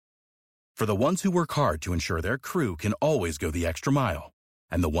For the ones who work hard to ensure their crew can always go the extra mile,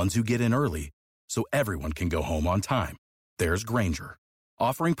 and the ones who get in early so everyone can go home on time, there's Grainger,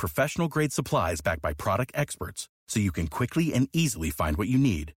 offering professional-grade supplies backed by product experts so you can quickly and easily find what you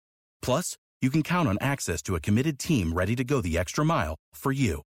need. Plus, you can count on access to a committed team ready to go the extra mile for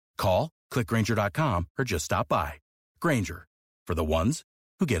you. Call, click Grainger.com, or just stop by. Grainger, for the ones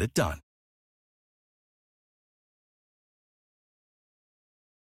who get it done.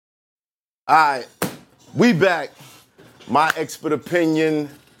 All right, we back. My Expert Opinion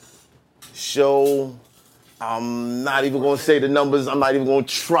show. I'm not even going to say the numbers. I'm not even going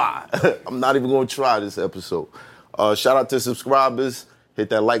to try. I'm not even going to try this episode. Shout out to subscribers. Hit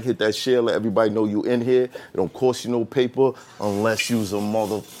that like, hit that share. Let everybody know you in here. It don't cost you no paper unless you's a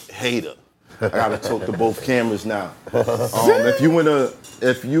mother hater. I got to talk to both cameras now. If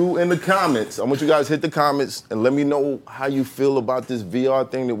you in the comments, I want you guys to hit the comments and let me know how you feel about this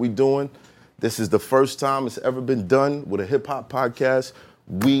VR thing that we doing. This is the first time it's ever been done with a hip-hop podcast.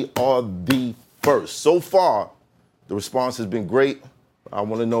 We are the first. So far, the response has been great. I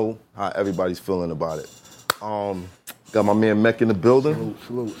want to know how everybody's feeling about it. Got my man Mech in the building.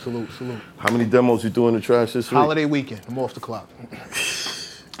 Salute. How many demos you doing in the trash this week? Holiday weekend. I'm off the clock.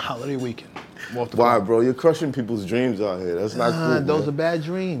 Holiday weekend. I'm off the clock. Why, bro? You're crushing people's dreams out here. That's not cool. Those are bad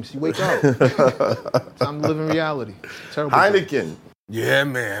dreams. You wake up. Time to live in reality. Terrible. Heineken. Yeah,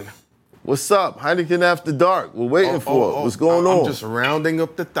 man. What's up? Heineken After Dark. We're waiting for it. What's going on? I'm just rounding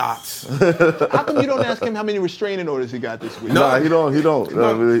up the thoughts. How come you don't ask him how many restraining orders he got this week? Nah, he don't. No,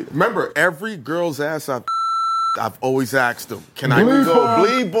 Really. remember, every girl's ass I've always asked them, can I Bleep go?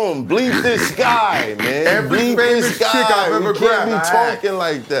 bleep boom, bleep this guy, man. Every bleep famous this chick guy. I've ever You can't be grabbed, I talking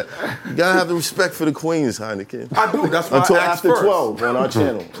like that. You gotta have the respect for the queens, Heineken. I do. That's why Until I asked after first. 12 on our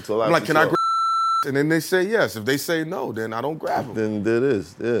channel. Until I'm after like, can I 12. grab? And then they say yes. If they say no, then I don't grab them. Then there it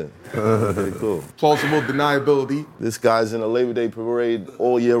is. Yeah. Okay, cool. Plausible deniability. This guy's in a Labor Day parade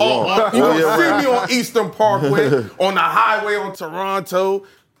all year long. You All year gonna see round. me on Eastern Parkway, on the highway on Toronto,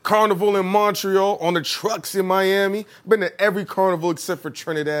 Carnival in Montreal, on the trucks in Miami. Been to every carnival except for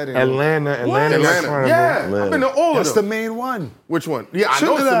Trinidad and Atlanta. Yeah, I've been to all That's of the them. main one. Which one? Yeah, I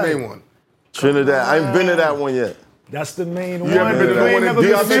know it's the main one. Trinidad. I ain't been to that one yet. That's the main one. You haven't been to the one in never You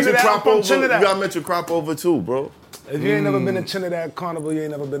been gotta to mention Trinidad. crop I'm over. from You Trinidad. gotta mention crop over too, bro. If you ain't never been to Trinidad Carnival, you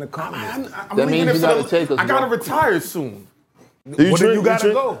ain't never been to Carnival. I'm That leaving means it you for gotta take us, I gotta bro. retire soon. You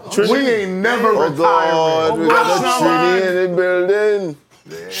gotta go. We ain't never Oh, retiring. God. We got a Trini in the building.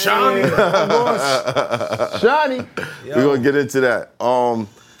 Shawnee. Johnny. We're gonna get into that.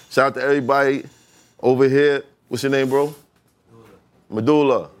 Shout out to everybody over here. What's your name, bro?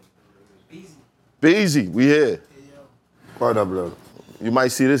 Medulla. Beezy, we here. What up, brother? You might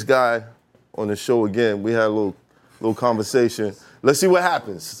see this guy on the show again. We had a little conversation. Let's see what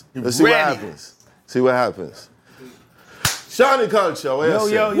happens. See what happens. Shawnee Culture,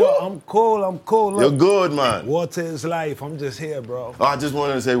 Yo, I'm cool. You're Look, good, man. water is life. I'm just here, bro. I just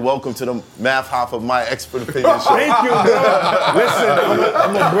wanted to say welcome to the math half of my Expert Opinion show. Thank you, bro. Listen,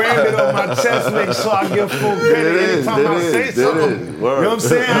 I'm a brand it on my chest, make sure I get full credit anytime I say something. You know what I'm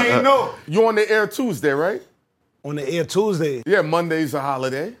saying? I ain't know. You on the air Tuesday, right? On the air Tuesday. Yeah, Monday's a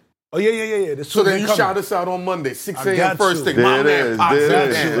holiday. Oh, yeah. This So then Tuesday you coming. shout us out on Monday, 6 I a.m. got first you. thing. There My it man is. pops There that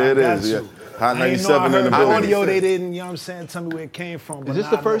it is. in. There it Got is. you. Yeah. Hot I ain't know I 97 in heard the about building. audio. They didn't, you know what I'm saying? Tell me where it came from. Is this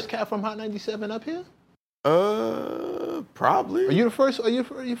the first cat from Hot 97 up here? Probably. Are you the first? Are you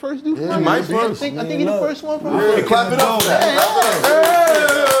first dude? Yeah, from might Hot be. 97? I think you're the first one from. Hey, clap it up for that.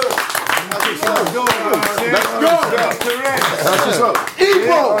 Let's go. That's what's up.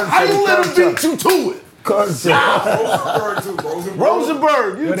 Ebro, how you let him beat you to it?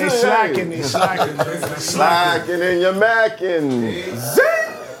 Rosenberg, you Yo, they just slacking. slacking and you're macking.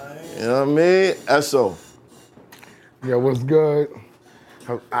 You know what I mean? SO. Yeah, what's good?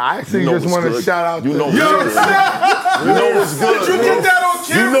 I actually You know just what's want to good. shout out You to know what's good. You know what's good. Did you get that on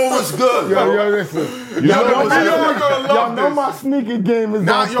camera? You know what's good, bro. Yo, listen. You know Yo, what's man, good. Y'all know my sneaker game is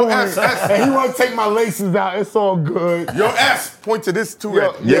Nah, on yo, point. S. And he want to take my laces out. It's all good. Yo, S, point to this too.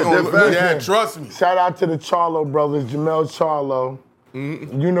 Yo, yeah, Yeah, trust me. Shout out to the Charlo brothers, Jamel Charlo.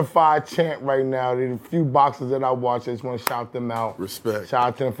 Unified chant right now. There's a few boxers that I watch. I just want to shout them out. Respect. Shout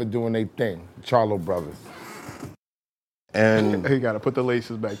out to them for doing their thing. Charlo brothers. And You gotta put the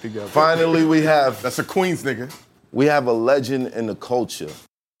laces back together. finally, we have That's a Queens nigga. a legend in the culture.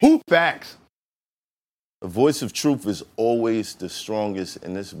 Who? Facts. The voice of truth is always the strongest,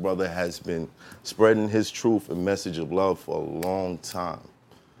 and this brother has been spreading his truth and message of love for a long time.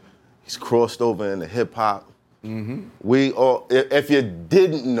 He's crossed over into hip hop, We all, if you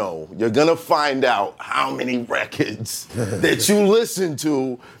didn't know, you're gonna find out how many records that you listen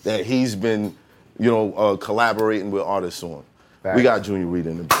to that he's been, collaborating with artists on. We got Junior Reed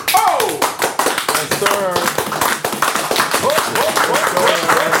in the building. Oh! Yes, sir.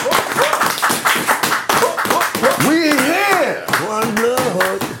 We here. One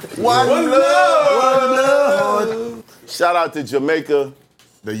blood. One love. Shout out to Jamaica.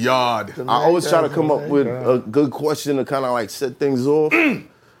 The Yard. I always try to come up with a good question to kind of like set things off.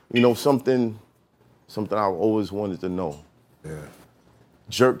 Something I've always wanted to know. Yeah.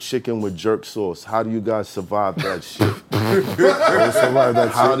 Jerk chicken with jerk sauce. How do you guys survive that shit?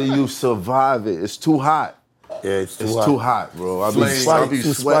 How do you survive it? It's too hot. Yeah, it's too It's hot. too hot, bro. I be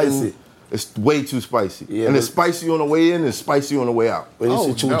Too sweating. spicy. It's way too spicy. Yeah, and but- it's spicy on the way in and spicy on the way out. When you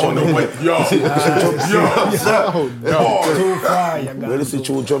see Chew On the Jamaica, way, too far, when you see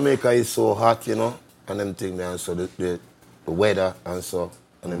Chew Jamaica is so hot, and them thing there, and so the weather and so,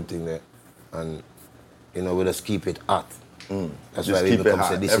 and them thing there, and we just keep it hot. That's Just why we keep it become hot.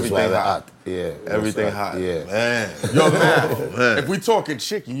 say this Everything is why we're hot. hot. Yeah, Everything that's hot. right. Yeah. Man. Yo, man, if we talking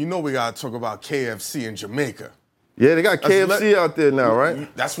chicken, we gotta talk about KFC in Jamaica. Yeah, they got KFC out there now,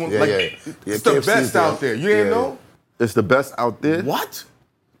 right? That's one, Yeah, yeah. it's Yeah, the KFC best is there. out there. You didn't Yeah, know? It's the best out there. What?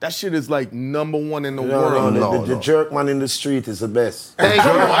 That shit is like number one in the No, world. the jerk man in the street is the best. Jerk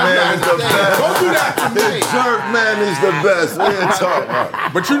man is the best. Don't do that to me. Jerk man is the best. We ain't talking about.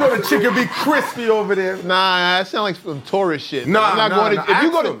 But the chicken be crispy over there. Nah, that sounds like some tourist shit. Nah, I'm not nah, going nah. to. If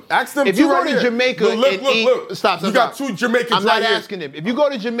you go to, Ask them if two you go right to here. Jamaica Look, and look, eat, look. stop. You got two Jamaicans I'm not right here. asking them. If you go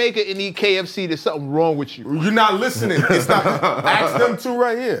to Jamaica and eat KFC, there's something wrong with you. You're not listening. It's not. Ask them two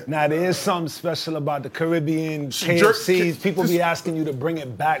right here. Now, there is something special about the Caribbean Jerk- KFCs. People be asking you to bring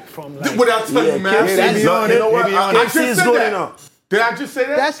it back from like... What I tell you, man? KFC That's- be on it. You know what? Maybe I on I it. just KFC is said good that. enough. Did I just say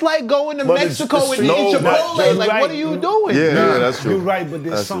that? That's like going to But Mexico the and street- eating No, Chipotle. but- Like, what are you doing? Yeah, that's true. You're right, but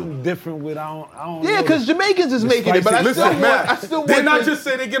there's That's something different with... I don't Yeah, know. because Jamaicans is making it, but I Listen, still man. want. I still Didn't I want. just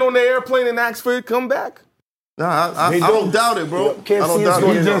say they get on the airplane and ask for it to come back? Nah, I They don't don't. doubt it, bro. KFC I don't is doubt good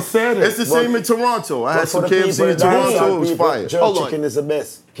it. You enough. just said it. It's the same in Toronto. I had But some for the KFC in people, Toronto. It was fire. Jerk Hold on. chicken is the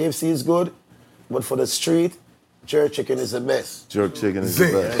best. KFC is good, but for the street, jerk chicken is the best. Jerk chicken is the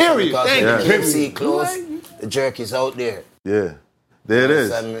best. Period. Because Thank when you. the KFC close, the jerk is out there. Yeah. There it is.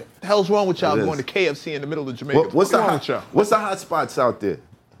 The hell's wrong with y'all It is. going to KFC in the middle of Jamaica? What's the wrong with y'all? hot spots out there?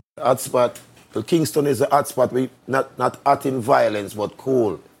 Hot spot. Well, Kingston is a hot spot. Not hot in violence, but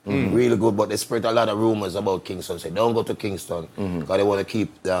cool. Really good. But they spread a lot of rumors about Kingston. Say don't go to Kingston because they want to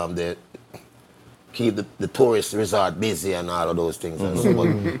keep the tourist resort busy and all of those things. And so, but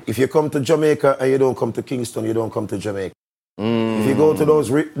if you come to Jamaica and you don't come to Kingston, you don't come to Jamaica. If you go to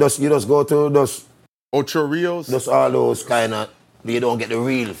you just go to those Ocho Rios? all those kind of. You don't get the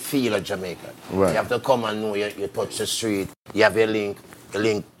real feel of Jamaica. Right. You have to come and know you touch the street. You have your link,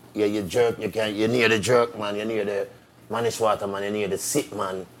 you jerk. You're near the jerk man. You're near the Manish Water man. You're near the sip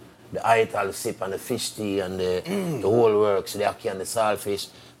man, the Ital sip and the fish tea and the whole works, the ackee and the saltfish.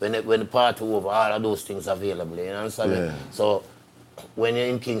 When the party over, all of those things available. You understand Yeah. me? So when you're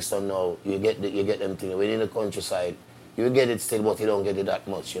in Kingston now, you get them things. When you're in the countryside, you get it still, but you don't get it that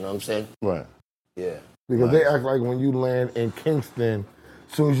much. You know what I'm saying? Right. Yeah. Because they act like when you land in Kingston,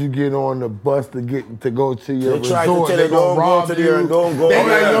 as soon as you get on the bus to go to your They try to resort, tell they you gonna don't go rob to you. there and don't go. They Oh,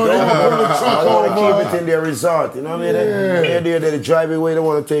 like, yeah, yo, don't they gonna go. pull the truck They want to over. keep it in their resort. You know what I mean? They're there, they drive away, they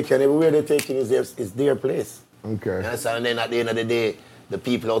want to take you. And everywhere they're taking is their place. Okay. You understand? And then at the end of the day, the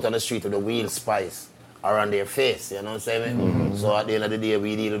people out on the street with the wheel spice are on their face. You know what I'm saying? So at the end of the day,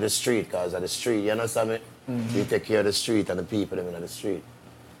 we deal with the street because of the street. You understand me? We take care of the street and the people them in the street.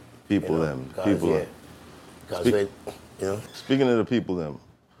 People You know? them. 'Cause, People yeah. them. Because when, you know, Speaking of the people them,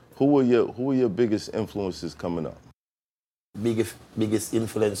 who are your biggest influences coming up? biggest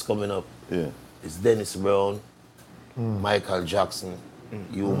influence coming up Yeah. is Dennis Brown, Michael Jackson,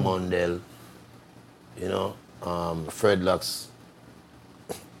 Hugh Mondale, you know, Fred Lux,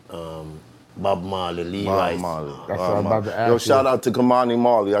 Bob Marley, Lee Bob Rice. Marley. That's Bob what I'm Marley. about to ask Yo, you. shout out to Kamani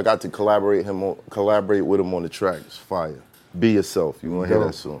Marley. I got to collaborate with him on the track. It's fire. Be yourself. You want to hear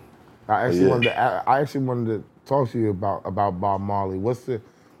that soon? I actually Yeah. wanted to talk to you about Bob Marley.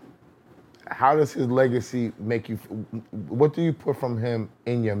 How does his legacy make you? What do you put from him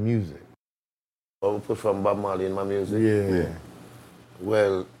in your music? What we put from Bob Marley in my music? Yeah.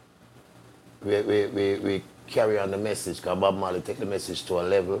 Well, we carry on the message because Bob Marley take the message to a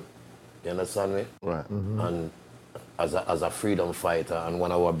level. You understand me? Right. And as a freedom fighter and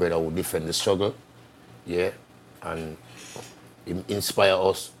one of our brothers who defend the struggle, yeah, and inspire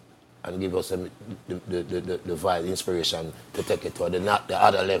us and give us the vibe, the inspiration to take it to the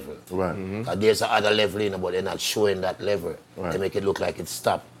other level. Right. There's another level in it, but they're not showing that level. Right. They make it look like it's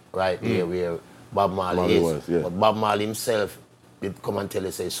stopped right there where Bob Marley is. was, yeah. But Bob Marley himself did come and tell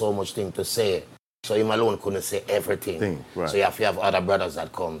you, say, so much thing to say. So him alone couldn't say everything. Right. So you have to have other brothers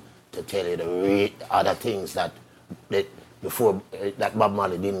that come to tell you the other things that before that Bob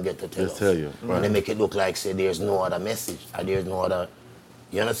Marley didn't get to tell us. Tell you, right. And they make it look like, say, there's no other message, or there's no other,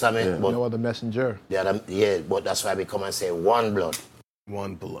 you understand me? Yeah. But No other messenger. but that's why we come and say one blood.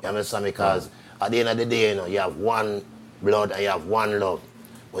 One blood. You understand me? Because at the end of the day, you know, you have one blood and you have one love.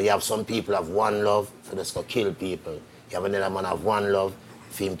 But you have some people have one love, so that's going to kill people. You have another man have one love,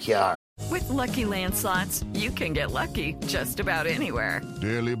 for him care. With Lucky Land Slots, you can get lucky just about anywhere.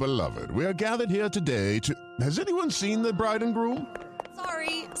 Dearly beloved, we are gathered here today to... Has anyone seen the bride and groom?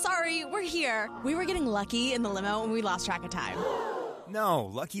 Sorry, we're here. We were getting lucky in the limo and we lost track of time. No,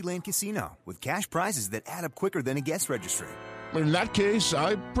 Lucky Land Casino, with cash prizes that add up quicker than a guest registry. In that case,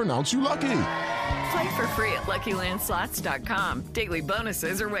 I pronounce you lucky. Play for free at LuckyLandSlots.com. Daily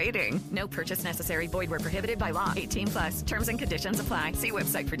bonuses are waiting. No purchase necessary. Void where prohibited by law. 18+. Terms and conditions apply. See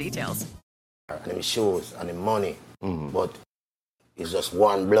website for details. And him shoes and him money. But it's just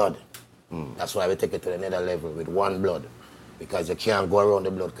one blood. That's why we take it to another level with one blood. Because you can't go around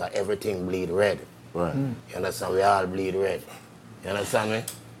the blood because everything bleed red. Right. You understand? We all bleed red. You understand me?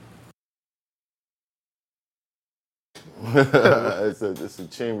 It's a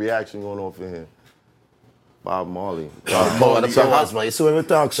chain reaction going on for him. Bob Marley. But the powers, man. You see when we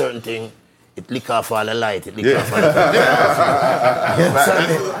talk certain thing, it lick off all the light. It lick off all the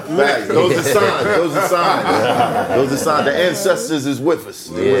Facts. Those are signs. Those are signs. Those are signs. The ancestors is with us.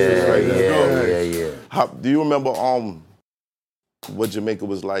 Yeah. Do you remember what Jamaica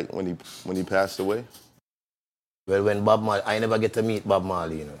was like when he passed away? Well, when Bob Marley, I never get to meet Bob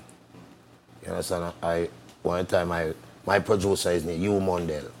Marley, you know. You understand? One time, my producer is named Hugh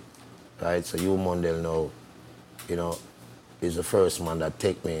Mundell, right? So Hugh Mundell now, you know, is the first man that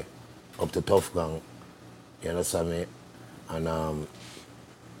take me up to Tough Gang. You understand me? And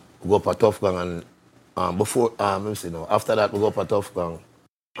go up to Tough Gang and before, let me see now. After that, we go up to Tough Gang.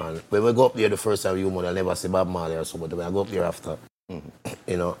 And when we go up there the first time, Hugh Mundell, I never see Bob Marley or so, but when I go up there after,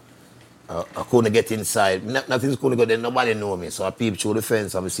 you know, I couldn't get inside. Nothing's going to go there. Nobody know me. So I peeped through the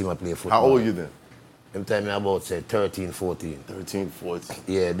fence and I see my play football. How old are you then? Them time me about, say, 13, 14. 13, 14.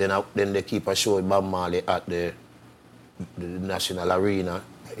 Yeah, then they keep a show with Bob Marley at the National Arena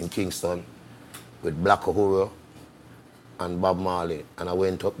in Kingston with Black Uhuru and Bob Marley. And I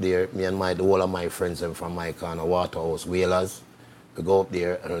went up there, me and the whole of my friends from my corner, Waterhouse, Whalers. We go up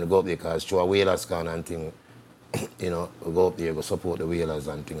there, and we go up there because through a Whalers corner and thing, you know, we go up there, go support the Whalers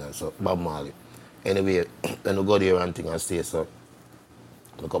and thing, and so Bob Marley. Anyway, then we go there and thing and stay, so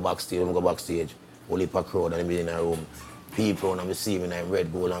we go backstage, whole heap of crowd and be in a room. People and I see me in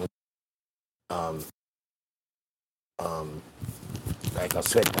red, gold and like a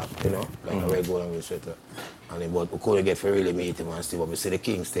sweater, you know, like a red, gold and green sweater. And but we couldn't get to really meet him and see, but we see the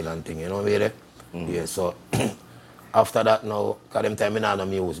king still and thing, you know what I mean? Yeah, so after that now, because them time me not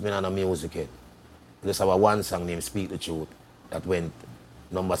no music yet. Just have one song named Speak the Truth that went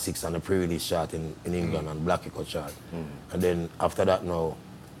number 6 on the pre-release chart in England and Black Echo chart. And then after that now,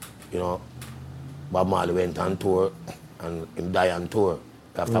 you know, Bob Marley went on tour and him died on tour.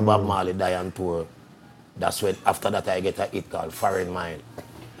 After Bob Marley died on tour, that's when after that I get a hit called Foreign Mind.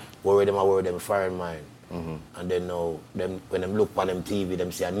 Worry them, Foreign Mind. And then now, when them look on them TV,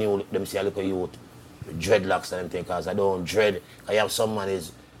 them see a little youth with dreadlocks and them thing, because I don't dread. I have some man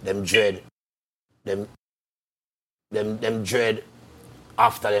is them dread. Them dread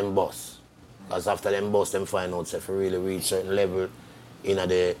after them boss. Because after them boss, them find out if you really reach certain level in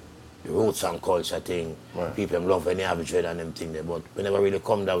the roots and culture thing. Right. People them love when they have dread and them thing there. But we never really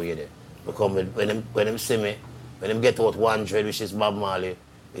come that way there. We come with, when them see me, when them get out one dread, which is Bob Marley,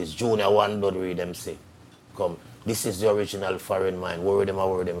 is Junior One Blood read them say. Come, this is the original Foreign Mind. Worry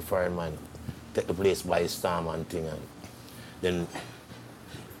them, Foreign Mind. Take the place by storm and thing. And then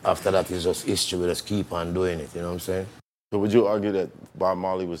after that, it's just history. We just keep on doing it, you know what I'm saying? So would you argue that Bob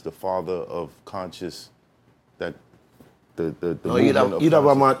Marley was the father of conscious, that the no, you'd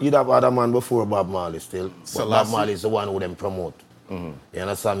have other man before Bob Marley still. But Bob Marley is the one who them promote. You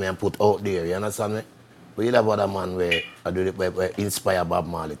understand me? And put out there, you understand me? But you'd have other man where inspire Bob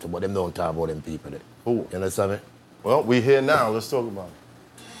Marley too, but them don't talk about them people there. Ooh. You understand me? Well, we here now. Let's talk about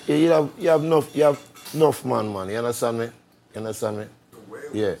it. Yeah, you have enough man. You understand me? You understand me?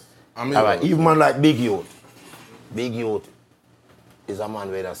 Yeah. I mean, all right. Even man like Big Youth. Big Youth is a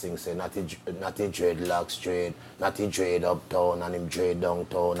man where that thing say, not in dreadlocks trade, not in trade uptown, and him trade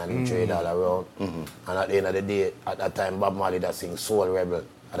downtown, and him trade all around. And at the end of the day, at that time, Bob Marley that sing Soul Rebel,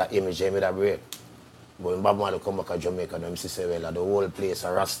 and that image him with that break. But when Bob Marley come back to Jamaica, them say, well, the whole place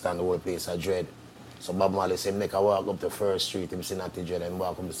a Rasta and the whole place a dread. So Bob Marley say, make a walk up to 1st Street, him see Natty Dread, and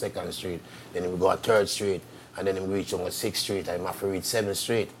walk up to 2nd Street, then him go to 3rd Street, and then him reach on 6th Street, and him have to reach 7th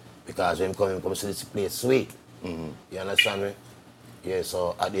Street, because when him come to this place sweet. You understand me? Yeah,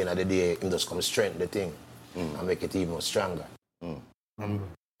 so at the end of the day, him just come strengthen the thing, and make it even stronger.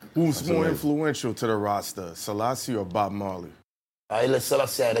 Who's more influential to the Rasta, Selassie or Bob Marley?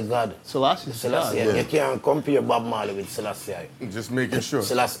 Selassie the God. Selassie. Yeah. You can't compare Bob Marley with Selassie. Just making sure.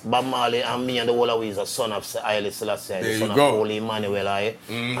 Bob Marley and me and the whole of we is a son of Haile Selassie, the son of Holy Emmanuel,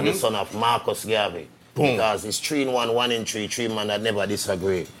 and the son of Marcus Garvey. Boom. Because it's 3 in 1, 1 in 3, 3 man that never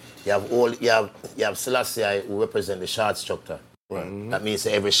disagree. You have Selassie who represent the short structure. Right. That means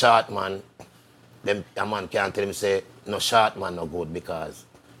every short man, a man can't tell him say no short man no good because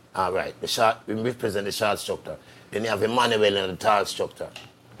we represent the short structure. Then you have Emmanuel in the tall structure,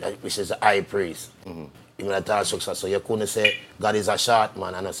 which is the high priest. In the tall structure, so you couldn't say God is a short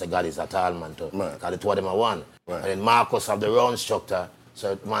man and not say God is a tall man too. Right. Because the two of them are one. Right. And then Marcus have the round structure,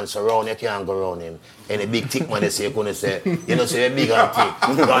 so man surround, you can't go around him. Any big thick man they say, you couldn't say, you know, say big and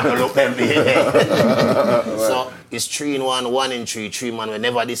thick. God don't look them big. So it's 3 in 1, 1 in 3, 3 man we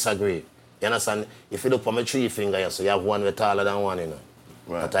never disagree. You understand? If you look on my 3 finger, so you have one with taller than one, you know.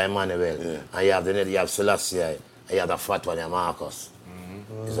 Right. That's Emmanuel. Yeah. And you have Selassie, and you have the fat one, you have Marcus.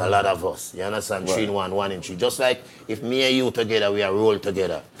 There's a lot of us. You understand? Right. 3 in 1, 1 in 3. Just like if me and you together, we are roll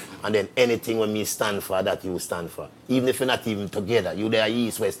together. And then anything when me stand for, that you stand for. Even if you're not even together, you there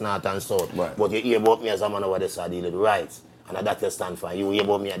east, west, north, and south. Right. But you hear about me as a man over there, so I deal with rights. And that you stand for. You hear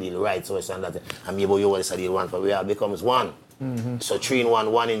about me, I deal with rights, so I stand that. And me about you, I deal with one. For we all becomes one. So 3 in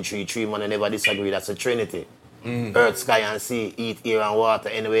 1, 1 in 3, 3 man, I never disagree. That's a trinity. Earth, sky, and sea, eat, air, and water.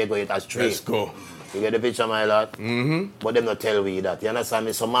 Anyway, go it as 3. Let's go. You get the picture, my lord? But them not tell we that. You understand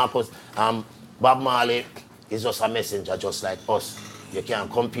me? So Marcus, Bob Marley is just a messenger, just like us. You can't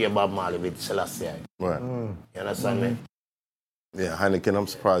compare Bob Marley with Selassie. Right. You understand me? Yeah, Heineken, I'm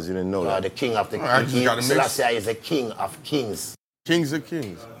surprised you didn't know that. The king of the kings. Selassie is the king of kings. Kings of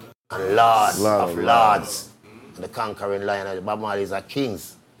kings. And lords of lords. And the conquering lion. Bob Marley is a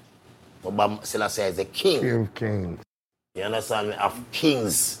kings. But Selassie is a king. King of kings. You understand me? Of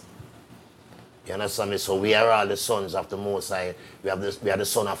kings. You understand me? So we are all the sons of the Most High. We are the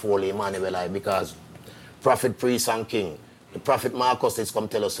son of Holy Emmanuel, because prophet, priest, and king. The prophet Marcus is come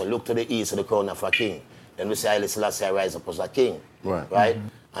tell us, so look to the east of the crown of a king. Then we say Haile Selassie rise up as a king. Right?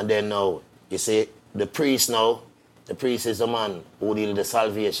 And then now, you see, the priest is the man who deal with the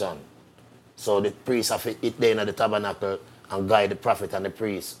salvation. So the priest have it there in the tabernacle and guide the prophet and the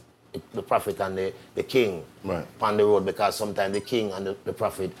priest. The prophet and the king on the road, because sometimes the king and the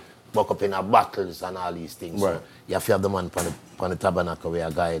prophet buck up in our battles and all these things. Right. So you have to have the man on the tabernacle where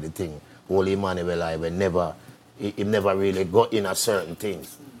I guide the thing. Holy Emmanuel, he never really got in a certain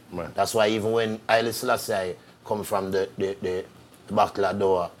things. Right. That's why even when Haile Selassie come from the battle of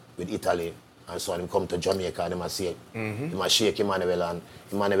Doha with Italy, and so on, him come to Jamaica and he must shake Emmanuel, and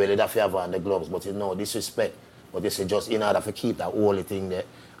Emmanuel did have to have on the gloves, but it's no disrespect. But they say just in order to keep that holy thing there,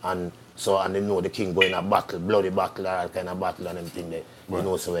 and they know the king going a battle, bloody battle, or all kind of battle and everything there. Right. You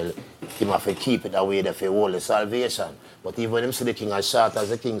know, so well, he have to keep it away there for hold the salvation. But even when him see the king as short as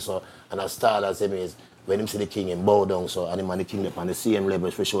the king, so, and as tall as him is, when him see the king, him bow down, so, and him and the king up on the same level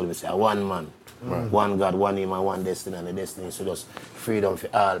for sure, we say, one man, one God, one aim, and one destiny, and the destiny is to just freedom for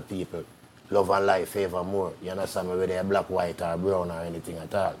all people. Love and life favor more. You understand me? Whether they're black, white, or brown, or anything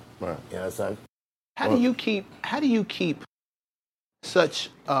at all. Right. You understand? How do you keep such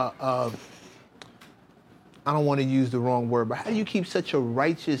I don't want to use the wrong word, but how do you keep such a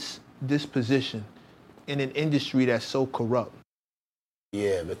righteous disposition in an industry that's so corrupt?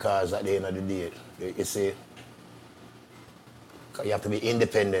 Yeah, because at the end of the day, you see, you have to be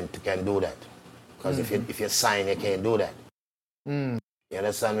independent to can do that. Because if you sign, you can't do that. You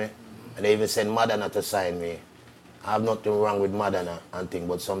understand me? And they even send Madonna to sign me. I have nothing wrong with Madonna and thing,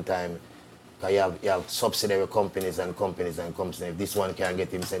 but sometimes you have subsidiary companies and companies. If this one can't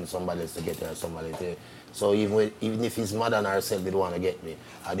get him, send somebody else to get her, somebody else. So even if his mother and herself didn't want to get me,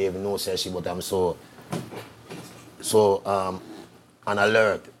 I didn't even know she, but I'm so on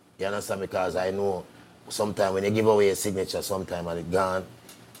alert. You understand? Because I know sometimes when you give away a signature, sometimes it's gone.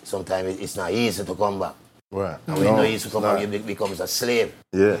 Sometimes it's not easy to come back. Right. And when it's not easy to come back, you become a slave.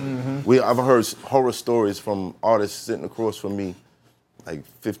 Yeah. I've heard horror stories from artists sitting across from me like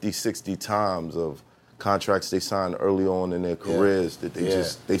 50, 60 times of contracts they signed early on in their careers that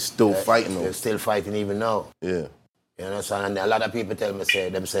they still fighting They're over. still fighting even now. Yeah. You understand? And a lot of people tell me,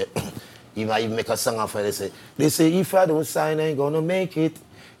 you might even make a song off it. They say, if I don't sign, I ain't gonna make it.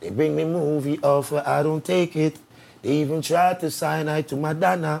 They bring me movie offer, I don't take it. They even try to sign I to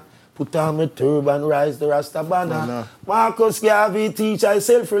Madonna. Put on my turban, rise the Rasta banner. Marcus Garvey teach I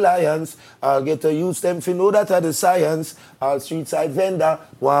self-reliance. I'll get to use them to know that are the science. All street side vendor,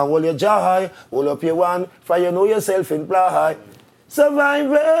 one hold your jaw high, hold up your one, for you know yourself in play high.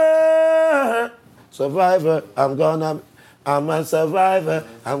 Survivor, survivor, I'm a survivor,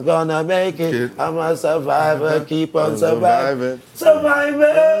 I'm gonna make it. I'm a survivor, keep on surviving.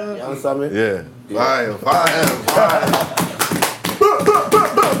 Survivor. You understand me? Yeah. Fire.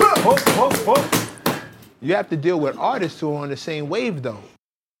 You have to deal with artists who are on the same wave, though.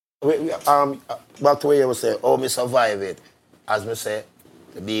 Back to where you were saying, me survive it. As me say,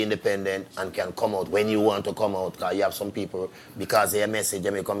 be independent and can come out when you want to come out. Because you have some people, because their message,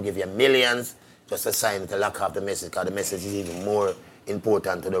 they may come give you millions just to sign to lock off the message, because the message is even more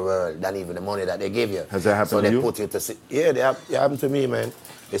important to the world than even the money that they give you. Has that happened so to they you? Put you to see. Yeah, it happened to me, man.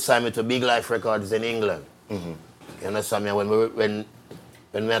 They signed me to Big Life Records in England. Mm-hmm. You understand me? When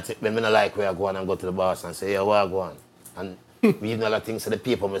me not like where I go and go to the boss and say, yeah, where I go on? And we even a lot of things to the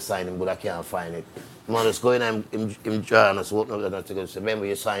paper me sign him, but I can't find it. Man, just going and him drawing us, open up the say, remember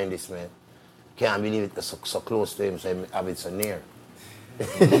you signed this, man. Can't believe it, so close to him, so I have it so near.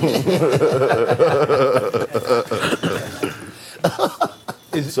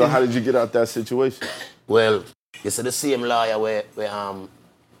 So how did you get out that situation? Well, you see the same lawyer where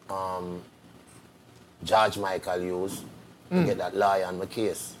George Michael used to get that lawyer on my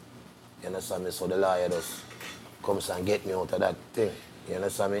case. You understand me? So the lawyer just comes and get me out of that thing. You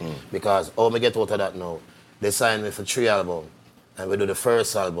understand me? Because how me get out of that now? They signed me for 3 albums. And we do the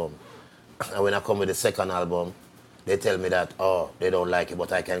first album. And when I come with the second album, they tell me that, they don't like it,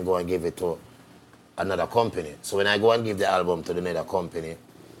 but I can go and give it to another company. So when I go and give the album to another company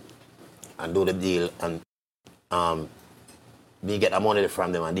and do the deal and me get the money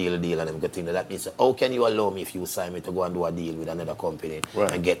from them and deal the deal and them get things, that means, how can you allow me if you sign me to go and do a deal with another company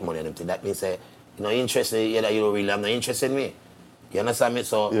and get money and them things? That means, you're not interested, you don't really, I'm not interested in me. You understand me?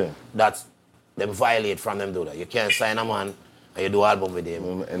 So that's, them violate from them do that. You can't sign a man and you do album with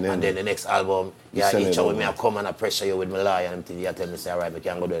him, and then the next album, each with me, I come and I pressure you with my lawyer and you tell me, say, all right, we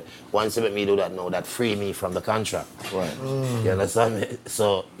can't go do it. Once you make me do that now, that free me from the contract. Right. You understand me?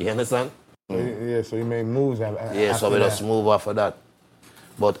 So, you understand? Yeah, so you made moves after Yeah, so we that. just move off of that.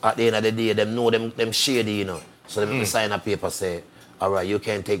 But at the end of the day, them know them shady, you know. So they sign a paper say, all right, you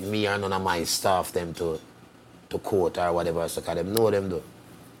can't take me or none of my staff them to court or whatever, so because them know them do.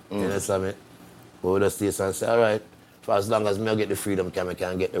 You understand me? But we just stay and say, all right, for as long as me get the freedom, I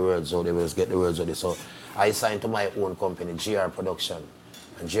can get the words out, they will just get the words out. So I signed to my own company, GR Production.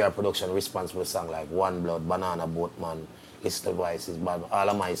 And GR Production responsible for song like One Blood, Banana Boatman, Little Voices, all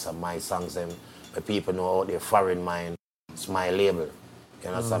of my songs, them, the people know out there, Foreign Mind, it's my label. You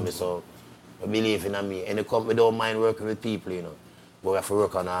understand me? So I believe in me. Any company don't mind working with people, you know. But we have to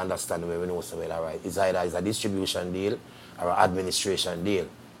work on and understand where we know so well, all right. It's either a distribution deal or an administration deal.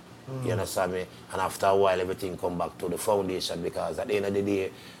 You understand me? And after a while, everything come back to the foundation, because at the end of the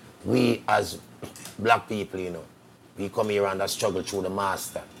day, we as black people, you know, we come here and struggle through the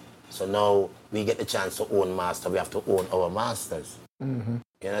master. So now we get the chance to own master. We have to own our masters. Mm-hmm.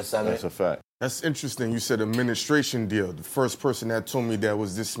 You understand me? That's a fact. That's interesting. You said administration deal. The first person that told me that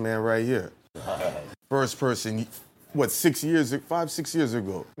was this man right here. First person, what, 6 years, 5-6 years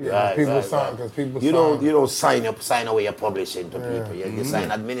ago? Yeah, people sign because people you sign. don't sign away your publishing to people. You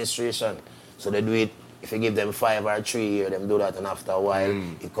sign administration. So they do it. If you give them 5 or 3 years, them do that, and after a while,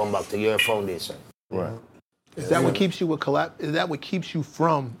 it come back to your foundation. Right. Is that what keeps you with Is that what keeps you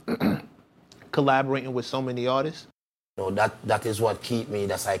from collaborating with so many artists? No, that is what keep me.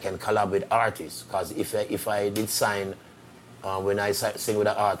 That I can collab with artists. Because if I did sign, when I sing with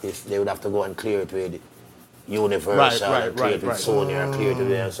an artist, they would have to go and clear it with Universal, and clear it with Sony, and clear it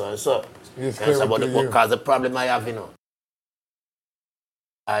with and so and so. Because the problem I have, you know,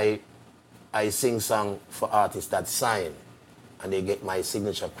 I sing song for artists that sign, and they get my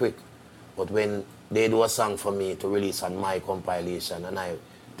signature quick. But when they do a song for me to release on my compilation, and I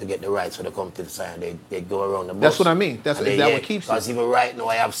to get the rights for the company to sign, they go around the bush. That's what I mean. Is that what keeps you? Because even right now,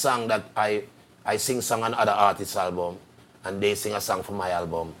 I have song that I sing song on other artists' album, and they sing a song for my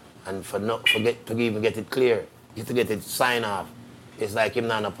album. And forget to even get it clear, to get it signed off, it's like him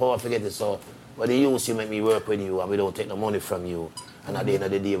not a power forget it. So, but the use you make me work with you, and we don't take no money from you. And at the end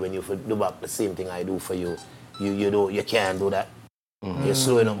of the day, when you do back the same thing I do for you, you can't do that. You're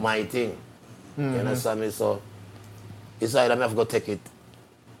slowing up my thing. You understand me? So it's either I have to go take it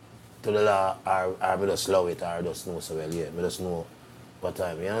to the law or I just slow it or just know so well, yeah. I just know what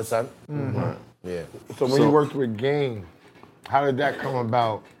time, you understand? Right. Yeah. So when you worked with Game, how did that come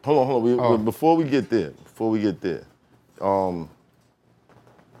about? Hold on. Before we get there,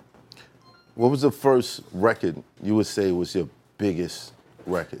 what was the first record you would say was your biggest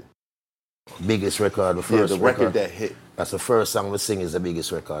record? Biggest record, the first the record that hit. That's the first song we sing is the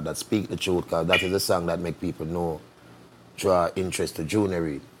biggest record. That Speak the Truth, because that is the song that make people know, draw interest to Junior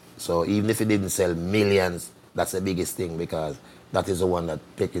Reid. So even if it didn't sell millions, that's the biggest thing because that is the one that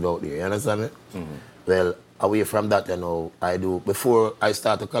take it out there. You understand me? Well, away from that, you know, before I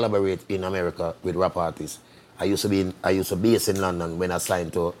start to collaborate in America with rap artists, I used to be based in London when I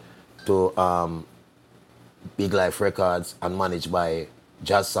signed to Big Life Records and managed by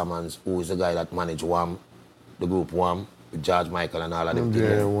Jazz Sammons, who is the guy that managed Wham, the group Wham, with George Michael and all of them.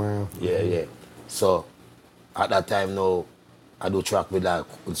 Yeah, wow. Yeah. So at that time now, I do track with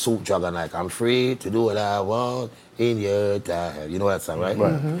Soup Dragon, like I'm free to do what I want in your time. You know that song, right?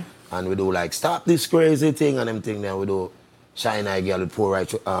 And we do like Stop This Crazy Thing and them thing. Then we do Shine Eye Girl with Poor Right,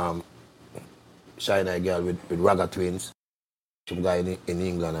 Shine Eye Girl with Ragga Twins, some guy in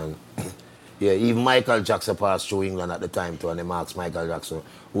England. And yeah, even Michael Jackson passed through England at the time too, and they asked Michael Jackson,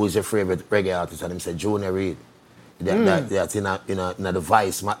 who is your favorite reggae artist? And he said Junior Reid. That's in the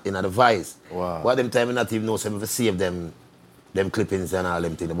Vice. Wow. What them time I not even know some save them clippings and all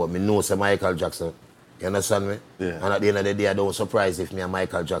them things, but me know some Michael Jackson. You understand me? Yeah. And at the end of the day, I don't surprise if me and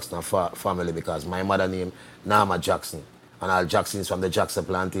Michael Jackson are family because my mother name Nama Jackson. And all Jacksons from the Jackson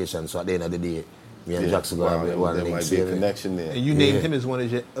plantation. So at the end of the day, me and Jackson go have one there might be a connection there. And you named him as one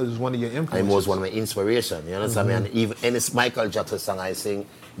of your influences. He was one of my inspiration. You understand me? And even any Michael Jackson song I sing,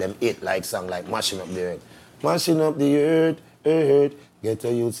 them song like Mashing Up the Earth. Mashing up the earth. Get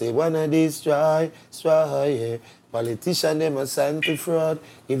a youth say, wanna destroy, yeah. Politician them a sign to fraud.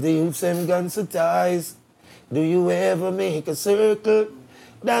 If the youth them guns to ties, do you ever make a circle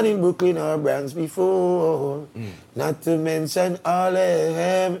down in Brooklyn or Bronx before? Not to mention all of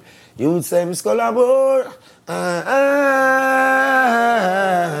them. Youth them collabor.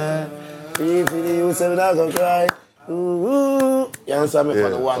 If the youth them not gonna cry. Ooh. You understand me?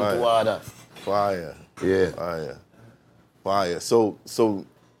 From the one to other. Fire. Yeah. Fire. So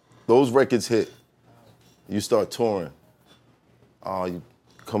those records hit. You start touring. You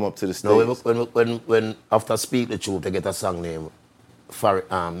come up to the States. No, when after Speak the Truth, they get a song named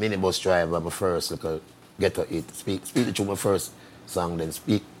Minibus Driver, my first little ghetto hit. Speak the Truth, my first song, then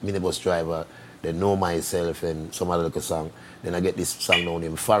Speak Minibus Driver, then Know Myself and some other little song. Then I get this song now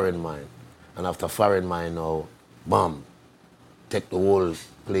named Foreign Mind. And after Foreign Mind now, bam, take the whole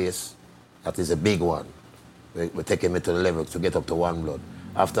place. That is a big one. We're taking it to the level to get up to One Blood.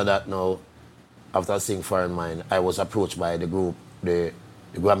 After that now, after I sing Foreign Mind, I was approached by the group, the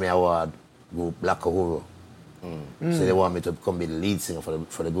Grammy Award group, Black Uhuru. So they want me to come be the lead singer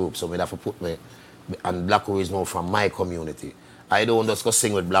for the group. So I have to put me, and Black Uhuru is now from my community. I don't just go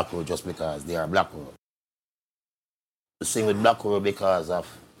sing with Black Uhuru just because they are Black Uhuru. I sing with Black Uhuru because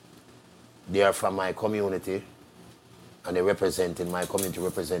they are from my community and they representing my community,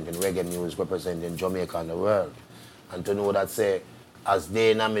 representing reggae music, representing Jamaica and the world. And to know that, say, as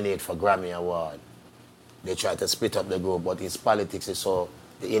they nominate for Grammy Award, they try to split up the group, but it's politics, is so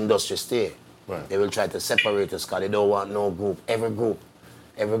the industry stay. Right. They will try to separate us because they don't want no group. Every group,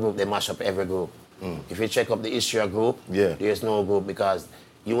 they mash up every group. If you check up the history of group, there's no group because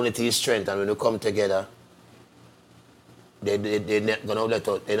unity is strength, and when you come together, they're not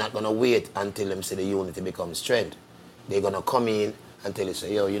gonna wait until them say the unity becomes strength. They're gonna come in until they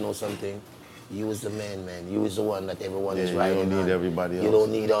say, yo, you know something? You is the man. You is the one that everyone is riding on. You don't need everybody else. You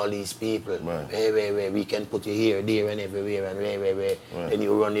don't need all these people. Right. Where. We can put you here, there, and everywhere, and where. Right. Then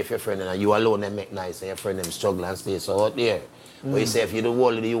you run with your friend, and you alone them make nice, and your friend them struggle and stay so out there. But you say, if you do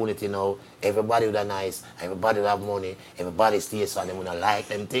all of the unity now, everybody would have nice, everybody would have money, everybody stays so them would like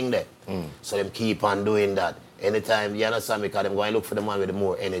them thing there. So them keep on doing that. Anytime, you understand me, because them go and look for the man with the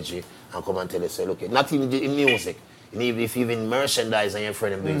more energy and come and tell you, say, look, not even in music. And if you even merchandise and your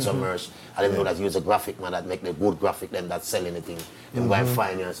friend them doing some merch, I don't know that use a graphic man that make the good graphic them that sell anything. Them go and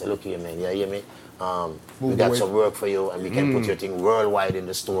find you and say, look here man, you hear me? We got some work for you and we can put your thing worldwide in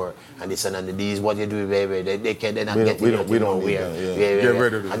the store and this and these what you do, baby. They're not getting it nowhere. Get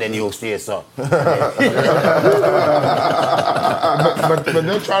rid of it. And then you stay so. But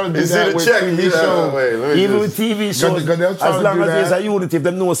they'll try to do Is that it a with check? TV shows. Even with TV shows, as long as there's a unity, if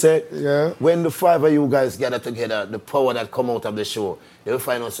them know say, when the five of you guys gather together, the power that come out of the show, they will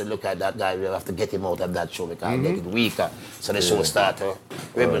find out, say, look at that guy, we'll have to get him out of that show because they get it weaker. So the show start to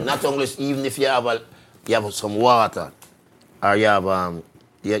Remember, not only even if you have some water, or you have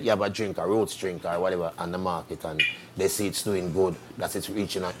a drink, a roots drink or whatever on the market, and they see it's doing good, that it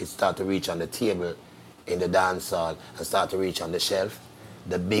start to reach on the table in the dance hall and start to reach on the shelf.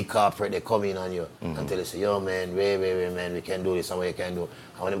 The big corporate, they come in on you and tell you, say, yo man, wait, man, we can do this and what you can do.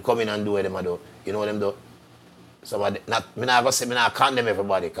 And when them come in and do what them do, you know what them do? Somebody, I'm not going to say, I'm not condemn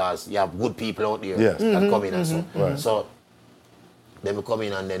everybody, because you have good people out there that come in and so. Right. So, them come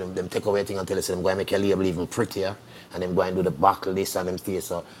in and then them take away everything and tell us, I'm going to make your label even prettier, and then go and do the buckle this and them taste,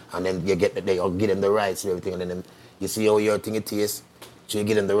 so, and then you get they give them the rights and everything, and then them, you see how your thing it tastes, so you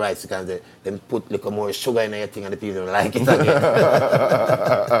give them the rights, because they put a little more sugar in your thing and the people don't like it again.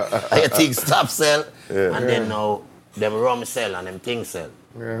 And your thing stop sell, and then now them rum sell and them things sell.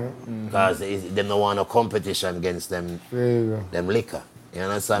 Because they don't want no competition against them liquor. You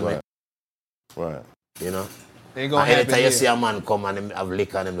understand me? Right. You know? Ain't gonna and happen anytime you here. see a man come and them have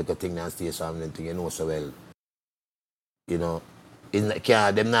liquor and them little thing and stay so and them thing, you know so well. You know,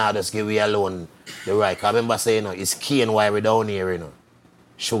 them now just give we alone the right. Cause I remember saying, it's cane why we down here, you know.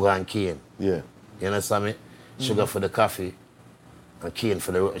 Sugar and cane. Yeah. You understand me? Sugar for the coffee and cane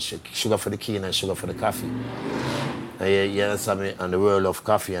for the sugar for the cane and sugar for the coffee. And you understand me? And the world love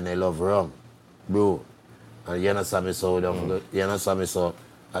coffee and they love rum, bro. And you understand me? So you understand me? So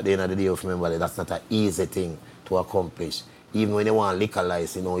at the end of the day, remember that's not an easy thing to accomplish. Even when they want liquor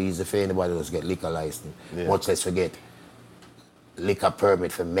license, easy for anybody to get liquor license. Yeah. Much less forget liquor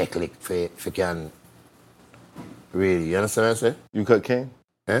permit for make liquor for can really. You understand what I say? You cut cane?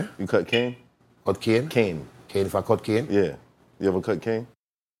 Eh? You cut cane? Cut cane? Cane. Cane if I cut cane? Yeah. You ever cut cane?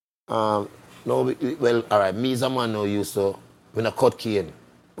 No, well, all right, me as a man now used to, when I cut cane,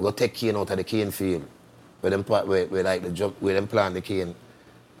 we go take cane out of the cane field, where them plant the cane,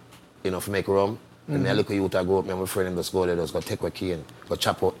 you know, for make rum. And then I look at youth, I go up, me and my friend, and just go there, just go take a cane, go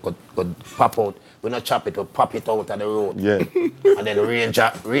chop out, go pop out. We not chop it, we pop it out of the road. Yeah. And then the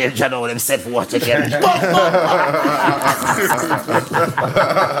ranger now, them set for watch again.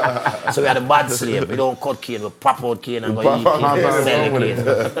 So we had a bad slave. We don't cut cane, we pop out cane and go eat cane and sell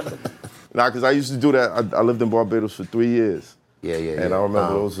the cane. Nah, because I used to do that. I lived in Barbados for 3 years. Yeah. And I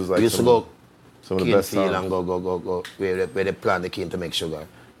remember those was like we used to go some of the cane best field times. and go where they plant the cane to make sugar.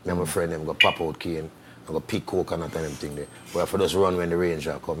 Me and my friend them go pop out cane and go pick coconut and everything there. But for just run when the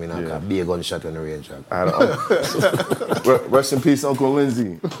ranger come, you know, be a gunshot when the ranger I had rest in peace, Uncle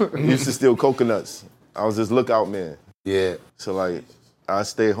Lindsay. He used to steal coconuts. I was his lookout man. Yeah. So like, I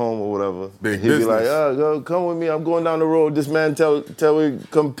stay home or whatever. Big He'd be business. like, go come with me. I'm going down the road. This man tell me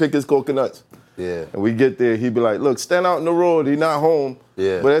come pick his coconuts. Yeah. And we get there. He'd be like, look, stand out in the road. He not home.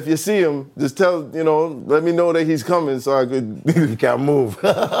 Yeah. But if you see him, just let me know that he's coming so I could. You can't move.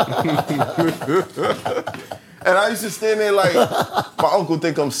 And I used to stand there like, my uncle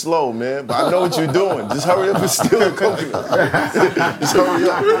think I'm slow, man, but I know what you're doing. Just hurry up and steal a coconut. Just hurry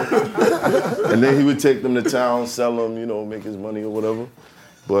up. And then he would take them to town, sell them, make his money or whatever.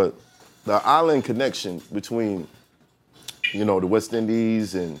 But the island connection between, the West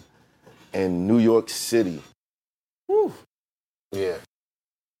Indies and New York City. Whew. Yeah.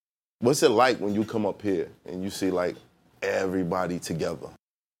 What's it like when you come up here and you see like everybody together?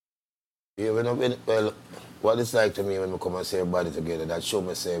 Yeah, well, what it's like to me when we come and see everybody together, that show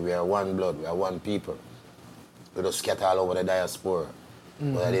me say we are one blood, we are one people. We just scatter all over the diaspora.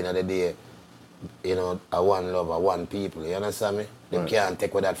 But at the end of the day, a one love, a one people. You understand me? Them can't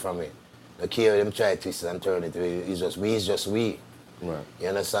take away that from me. They care them try to twist it and turn it. It's just we. Right. You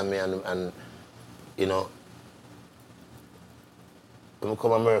understand me? And when we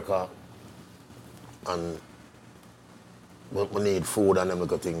come to America and we need food and them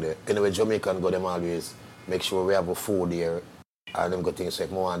little thing there. Anyway, Jamaican go them always make sure we have a food there and them good things. So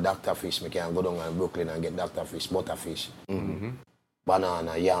if I want Dr. Fish, I can go down in Brooklyn and get Dr. Fish, butterfish,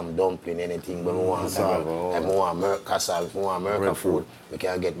 banana, yam, dumpling, anything. But we want cassava, if we want America food, we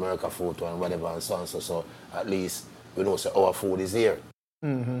can get America food and whatever and so on. So at least we know so our food is here.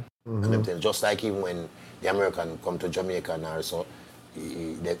 And them things, just like even when the American come to Jamaica now, so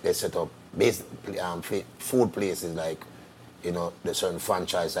they set up food places like, the certain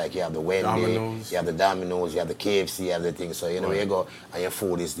franchise, like you have the Wendy, Domino's. you have the Domino's, you have the KFC, you have the thing. So, where you go and your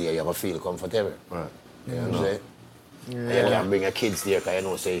food is there, you have to feel comfortable. Right. You know what I'm saying? And you can bring your kids there,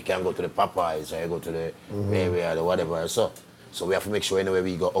 because you can go to the Popeyes, or you go to the maybe or the whatever. So we have to make sure anyway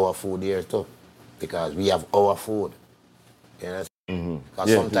we got our food here too, because we have our food. You know?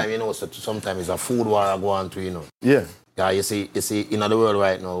 Because sometimes, sometimes it's a food war I go on to, Yeah. You see, in the world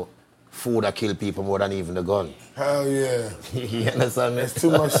right now, food that kill people more than even the gun. Hell yeah. You understand me? There's too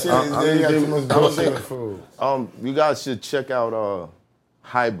much shit in there. You got too much bullshit in food. You guys should check out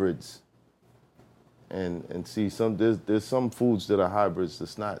hybrids. And see, there's some foods that are hybrids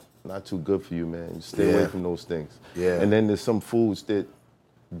that's not too good for you, man. You stay away from those things. Yeah. And then there's some foods that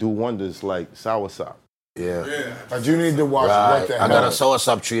do wonders, like soursop. Yeah. But you need to watch what the hell. I got a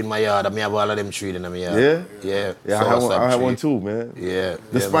soursop tree in my yard. I mean, I have all of them trees in my yard. Yeah? Yeah. Yeah, I had one too, man. Yeah.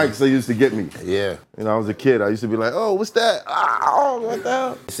 The spikes, they used to get me. Yeah. You know, I was a kid. I used to be like, oh, what's that? Oh, what the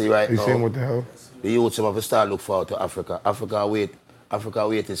hell? See, right You now, saying what the hell? the youth have to start look forward to Africa. Africa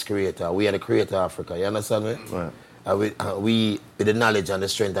wait is creator. We are the creator of Africa. You understand me? Right. We with the knowledge and the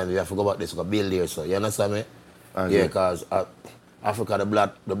strength, and we have to go back this, go build here. So you understand me? Yeah, because Africa,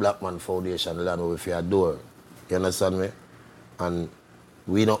 the Black Man Foundation, the land where we fear adore. You understand me? And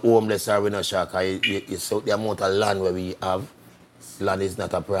we not homeless or we not shocked. You saw the amount of land where we have. Land is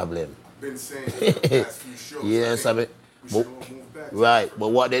not a problem. Been saying that the last few shows. Yes, I mean, we should all move back. right. But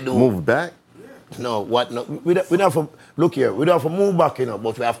what they do? Move back? No, what? No, we don't have to look here. We don't have to move back, you know,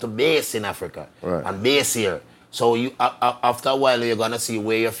 but we have to base in Africa Right. and base here. So you after a while you're gonna see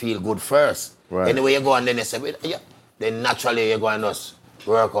where you feel good first. Right. Anyway, you go and then they say, yeah. Then naturally you're going to just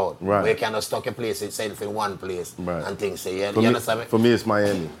work out. Right. Where you cannot stuck a place itself in one place Right. and things. So you For me, understand me? for me, it's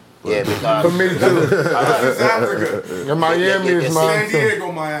Miami. Yeah, because For me too. Africa. And Miami you is see- mine San too.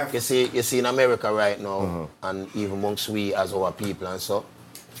 Diego, Miami. you see in America right now, and even amongst we as our people and so,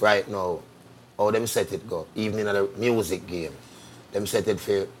 right now, how them set it go, even in the music game, them set it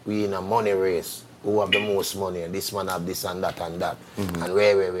for we in a money race, who have the most money, and this man have this and that, and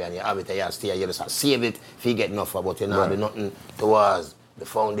where, and you have it, and you stay, you just save it if you get enough, but you know, do nothing towards the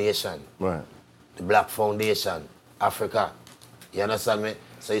foundation, Right. the Black Foundation, Africa, you understand me?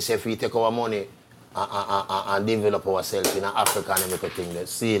 So you say if we take our money and develop ourselves in Africa and everything, that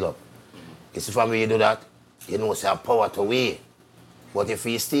seal up. You see, when we do that, you know, say power to we. But if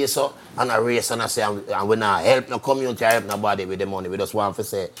we stay so and a race and I say, and we not help no community, help nobody with the money, we just want to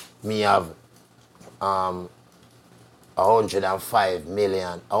say, me have 105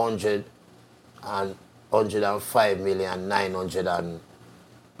 million, 105 million, 900 and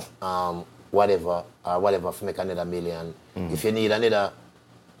whatever to make another million. If you need another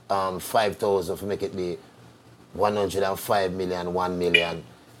 5,000 to make it be 105 million, 1 million,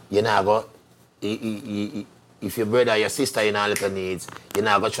 you now go, if your brother or your sister in a little needs, you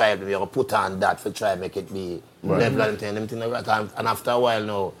now go try to put on that to try make it be level and everything like that. And after a while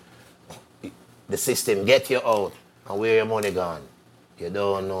now, the system get you out and where your money gone, you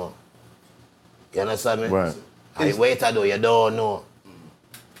don't know. You understand me? Right. And wait a do, you don't know.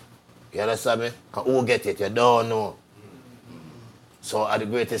 You understand me? And who get it, you don't know. So the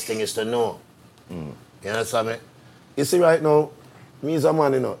greatest thing is to know. You understand me? You see right now, me as a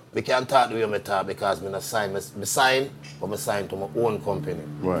man, you know, we can't talk the way I talk because I sign, but I sign to my own company.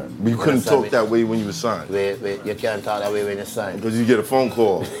 Right. But you couldn't understand talk me? that way when you were signed. You can't talk that way when you sign. Because you get a phone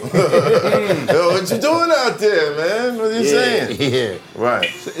call. Yo, what you doing out there, man? What are you saying? Yeah. Right.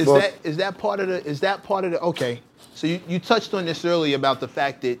 So is that part of the okay? So you touched on this earlier about the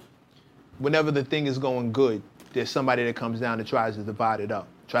fact that whenever the thing is going good, there's somebody that comes down and tries to divide it up,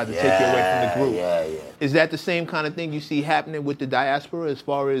 tries to take you away from the group. Yeah. Is that the same kind of thing you see happening with the diaspora as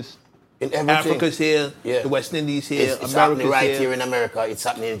far as In everything. Africa's here, Yeah. the West Indies here, It's happening America's right here in America. It's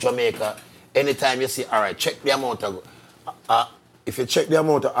happening in Jamaica. Anytime you see, all right, check the amount of, if you check the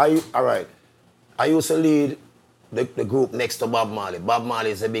amount of, all right, I used to lead the group next to Bob Marley. Bob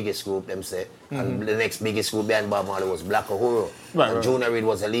Marley is the biggest group, them say. And the next biggest group behind Bob Marley was Black Uhuru. And Junior Reid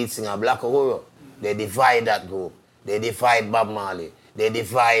was the lead singer of Black Uhuru. They divide that group. They divide Bob Marley. They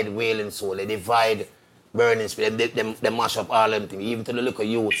divide Wailing Soul. They divide Burning Spirit. They mash up all them things. Even to the little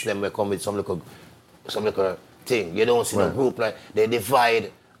youths, them will come with some little thing. You don't see no group like they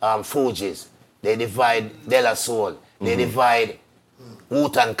divide Fugees. They divide De La Soul. They divide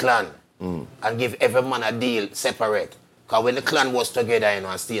Wu-Tang Clan and give every man a deal separate. Because when the clan was together, you know,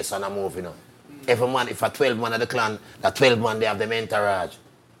 and stay on a move, you know, every man, if a 12 man of the clan, that 12 man, they have them entourage.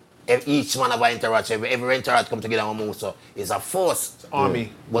 Each man have an entourage. Every entourage come together and move, so it's a force.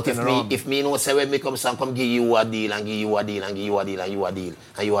 Army. But if me know say when me come give you a deal and give you a deal and give you a deal and you a deal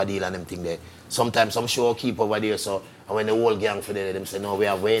and you a deal and them thing there. Sometimes some show keep over there, so and when the whole gang for there, them say no, we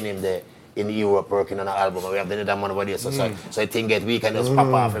have Wayne him there in Europe working on an album and we have the other man over there. So it thing get weak and just pop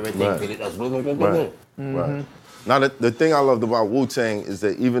off everything till it does Right. Now the thing I loved about Wu-Tang is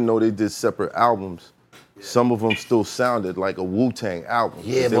that even though they did separate albums, some of them still sounded like a Wu-Tang album.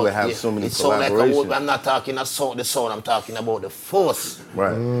 Yeah, they would have so many collaborations. Like I'm not talking about the sound, I'm talking about the force.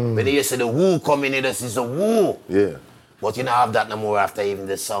 Right. When you say the Wu coming in, this is a Wu. Yeah. But you don't have that no more after even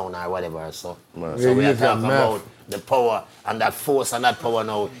the sound or whatever. So, Right. so Yeah, we you are just got talking about the power and that force and that power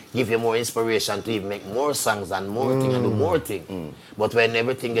now give you more inspiration to even make more songs and more thing and do more thing. But when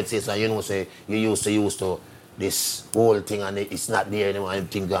everything gets this, and you know, say you used to this whole thing and it's not there anymore,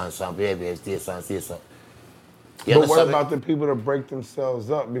 everything gone, so baby, it's this and this. But what about the people that break themselves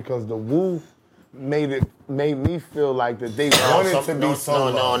up because the Wu made me feel like that they wanted to be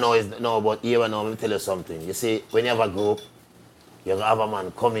solo. No, but here and now, let me tell you something. You see, when you have a group, you have a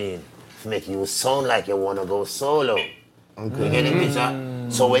man come in to make you sound like you want to go solo. Okay. You get the picture?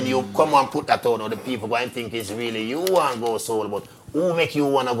 So when you come and put that on, the people going to think it's really you want to go solo, but who make you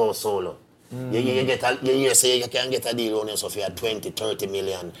want to go solo? You say you can get a deal on yourself, you have 20, 30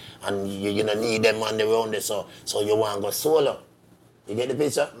 million, and you don't need them on the round there, so you want to go solo. You get the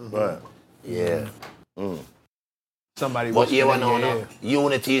picture? Right. Yeah. Somebody. But here we know,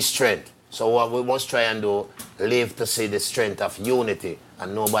 unity is strength. So what we must try and do, live to see the strength of unity,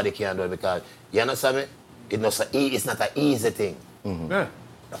 and nobody can do it because, you understand me? It's not an easy thing. Yeah.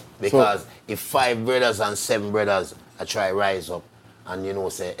 Because if 5 brothers and 7 brothers are try rise up, and you know,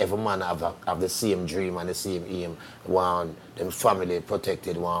 say every man have the same dream and the same aim, want them family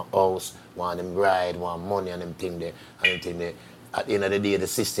protected, want house, want them bride, want money and them thing there, and them thing there. At the end of the day, the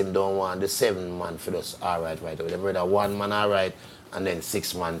system don't want the 7 man for us right away. The brother 1 man alright, and then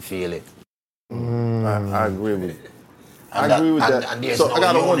 6 man feel it. I agree with you. I agree with that. And there's so no I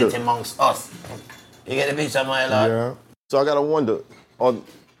gotta unity wonder amongst us. You get the picture, my lord? Yeah. So I gotta wonder,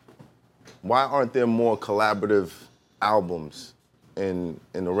 why aren't there more collaborative albums in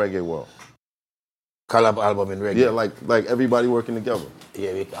the reggae world? Collab album in reggae? Yeah, like everybody working together.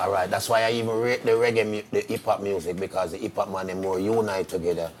 Yeah, all right. That's why I even rate the reggae, the hip-hop music, because the hip-hop man, they more unite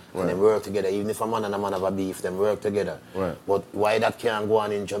together. And they work together. Even if a man and a man have a beef, them work together. Right. But why that can't go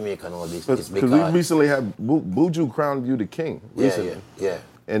on in Jamaica and all this? It's Because we recently had Buju crowned you the king. Recently. Yeah.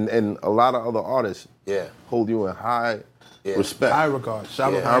 And a lot of other artists hold you in high respect. High regard.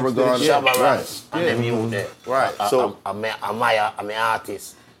 Shabba High regard. Shabba Right. Ranks. And them you there. Right. So I'm an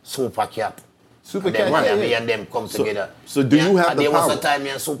artist, Super Cat. Super Cat, Me and them come together. So do you have the there power? was a time me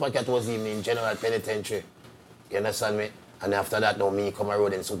and Super Cat was even in General Penitentiary. You understand me? And after that, now me come a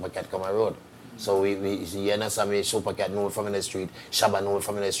road and Super Cat come a road. So we you understand me? Super Cat know from in the street, Shabba know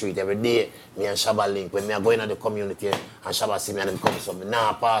from in the street. Every day, me and Shabba link. When me are going to the community and Shabba see me and them come, so me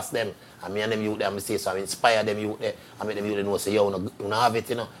nah pass them. And me and them youth there, I say, so I inspire them youth there. I make them youth know, say, yo, you know have it,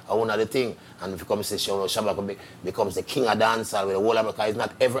 you know, I want the thing. And if you come say, you know, Shabba becomes the king of dancehall with the whole America. It's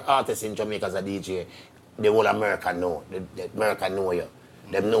not every artist in Jamaica as a DJ. The whole America know. The America know you.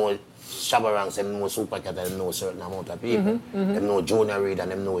 Them know Shabba Ranks, them know Super Cat, and them know certain amount of people. Them know Junior Reid,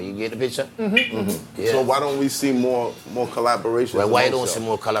 and them know. You get the picture? Yeah. So why don't we see more collaboration? Well, why don't we see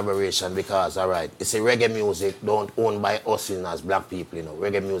more collaboration? Because, all right, it's a reggae music don't owned by us as black people, you know.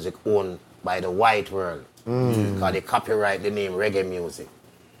 Reggae music owned by the white world. Because they copyright the name reggae music.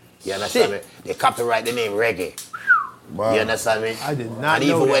 You understand me? They copyright the name reggae. Wow. You understand me? I did not And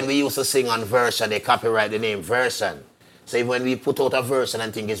know even that. when we used to sing on version, they copyright the name version. So if when we put out a version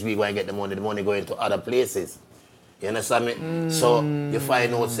and think it's we going to get the money going to other places. You understand me? So you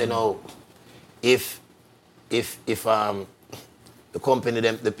find out, you know, if the company,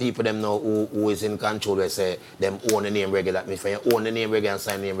 the people them know who is in control, they say them own the name reggae. That means when you own the name reggae and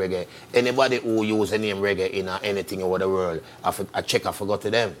sign the name reggae, anybody who use the name reggae in anything over the world, I check I forgot to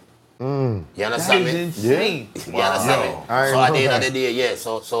them. You understand That me? is insane. You understand me? I So at know the end of that. the day, yeah.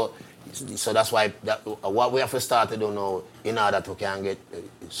 So that's why what we have to start to do now in order to can get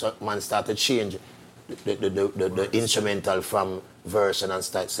man start to change the instrumental from version and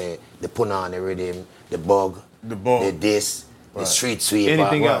start say the punani rhythm, the bug, the this, the street sweeper,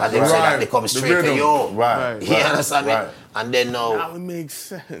 Anything else. and then say that they come The straight to rhythm. you. Right. You understand me? Right. And then now. Now it makes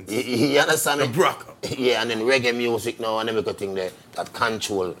sense. You understand me? The Brocco. Yeah, and then reggae music now and every thing there that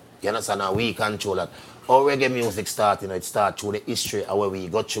control. You understand how we control that. How reggae music start, you know, it start through the history of where we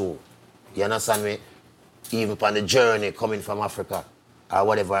got through. You understand me? Even on the journey coming from Africa or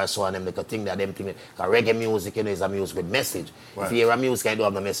whatever so on them, they could think that them thing. Because reggae music, you know, is a music with message. Right. If you hear a music and don't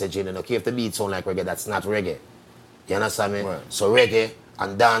have the message in it, okay, if the beat sound like reggae, that's not reggae. You understand me? Right. So reggae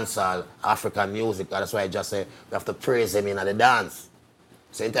and dancehall, African music, that's why I just say we have to praise them in the dance.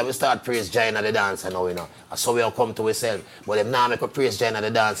 So anytime we start praise Giant at the dance, you know, so we all come to ourselves. But if now make a praise Giant at the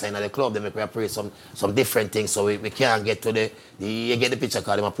dance in the club, they make we praise some different things, so we can't get to you get the picture,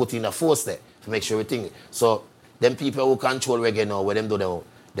 because they put in the force there to make sure we think. So them people who control reggae now, what them do now,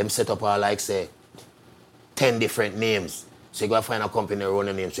 them set up like say 10 different names. So you go find a company run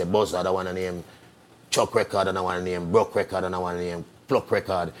a name, say Buzzard, I want to name Chuck Record, and I want to name Brock Record, and I want to name Pluck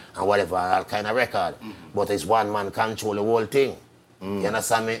Record, and whatever, all kind of record. But it's one man control the whole thing. You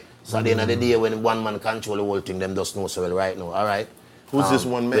understand me? So at the end of the day, when one man control the whole thing, them just know so well right now. All right. Who's this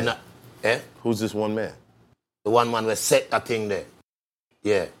one man? Eh? Who's this one man? The one man who set that thing there.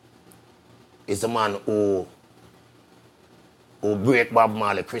 Yeah. It's the man who break Bob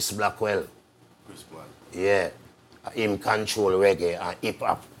Marley, Chris Blackwell. Chris Black. Yeah. Him control reggae and hip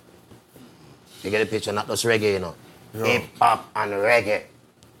hop. You get the picture? Not just reggae, you know. Hip hop and reggae.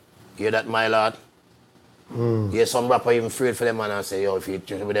 You hear that, my lord? Yeah, some rapper even afraid for them man and say, yo, if you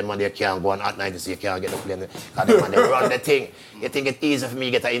trust with them man, they can't go on at night, so you can't get the plane. Because them man, they run the thing. You think it's easy for me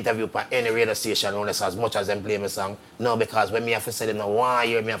to get an interview for any radio station unless as much as them play my song? No, because when me have to say them, no, 1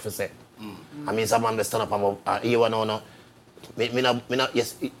 year me have to say. I mean, some man they stand up and you know, no. Me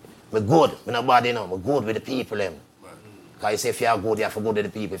yes, me good. Me not bad, you know. Me good with the people, them. Because you say if you are good, you have to go with the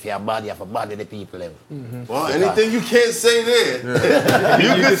people. If you are bad, you have to bad with the people, them. Well, anything you can't say there,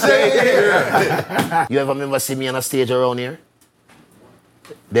 you can say there. You ever remember see me on a stage around here?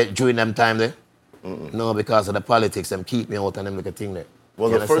 During them time there? No, because of the politics, them keep me out and them little thing there.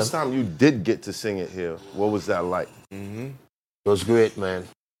 Well, the first time you did get to sing it here, what was that like? It was great, man.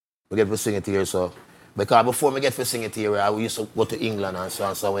 We get to sing it here, so. Because before me get to sing it here, I used to go to England and so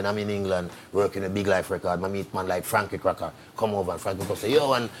on. So when I'm in England, working a Big Life record, I meet man like Frankie Cracker, come over and Frankie Cracker say,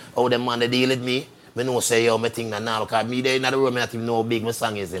 yo, and how them man they deal with me? Me know say, yo, me think that now, because me there in the room, I don't even know how big my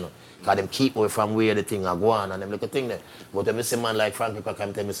song is, you know. Because them keep me from where the thing I go on and them little thing there. But when I see man like Frankie Cracker,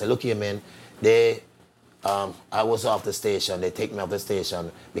 I'm telling me, say, look here, man, I was off the station, they take me off the station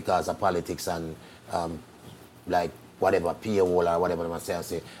because of politics and like whatever, PO or whatever them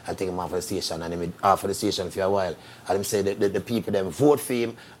say, I take him off the station and him off the station for a while. And him say the people them vote for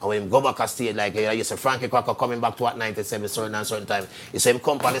him and when him go back a stage like you say Frankie Cracker coming back to 97 certain time. He say him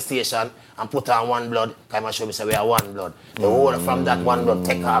come on the station and put on one blood, come and show me say we are one blood. The whole from that one blood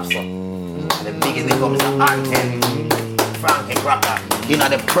take off so. And the biggest thing comes the anthem, Frankie Cracker. You know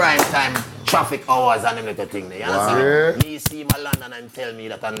the prime time traffic hours and them little thing. You understand? Me see my land and him tell me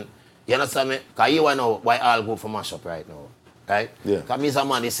that and you understand me? Because you know why all go for mash up right now. Right? Yeah. Because me as a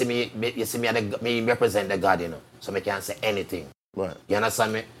man, you see me represent the God, you know. So me can't say anything. Right. You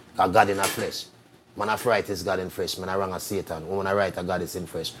understand me? Because God in a flesh. Man I write is God in flesh. Man I wrong as Satan. When I write a God is in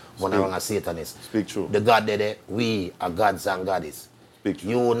flesh. When I wrong as Satan is. Speak true. The God there, we are gods and goddess. Speak true.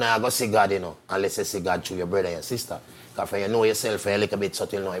 You now go see God, you know, unless you see God through your brother and sister. Because for you know yourself, you're a little bit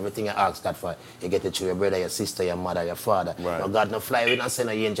subtle now. Everything you ask God for, you get it through your brother, your sister, your mother, your father. Right. Now God no fly, we not send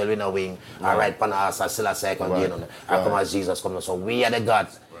an angel with no wing. Right. Or ride pan a horse, or still a second, you know. Or come as Jesus come. So we are the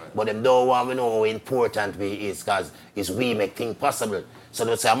gods. Right. But them don't want to know how important we is, because it's we make things possible. So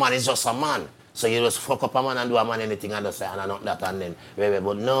they say a man is just a man. So you just fuck up a man and do a man anything and just say, and not that and then.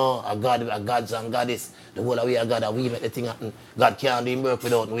 But no, a God, a gods and goddess. The whole of we are God and we make the thing happen. God can't do work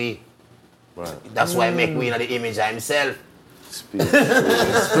without we. Right. That's why I make we in the image of himself. Speak. You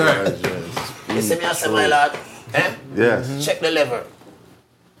see me, I say, my lord? Eh? Yes. Check the level.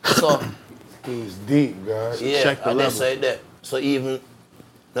 So, He's deep, guys. yeah, Check the and level. that's there. So even,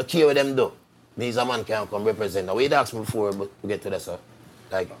 the care with them do. Me as a man can come represent. Now, we asked me before, but we get to that, sir.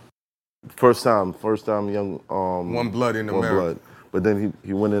 Like, First time, young. One Blood in One America. Blood. But then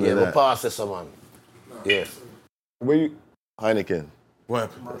he went into yeah, that. but pass this, man. Yeah. Where you? Heineken.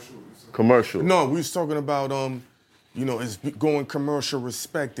 What? Commercial. No, we was talking about, you know, it's going commercial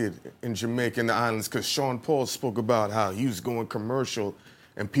respected in Jamaica and the islands, because Sean Paul spoke about how he was going commercial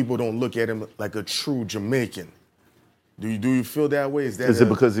and people don't look at him like a true Jamaican. Do you feel that way? Is it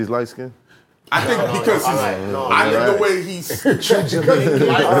because he's light skinned? I think because he's, I think the way he's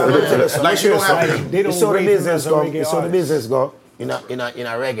like you don't have to. They don't So the rate him business as a go. reggae So the artist. business go. In a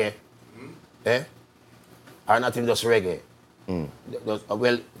reggae. Eh? Or not even just reggae.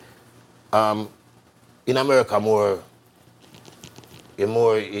 Well, in America you're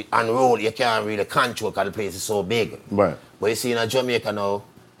more unrolled, you can't really control because the place is so big. Right. But you see in Jamaica now,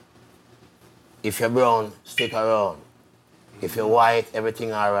 if you're brown, stick around. If you're white,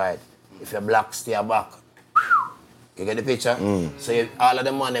 everything all right. If you're black, stay back. You get the picture? So all of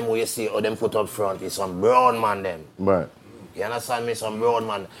the man them who you see, or them put up front, is some brown man them. Right. You understand me? Some brown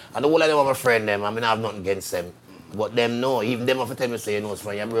man. And the whole of them are my friend them. I mean, I have nothing against them. But them know. Even them have to tell me, say, you know,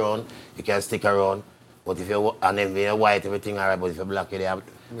 when you're brown, you can stick around. But if you're, and then you're white, everything all right. But if you're black, you have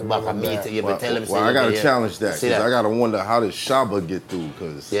the back of meat. You Well, tell them, say, well, I gotta yeah. challenge that, See because I gotta wonder, how did Shaba get through?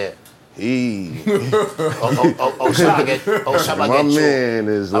 Because Yeah. he, Shabba get my through. man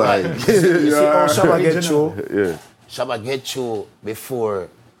is Alright. like, You see how Shabba get through? yeah. Shabba get through before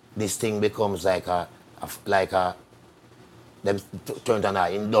this thing becomes like them turned on our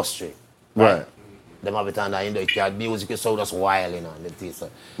industry. Right. Them have it on our industry. Music is so just wild, you know. And the thing, so.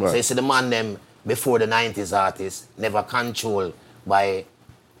 Right. So you see the man them before the 90s artists never control by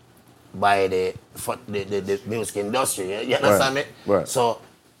the music industry. You understand me? Right. So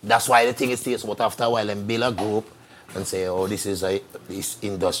that's why the thing is this. But after a while, them build a group and say, oh, this is this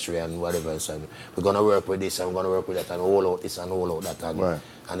industry and whatever. So we're gonna work with this and we're gonna work with that and all out this and all out that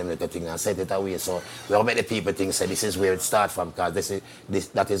and them little thing and set it away. So we all make the people think say this is where it starts from because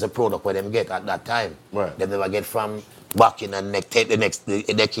that is a product where them get at that time. Right. They never get from back in and the next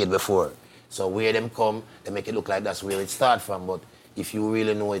decade before. So where them come, they make it look like that's where it starts from. But if you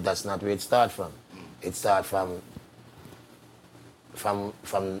really know it, that's not where it starts from. It starts from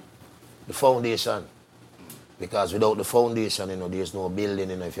the foundation. Because without the foundation, there's no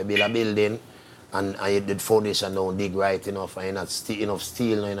building. If you build a building and the foundation don't dig right enough and you're not enough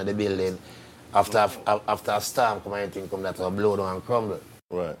steel in the building, after a storm come and anything come that will blow down and crumble.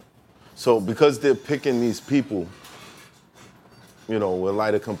 Right. So because they're picking these people, with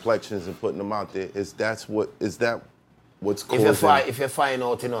lighter complexions and putting them out there, is that what's causing? If you find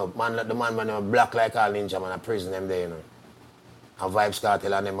out, the man black like all ninja man, a prison them there, And Vibes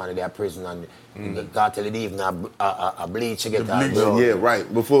Cartel and them man, they are prison and the cartel they even a bleach you get that. Yeah,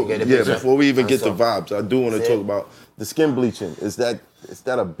 right. Before we even get to Vibes, I do want to talk about the skin bleaching. Is that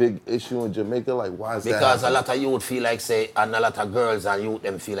a big issue in Jamaica? Like, why is that? Because a lot of youth feel like say, and a lot of girls and youth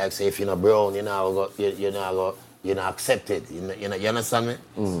them feel like say, if you're not brown, you're not accepted. You understand me?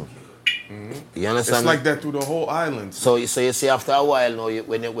 Mm-hmm. You understand? It's like that through the whole island. So you see after a while,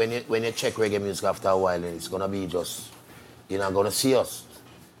 when you check reggae music after a while, it's gonna be just you're not gonna see us.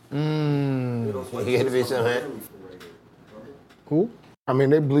 You get the vision, man? Who? I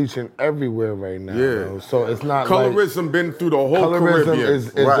mean, they're bleaching everywhere right now. Yeah. Though. So it's not colorism been through the whole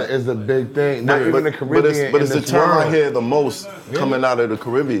colorism Caribbean. is a big thing. Not even the Caribbean. But it's the term I hear the most coming out of the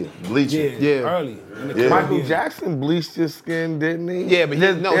Caribbean. Bleaching. Early. Michael Jackson bleached his skin, didn't he? Yeah, but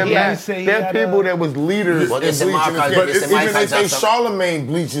there are people that was leaders in bleaching his skin. But even they say Charlemagne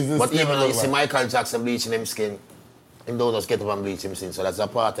bleaches his skin. But even though you see Michael Jackson bleaching him skin, him don't just get up and bleach him skin. So that's a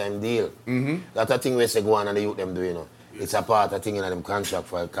part-time deal. Mm-hmm. That's a thing where they go on and the youth them do, It's a part of thing in them contract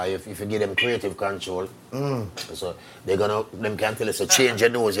for because if you give them creative control, so them can tell us to change your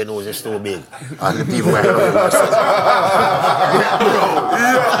nose is too big. And the people are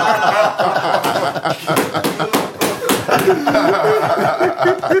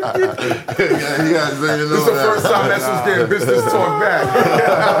This is the first time that's what's getting business talk back.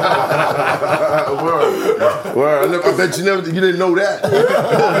 Word. I bet you didn't know that.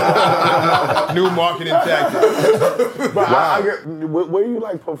 New marketing tactic. But where you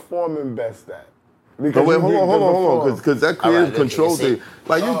like performing best at? But wait, hold on, because that creative control thing.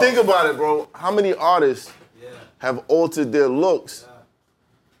 Like you think about it, bro. How many artists have altered their looks?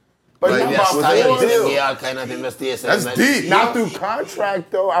 But that's deep. Not through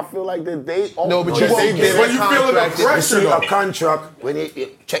contract though. I feel like that they no, but when you feel the pressure, a contract when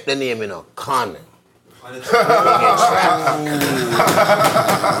you check the name, Con.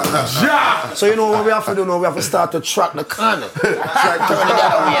 So what we have to do now? We have to start to track the con. Track the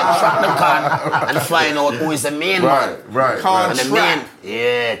con and find out who is the main man. Right. And the main,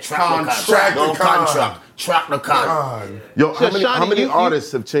 track the con. Track the con. Yo, how many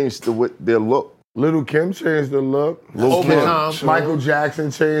artists have changed their look? Little Kim changed the look. Michael Jackson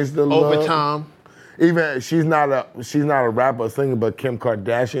changed the look. Over time. Even she's not a rapper or singer, but Kim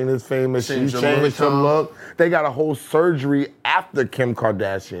Kardashian is famous. She changed her look. They got a whole surgery after Kim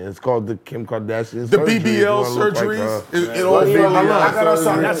Kardashian. It's called the Kim Kardashian surgery. The BBL surgeries. I got a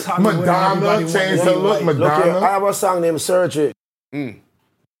song. Madonna changed her look. Madonna. I have a song named Surgery. You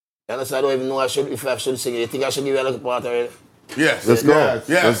understand? I don't even know if I should sing it. You think I should give you a little part of it? Yes. Let's go. Yes.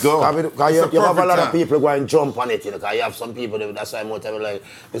 Let's go. You have a lot of people go and jump on it, because you have some people, that's why I'm like,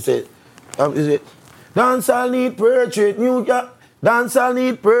 they say, is it? Dancehall need purchase, dancehall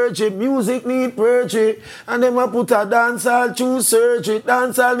need purchase, music need purchase, and them a put a dancehall to surgery.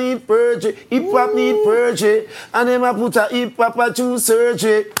 Dancehall need purchase, hip hop need purchase, and them a put a hip hop to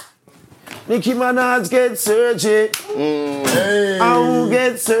surgery. Nicki Minaj get surgery, and who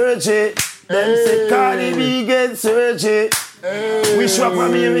get surgery? Them say Cardi B get surgery. Wish up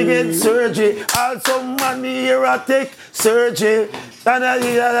on me we get surgery. Also man me here a take surgery. And I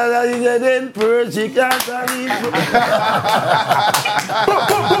get in purgery.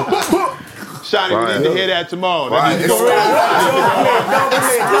 Shiny, we need to hear that tomorrow. That needs to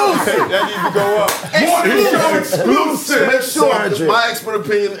go up. Exclusive. Make sure my expert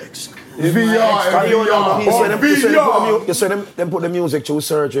opinion. VR. You see them put the music through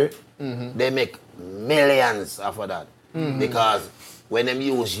surgery. They make millions after that. Because when them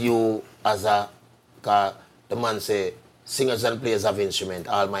use you as the man say, singers and players of instrument,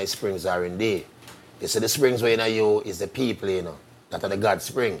 all my springs are in there. You see, the springs where you is the people, that are the God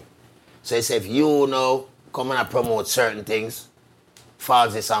spring. So he said, if you know, come and promote certain things,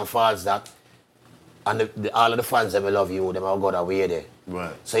 false this and false that, and all of the fans them love you, them will go that way there.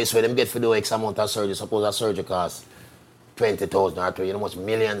 Right. So it's when them get for the X amount of surgery, suppose a surgery costs 20,000 or 20, you know how much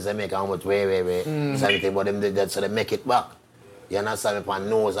millions they make, how much way. Something, but them so they make it back. You understand me? Upon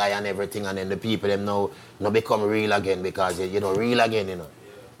nose, eye and everything, and then the people them now become real again because real again, you know.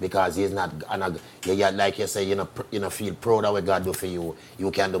 Because he's not, like you say, you know, feel proud of what God do for you.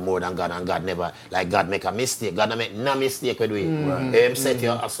 You can do more than God, and God never, like God make a mistake. God don't make no mistake with you. Him set you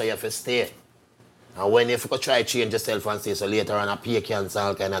up so you have to stay. And when you try to change yourself and say, so later on, appear cancer,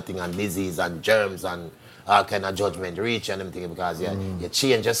 all kind of thing, and disease, and germs, and all kind of judgment reach and everything, because you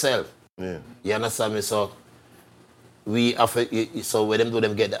change yourself. Yeah. You understand me? So, we have so when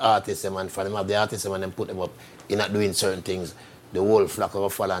them get the artists, and for them have the artists, and them put them up, in not doing certain things, the whole flock will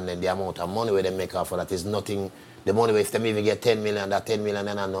fall, and then the amount of money where they make off of that is nothing. The money, if they even get 10 million, that 10 million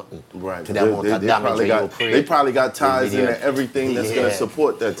then are nothing. Right. To the amount of damage you create. They probably got ties in everything that's going to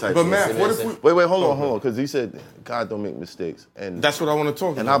support that type of thing. But man, what if we... Wait, hold on, because he said God don't make mistakes. And that's what I want to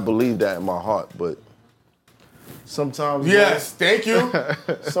talk about. And I believe that in my heart, but sometimes... Yes, thank you.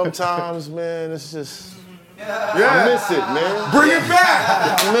 Sometimes, man, it's just... Yeah. I miss it, man. Bring it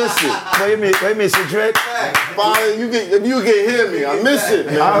back. I miss it. What you miss it, Drake? Father, if you can hear me, I miss it,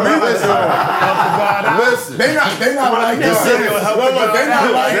 man. I miss it. I miss it. They not like us. Look, they not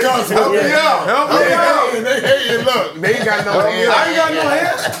like us. Help me out. Help me out. They hating. Look, they ain't got no hands. I ain't got no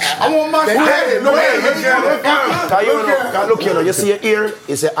hands. I want my head. No hands. Look, you know, you see your ear?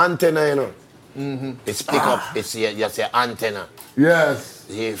 It's an antenna, you know. It's pick up. It's just an antenna. Yes.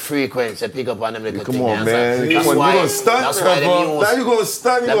 The frequency pick up on them little Come thing. on, man. That's Come on, why, you gonna stunt? that's why Now you gonna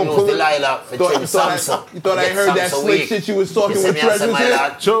stunt? You gonna pull it? Delilah for Samson. You thought I heard that slick shit you was talking with Treasures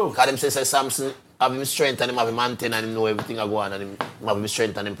here? True. Because them say Samson have him strength and him have him antenna and him know everything I go on and him have him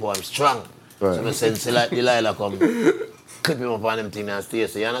strength and him power him strong. Right. So I sense like Delilah come clip him up on them thing and stay.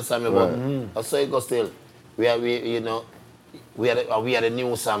 So you understand me? But that's how it goes still. We are the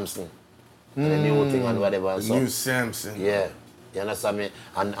new Samson. The new thing and whatever. The new Samson. Yeah. You understand me?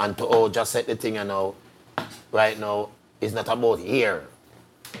 And to just set the thing, you know, right now, it's not about here.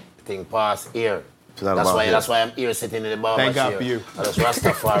 The thing past here. That's why I'm here sitting in the barber Thank God chair. for you. And that's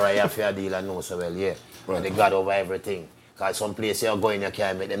Rastafari have to deal and know so well, yeah. Right. And they got over everything. Because some place you're going, you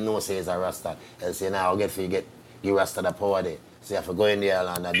can't make them know say it's a Rasta. And say, now I'll get for you Rasta the power there. So you have to go in there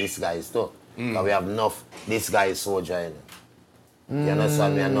and this guy is too. Because we have enough, this guy is soldier in it. You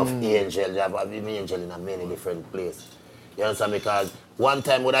understand me? Enough angel. You have angel in many different places. You understand me? Because one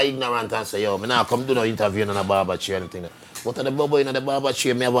time when I ignorant and say, yo, I now come do no interview in a barber chair and anything. But at the bubble in the barber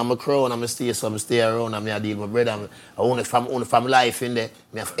chair, I have my crown and I stay around and I deal with my brother. I only from life in there.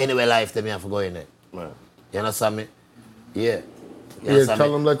 I have anywhere life there, I have to go in there. Right. You understand me? Yeah. Yeah,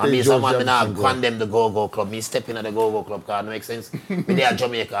 tell them let they George Jefferson go. I condemn the Go-Go Club. Me step in at the Go-Go Club because it makes sense. Me there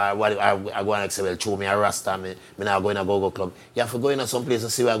Jamaica, I go and say, well, show me a Rasta, me now go in a Go-Go Club. You have to go in some place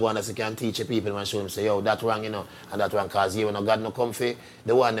and see where I go and you can teach the people and show them, say, yo, that's wrong, you know, and that's wrong because you know, God no come for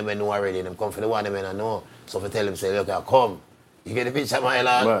the one them know already, them come for the one them know. So if I tell them, say, look, come. You get the picture, my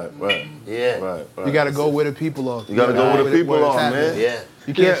lad? Right. Yeah. Right. You got to go where the people are. You got to go where the people are, man. Yeah.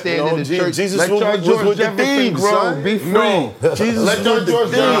 You can't stand in the church. Jesus was with the thieves, son. Be free. No. Jesus Let your George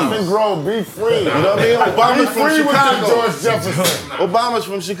Jefferson grow. Be free. You know what I mean? Obama's from free with Chicago. your George Jefferson. Obama's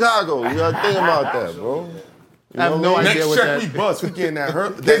from Chicago. You got to think about that, bro. I have no idea Next what check that we bust, we getting that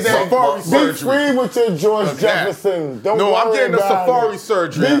hurt. Be free with your George Jefferson. Don't worry I'm getting the about safari it.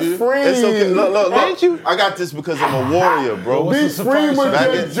 surgery. Be free. It's okay. Look. Ain't you? I got this because I'm a warrior, bro. Be free with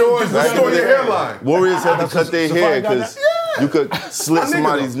your George Restore your Jefferson. hairline. Warriors had to cut their hair because you could slit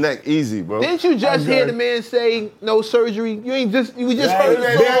somebody's neck easy, bro. Didn't you just hear the man say no surgery? You just heard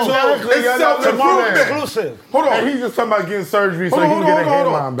the song. It's self-improvement. Exclusive. Hold on. And he's just talking about getting surgery so he can get a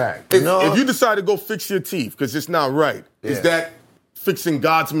hairline back. If you decide to go fix your teeth because it's not right, is that fixing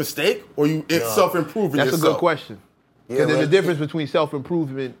God's mistake or it's self-improving That's yourself? a good question. Because there's a difference between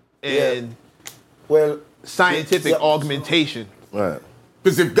self-improvement and scientific augmentation. Right.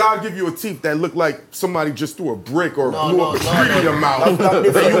 Because if God give you a teeth that look like somebody just threw a brick or blew up a tree in your mouth, and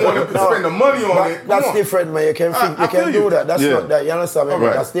you want to spend the money on it, that's different, man. You can do that. That's not that. You understand me?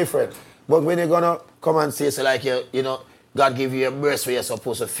 Right. That's different. But when you're gonna come and say, so like you know, God give you a breast where you're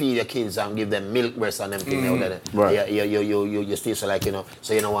supposed to feed your kids and give them milk breast and them things. Right. You still so like, you know,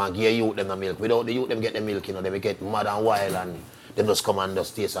 so you don't want to give your youth them the milk. Without the youth them get the milk, you know, they get mad and wild and them just come and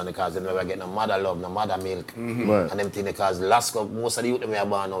just taste on because they never get no mother love, no mother milk. Right. And them things because Lasco, most of the youth them we are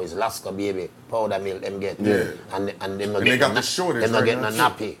born now is Lasco baby, powder milk them get. Yeah. And them not they get got the shortage them not right get now, no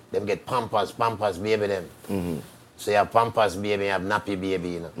nappy. Them get pampers baby them. So you have Pampers baby, you have nappy baby,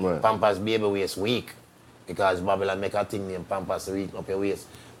 you know. Right. Pampers baby waist weak. Because Babylon make a thing named Pampers weak up your waist.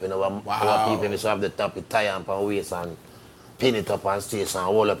 You know, our people used to have the top, it tie up on waist and pin it up and stay so and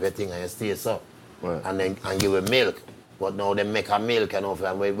hold up your thing and you stay so. Right. And then and give it milk. But now they make a milk and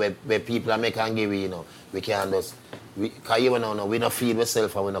and where people are making and give you know, we can't just because even now we don't feed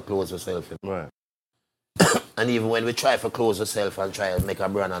ourselves and we don't clothe ourselves. Right. And even when we try to close ourselves and try to make a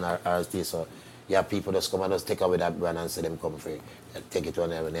brand and our stay so, you have people just come and just take away that brand and say them come free. And take it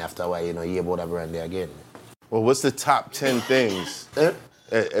on them and after a while, you know, you hear about that brand there again. Well, what's the top 10 things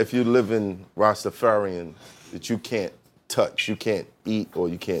if you live in Rastafarian that you can't touch, you can't eat, or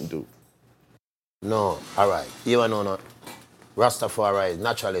you can't do? No, all right. You know, no. Rastafari is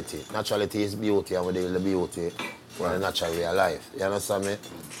naturality. Naturality is beauty, and we deal with the beauty and the natural way of life. You understand me?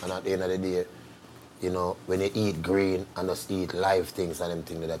 And at the end of the day, you know, when you eat green and just eat live things and them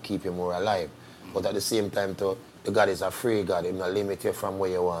things that keep you more alive. But at the same time, too, the God is a free God. He not limit you from what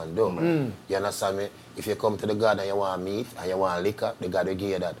you want to do. You understand me? If you come to the God and you want meat and you want liquor, the God will give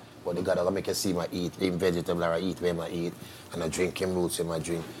you that. But the God will make you see my eat, him vegetable or eat where I eat, and I drink him roots in my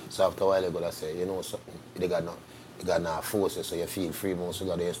drink. So after a while, you gotta say, you know something, the God not force you, so you feel free most of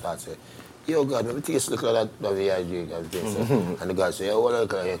God, you start to say, yo God, let me taste look like that way I drink. And the God say, oh, well,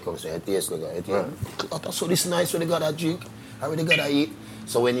 here comes, say, taste look like it. Oh, so this nice when the God I drink, or when the God I eat.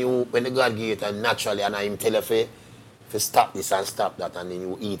 So when the God give it naturally, and I him tell you, if you stop this and stop that, and then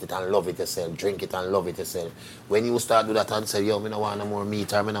you eat it and love it yourself, drink it and love it yourself. When you start do that and say, yo, I don't want no more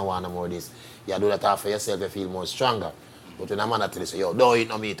meat, or I don't want no more this, you do that after yourself, you feel more stronger. But when a man tell you, say, yo, don't eat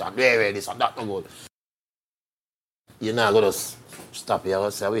no meat, and this and that, no good. You're not going to stop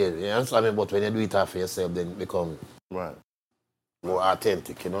yourself. You understand me? But when you do it after yourself, then it become more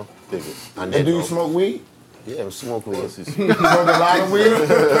authentic, you know? And do you smoke weed? Yeah, I smoke weed. You smoke a lot of weed?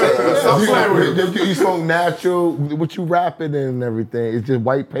 You smoke natural, what you wrap it in and everything? It's just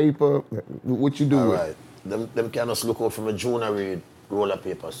white paper? What you do All with right. Them can just look out from a junior read roll of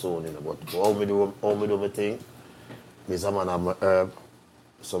paper soon, you know. But how me do my thing, me's a man have my herb.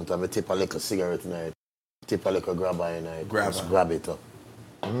 Sometimes I tip a little cigarette night, tip a little grabber night, just grab it up.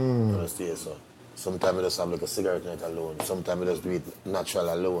 You understand, so. Sometimes I just have like a cigarette night alone. Sometimes I just do it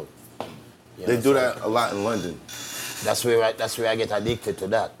natural alone. They do that a lot in London. That's where I get addicted to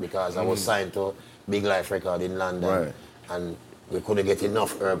that because I was signed to Big Life Record in London, and we couldn't get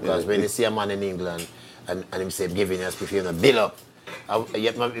enough herb because when you see a man in England and him say giving us if you want to build up, you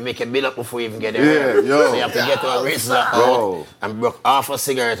have to make a build up before you even get there. So you have to get a razor out and broke half a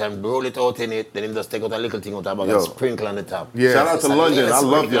cigarette and roll it out in it. Then him just take out a little thing out of the bag and sprinkle on the top. Yeah. Shout out to London. I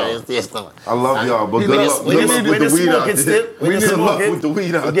love y'all. I love y'all. But good luck with the weed out there. When you smoke it, with the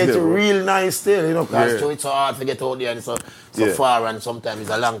weed out you there. get real nice still, you know, because it's so hard to get out there and so far and sometimes it's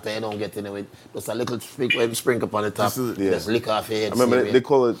a long time you don't get in it with just a little sprinkle up on the top. Just lick off your head. I remember they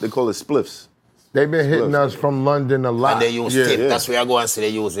call it spliffs. They've been hitting us from London a lot. And they use tip. That's where I go and see they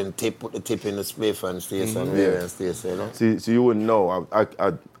using tip, put the tip in the spliff and stay somewhere and stay, you know. See, you wouldn't know.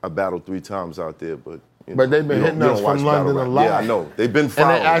 I battled 3 times out there, but you know, but they've been hitting us from London a lot. Yeah, I know. They've been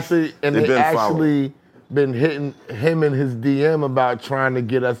following. And they actually been hitting him and his DM about trying to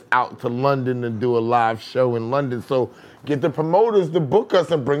get us out to London and do a live show in London. So get the promoters to book us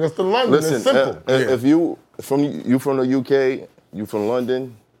and bring us to London. Listen, it's simple. If you from the UK, you from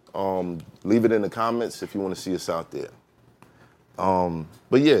London. Leave it in the comments if you want to see us out there.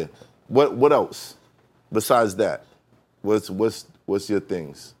 But yeah, what else besides that? What's your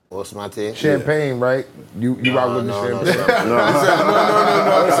things? What's my thing? Champagne, right? You rock with the champagne? No.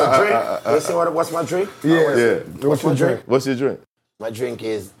 It's a drink. You see what's my drink? Yeah. What's your drink? What's your drink? My drink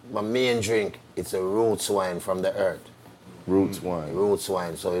is my main drink. It's a roots wine from the earth. Roots wine. Roots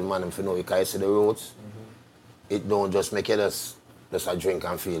wine. So man, if you know, you can see the roots. It don't just make it just a drink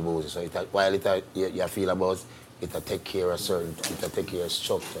and feel boozy. So while you feel about it, take care of structure.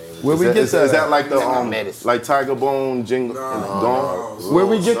 Where we get that? Is that like the like Tiger Bone jingle? No. Where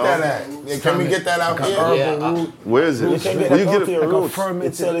we get that at? Can we get that out here? Yeah. Where is it? You can get it your roots.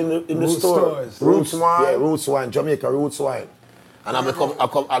 It's selling in the stores. Roots wine. Yeah, roots wine. Jamaica roots wine. And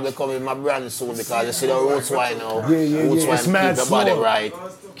I'll become in my brand soon because you see the roots wine now. Roots wine keep your body right,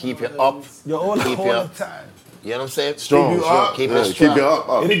 keep you up, keep you up. You know what I'm saying? Strong. Keep you up. Keep you strong. Keep you up.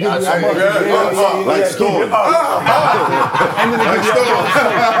 It'll give you Like Storm. Like Storm.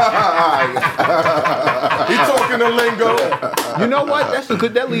 He's talking the lingo. You know what?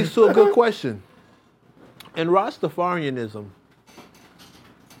 That leads to a good question. In Rastafarianism,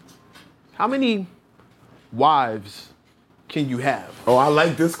 how many wives can you have? Oh, I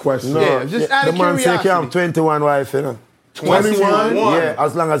like this question. Yeah, just out of curiosity. The man say you can have 21 wives, you know. 21? Yeah,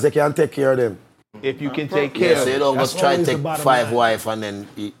 as long as they can take care of them. if you can take care So of you it. don't That's go try to always the take bottom 5 line. wives and then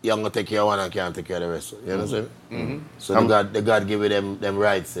you're going to take care of one and can't take care of the rest. You understand? So the God give you them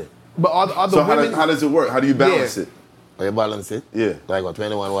rights. But are the So women... how does it work? How do you balance it? How you balance it? Yeah. Like what,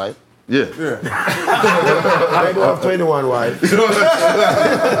 21 wife? Yeah. I do have 21 wives. You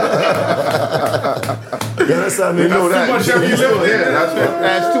understand me? You know that. Too much heavy lifting. Yeah, that's what.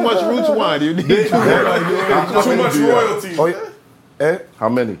 That's too much roots wine. You need Too much royalty. Oh, yeah. How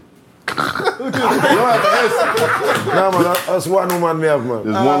many? No, man, that's one woman me have, man.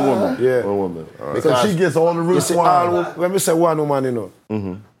 There's one woman. Yeah. One woman. All right. So she gets all the You roots see, wine. when we say one woman, you know.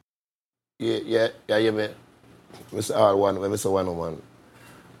 Yeah, man. We say all one, when we say one woman.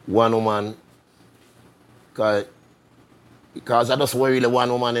 One woman, because I just worry the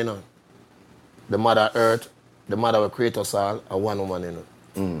one woman, you know. The mother earth, the mother will create us all, a one woman, you know.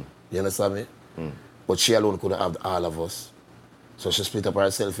 You understand me? But she alone couldn't have all of us. So she split up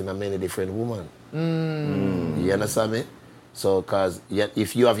herself in a many different women. You understand me? So, because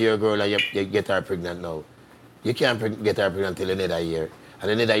if you have your girl and you get her pregnant now, you can't get her pregnant till another year.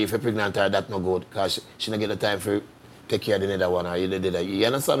 And another year, if you're pregnant her, that's no good, because she don't get the time for take care of the other one, or you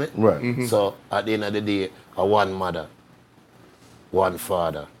understand me? Right. So, at the end of the day, a one mother, one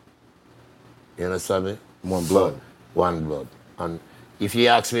father. You understand me? One blood. So, one blood. And if you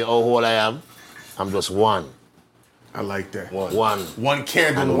ask me how old I am, I'm just one. I like that. One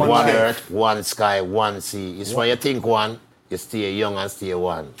candle, and one one light. earth, one sky, one sea. It's when you think one, you stay young and stay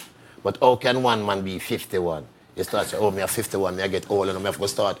one. But how can one man be 51? You start saying, oh, me are 51, me I get old and I have to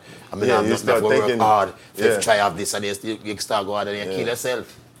start. I mean, Yeah, I you have start to work thinking, hard. yeah. If try have this and this, you start going and you kill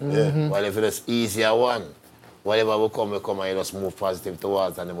yourself. While if it's easier one, whatever will come and you just move positive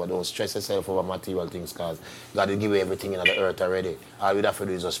towards and but don't stress yourself over material things, because God will give you everything in the earth already. All we have to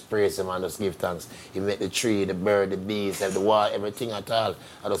do is just praise Him and just give thanks. He made the tree, the bird, the bees, the water, everything at all.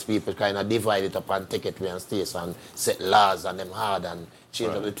 And those people kind of divide it up and take it away and stay and set laws on them hard and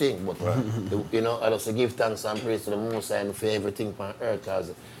change up the thing. But, you know, I just give thanks and praise to the Most High and for everything on earth,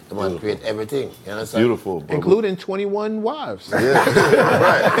 because the man create everything. You understand? Beautiful, bro. including 21 wives. Right. That's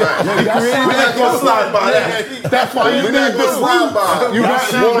gonna slide by that. That's why you need this slide by. You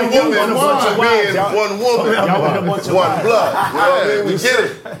got one woman, one blood. Yeah, we get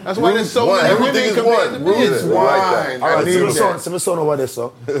it. That's why there's so many Everything is one. It's Wine. I need my that. son, my son over there,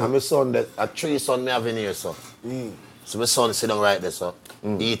 so. And my son, that 3 son me have in here, so. So my son sit down right there, so.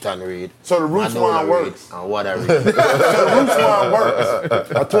 Eat and read. So the roots wine works. And what I read. So the roots wine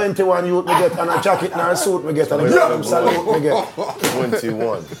works. A 21 youth me get, and a jacket and a suit me get, and a salute me get.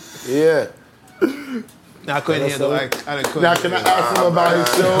 21. Yeah. Now, I couldn't hear the Now, can I ask him about his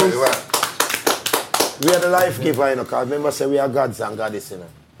shows? We are the life giver, you know, because remember say we are gods and goddess, you know.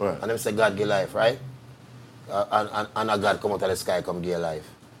 Right. And them say God give life, right? And a God come out of the sky, come give life.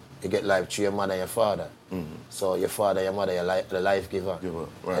 You get life through your mother and your father. So your father, your mother, you're the life giver.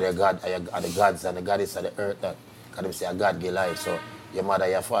 Right. And the God, are the gods and the goddess of the earth. Because them say a God give life. So your mother,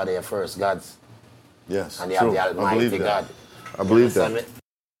 your father, your first gods. Yes. And they true. have the I Almighty believe God. that. I believe You understand that. me?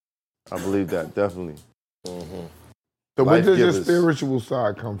 I believe that, definitely. So where Life does your givers. spiritual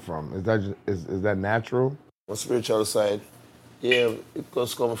side come from? Is that is that natural? My spiritual side, yeah, it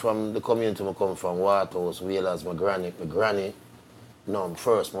just come from the community I come from, Waterhouse, Whalers, my granny. No,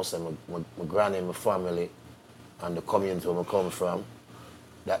 first, mostly my granny, my family, and the community where I come from,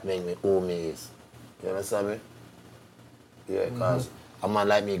 that made me who me is. You understand me? Yeah, because a man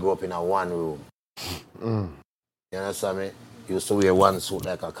like me grew up in a one room. You understand me? He used to wear one suit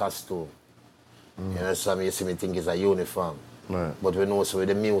like a costume. You understand me? You see me think it's a uniform. Right. But we know, so with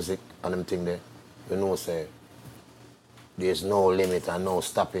the music and them thing there, we know, say, there's no limit and no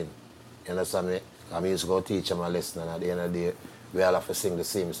stopping. You understand me? I used to go teach them a lesson, and at the end of the day, we all have to sing the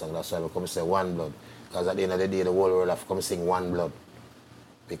same song. That's why we come say one blood. Because at the end of the day, the whole world have to come sing one blood.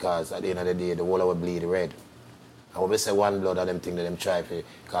 Because at the end of the day, the whole world will bleed red. And when we say one blood, and them thing that them try for,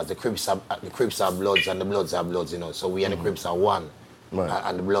 because the Crips are bloods and the Bloods are bloods, you know. So we and the Crips are one. Right.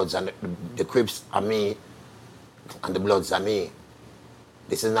 And the Bloods and the Crips are me, and the Bloods are me.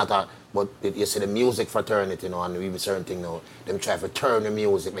 This is not a, but you see the music fraternity, you know, and even certain thing now, them try to turn the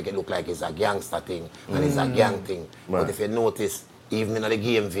music, make it look like it's a gangster thing, and it's a gang thing. Right. But if you notice, even in the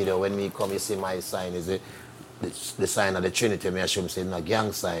game video, when me come, you see my sign is the sign of the Trinity, me I show them say, no,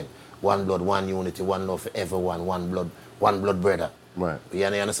 gang sign. One blood, one unity, one love for everyone, one blood brother. Right. You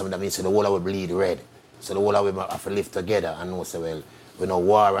understand? That means the whole of we bleed red. So the whole of we have to live together and know, say, well, we no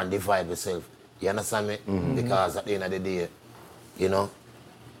war and divide ourselves. You understand me? Because at the end of the day, you know,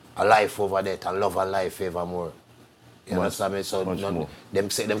 a life over death and love a life evermore. You understand me? So them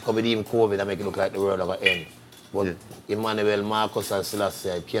say them come with him COVID and make it look like the world will end. But Emmanuel, Marcus and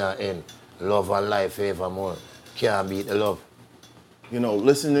Selassie can't end. Love and life evermore. Can't beat the love. You know,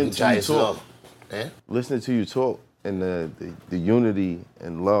 listening to you talk. Love. Listening to you talk and the unity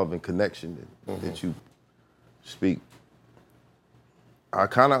and love and connection that you speak, I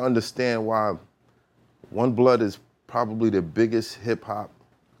kind of understand why One Blood is probably the biggest hip hop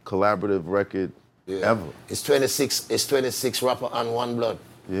collaborative record ever. It's 26 rapper on One Blood.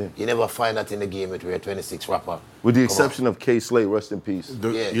 Yeah. You never find that in the game where 26 rapper. With the exception of K Slate, rest in peace.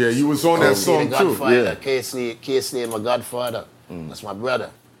 Yeah, you was on that song the too. Godfather, Yeah. K Slate, my godfather. That's my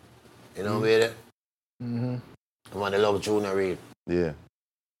brother. You know what I mean? Mm-hmm. I love Junior Reid. Yeah.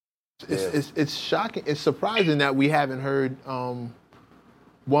 It's shocking. It's surprising that we haven't heard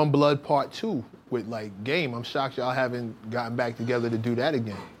One Blood Part 2 with like Game. I'm shocked y'all haven't gotten back together to do that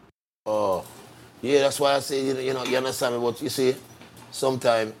again. Oh, yeah, that's why I say, you know, you understand me? But you see,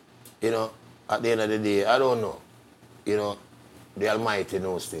 sometimes, you know, at the end of the day, I don't know. You know, the Almighty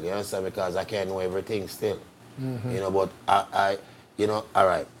knows still. You understand? Because I can't know everything still. Mm-hmm. You know, but I, you know, all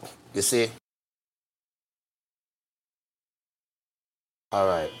right. You see? All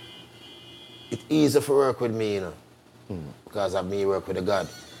right. It's easy for work with me, you know, because of me work with the God.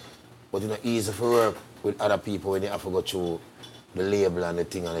 But, you know, easy for work with other people when they have to go through the label and the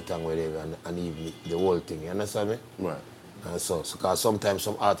thing and the tongue with it and even the whole thing. You understand me? Right. And so because sometimes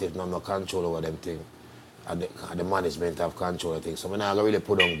some artists don't have no control over them things. And the management have control of things. So I'm not really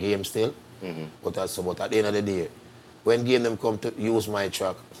put on Game still. But at the end of the day, when Game them come to use my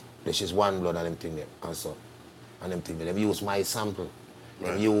track, this is One Blood and them thing there. And so, and them thing there. Them use my sample.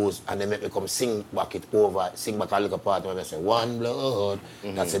 Them use, and they make me come sing back it over, sing back a little part when I say One Blood.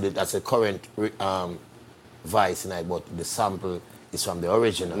 That's a current voice tonight, but the sample is from the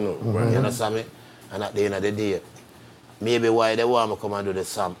original. You understand me? And at the end of the day, maybe why they want me come and do the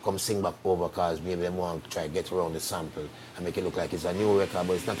sample, come sing back over, because maybe they want to try to get around the sample and make it look like it's a new record,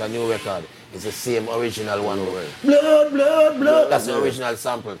 but it's not a new record. It's the same original one. Blood, blood, blood. That's the original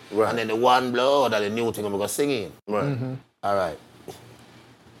sample. And then the One Blood, and the new thing I'm going to sing in. All right.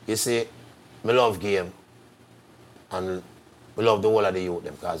 You see, me love Game, and we love the whole of the youth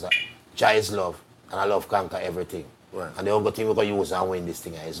them, because Jah is love, and I love conquer everything. And the only thing we're going to use and win this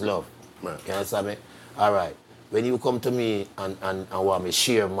thing is love. You understand me? All right. When you come to me and want me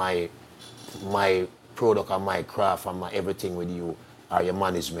share my product and my craft and my everything with you, or your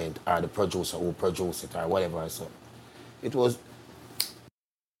management, or the producer who produced it, or whatever, so it was.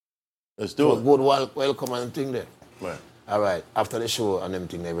 Let's do it. Good welcome and thing there. Right. All right. After the show and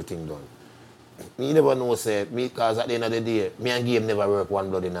everything done. Me never know, say, me, because at the end of the day, me and Game never work One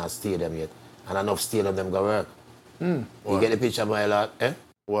Blood in a stadium yet. And enough stadium them go work. You get the picture, my lad? Eh?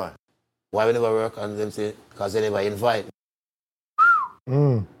 Why? Why we never work? And them say, because they never invite.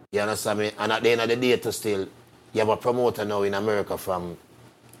 You understand me? And at the end of the day, to still, you have a promoter now in America from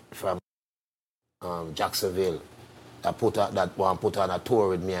Jacksonville that want put on a tour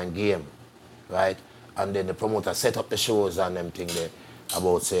with me and Game, right? And then the promoter set up the shows and them thing there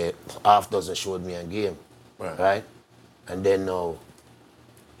about, say, half dozen show with me and Game, right? And then now,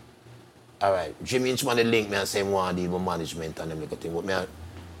 all right, Jimmy Inchman they link me and say, I want to deal with management and them little thing. But me,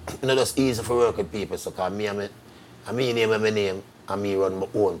 you know, it's easy for work with people, so because me name my name, and me run my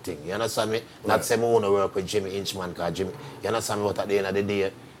own thing. You understand me? Not say I want to work with Jimmy Inchman, because Jimmy, you understand me? But at the end of the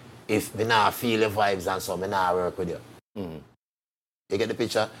day, if me not feel the vibes and so, me not work with you. You get the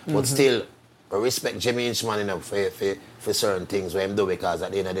picture? But still, I respect Jimmy Inchman enough for certain things where him do, because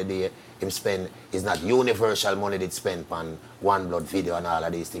at the end of the day, it's not universal money that spend on One Blood video and all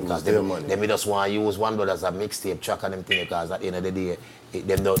of these things. Because them just want to use One Blood as a mixtape track and them thing, because at the end of the day,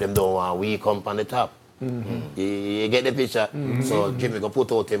 them don't want we come on the top. You get the picture? So Jimmy go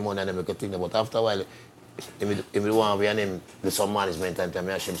put out him money and them go think about after a while, he want we and him do some management and tell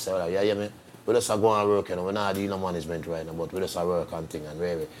me, I should say, yeah, man. We just go and work, you know, we're not doing no management right now, but we just work and thing, and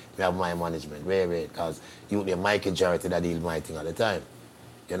we have my management, because you need Mikey Jarrett that deal my thing at the time.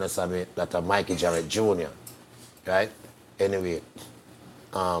 You understand me? That Mikey Jarrett Jr., right? Anyway,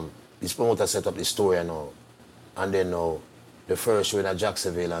 this promoter set up the story now, and then now, the first show in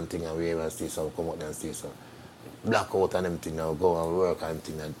Jacksonville and thing, and we even stay, so we come out there and stay, so blackout and them thing, now go and work and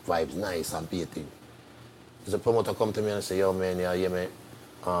thing, and vibes nice and pay thing. The promoter come to me and say, yo man, yeah man,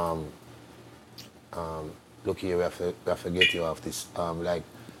 look here, we have to get you off this. Like,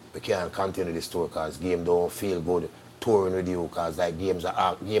 we can't continue this tour because Game don't feel good touring with you, because like Game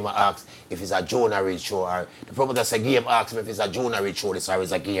asks if it's a Jonah Reid show, or the promoter say Game asks me if it's a Jonah Reid show, this or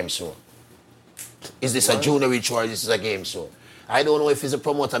is a Game show. Is this a Jonah Reid show or this is a Game show? I don't know if it's a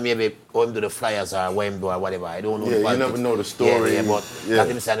promoter, maybe go him do the flyers or what him do or whatever. I don't know. Yeah, you never know the story. But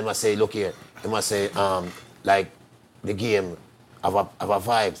that him must say, look here, he must say, like the Game have a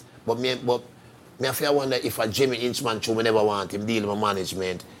vibes. But I feel wonder if a Jimmy Inchman show me never want him deal with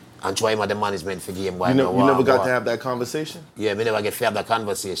management and try him at the management for game. You never got to have that conversation? Yeah, me never get to have that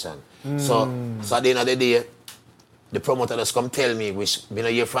conversation. So at the end of the day, the promoter just come tell me, which you know,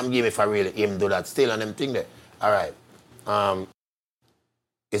 you're from game if I really him do that still and them thing there. All right.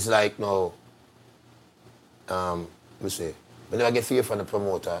 It's like no. Let me say, we never get fear from the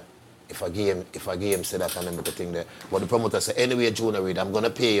promoter if I game say that and everything there. But the promoter say anyway, Junior Reid, I'm gonna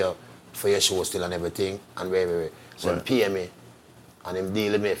pay you for your show still and everything and very. So he pay me and him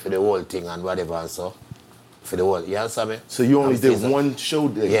deal with me for the whole thing and whatever and so. For the whole, you understand me? So you only did one show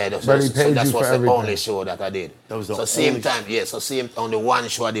there? Yeah, that was the only show that I did. That was the only time, yeah, so same only one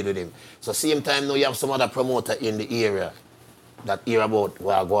show I did with him. So same time now you have some other promoter in the area that hear about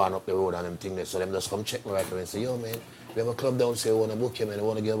where I go on up the road and them thing there. So them just come check me right away and say, yo man, we have a club down here, we wanna book you man, we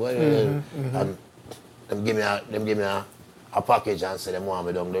wanna get away. And them give me a package and say them want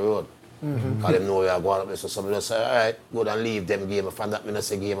me down the road. Because them know we are going up there. So somebody just say, all right, go and leave them game. If I'm not going to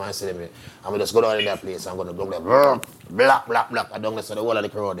say game, I say them. I'm just go down in that place. I'm going to go there. Black. I don't know, so the whole of the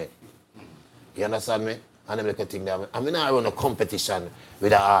crowd there. You understand me? And them little thing there. I mean, I run a competition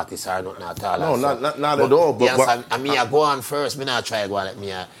with an artist or nothing at all. No, not at all. But I mean, I go on first. I not try to go on like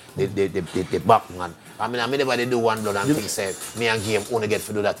me, the back man. I mean, never do one blood and things say, me and game only get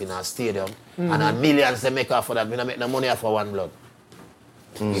to do that in a stadium. And millions they make off for that. I make no money off for one blood.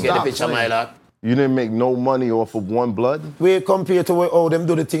 You get the picture, my lad? You didn't make no money off of one blood? We compare to how them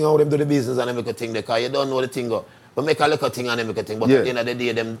do the thing, how them do the business and every thing. Because you don't know the thing. But make a little thing and every thing. But at the end of the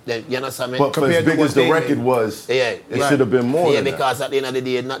day, them you understand me? But as big as the record was, it should have been more than because that. At the end of the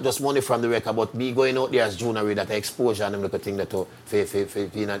day, not just money from the record, but me going out there as Junior Reid, that exposure and them little thing that to,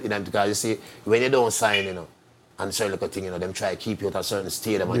 because you see, when you don't sign, you know, and certain little thing, you know, them try to keep you at a certain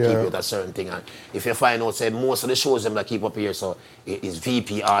stadium and keep you at a certain thing. And if you find out, say, most of the shows them that keep up here, so it's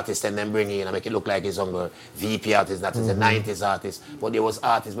VP artists and then bring in and make it look like it's younger VP artists, that is a 90s artist. But there was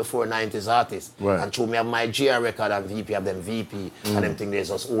artists before 90s artists. Right. And through me have my GR record and VP have them VP and them thing there's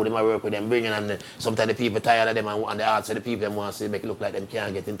just all them I work with them bringing and sometimes the people tired of them and the arts of the people them want to make it look like them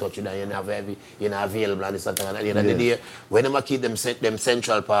can't get in touch with them, you're not available and this and that. And at the end of the day, when them keep them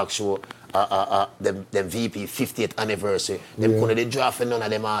Central Park show, them VP 50th anniversary. Them couldn't they draft for none of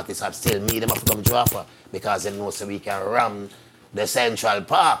them artists have still me, them have to come draft for because they know so we can ram the Central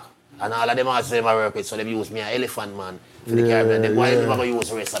Park. And all of them artists them I work with, so they use me an Elephant Man for the Caribbean. Them why never use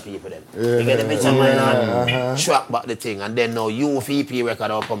the rest of people them. You get the picture man track back the thing and then now you VP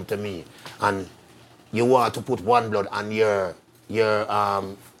record will come to me and you want to put one blood on your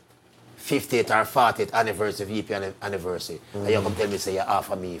 50th or 40th anniversary, VP anniversary. And you come tell me, say, you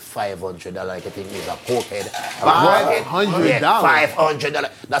offer me $500, like I think is a cokehead. $500? Yeah,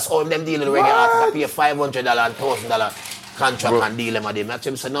 $500. That's all them dealing with reggae artists. I pay $500 and $1,000 contract and deal them with them.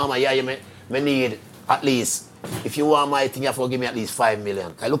 Actually, I say, no, man, yeah, you me need at least, if you want my thing, you have to give me at least $5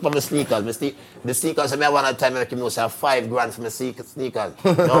 million. I look for my sneakers. The sneakers, I have one time I make him know, say, $5,000 for my sneakers.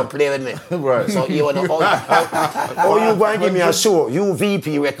 Don't play with me. Right. So you want to, you going to give me a show, you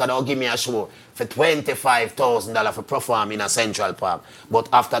VP record, or give me a show for $25,000 for perform in a Central Park. But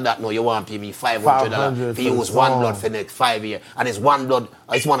after that, no, you want to pay me $500 for use one blood for the next 5 years. And it's one blood,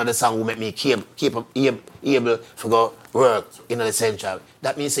 it's one of the songs who make me keep able to go work in the Central.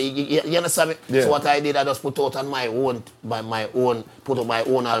 That means, you understand me? Yeah. So what I did, I just put out on my own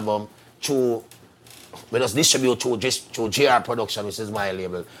album through, we just distribute through GR Production, which is my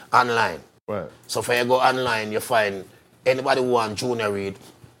label, online. Right. So if you go online, you find anybody who want Junior Reid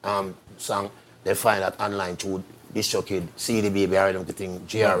song, they find that online through DistroKid, CD Baby, all them thing,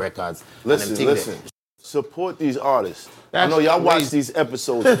 GR Records. Listen. Support these artists. I know y'all watch these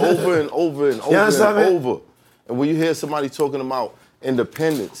episodes over and over and over and over. And when you hear somebody talking about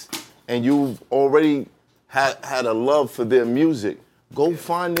independence and you've already had a love for their music, go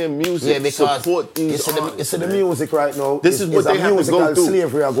find their music. Yeah, because support these artists. It's the music right now. This is what they have to go through.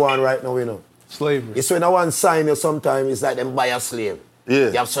 Slavery are going right now, you know. Slavery. It's when I want to sign you sometimes. It's like them buy a slave.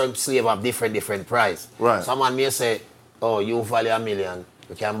 Yeah. You have certain slave of different price. Right. Someone may say, oh, you value $1 million.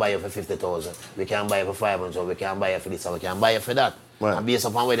 We can buy you for 50,000. We can buy you for 500. We can buy you for this and we can buy you for that. Right. And based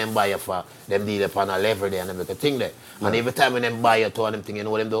upon where them buy you for, them deal upon a level there and them make a thing there. Right. And every time when them buy you to and them thing, you know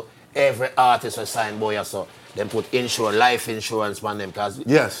what them do? Every artist will sign boy so them put life insurance on them. Cause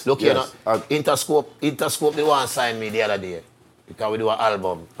look, you know, Interscope, they want to sign me the other day. Because we do an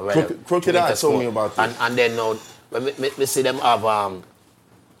album. Crooked Eye told me about this. And then now, we see them have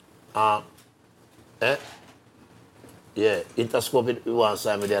Interscope we want to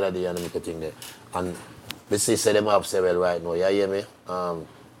sign me the other day and make a thing there. And we see them have several right now, you hear me?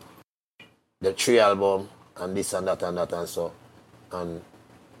 The 3 album and this and that and so. And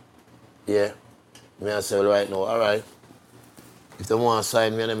Yeah. Me I say, well, right now, all right. If they want to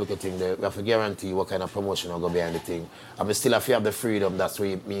sign me and everything, they have to guarantee what kind of promotion I go behind the thing. I still have the freedom. That's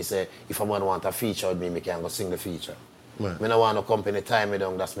why me say, if I want a feature with me, I can go sing the feature. Right. Me no want no company time me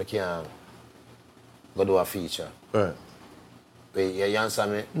down, that's me can go do a feature. Right. But you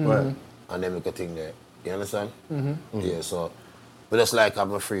understand me? Right. And then we can think there. You understand? Mm-hmm. Yeah, so we just like have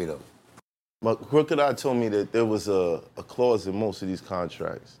my freedom. But Crooked Eye told me that there was a clause in most of these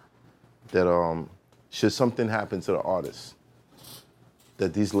contracts that should something happen to the artist,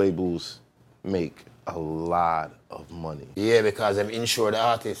 that these labels make a lot of money. Yeah, because them insure the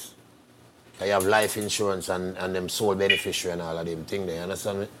artists. They have life insurance and them sole beneficiary and all of them things there, you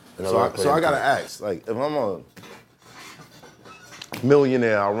understand me? So I gotta ask, like, if I'm a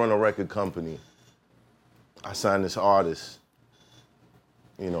millionaire, I run a record company, I sign this artist,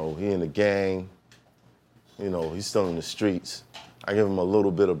 you know, he in the gang, you know, he's still in the streets. I give him a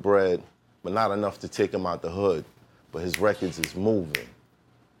little bit of bread, but not enough to take him out the hood, but his records is moving.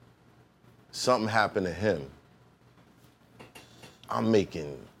 Something happened to him. I'm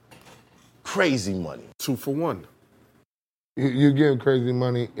making crazy money. 2 for 1. You give crazy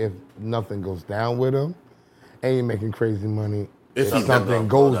money if nothing goes down with him, and you're making crazy money if something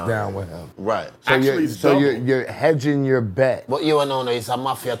goes down with him. Right. You're hedging your bet. But you know, it's a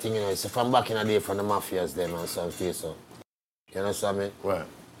mafia thing, you know. It's from back in the day from the mafias them and some so. You understand me? Right.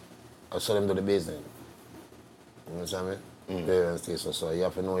 I saw them do the business. You understand me? So you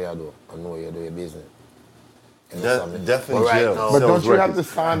have to know what you do and know you do your business. Deaf in right jail. now, But don't you have to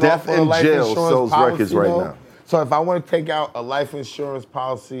sign off on a life insurance sells policy, records right though? now. So if I want to take out a life insurance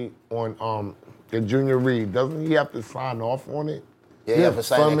policy on the Junior Reid, doesn't he have to sign off on it? Yeah, you have to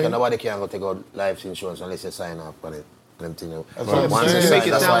sign it, because nobody can go take out life insurance unless you sign off on it. That's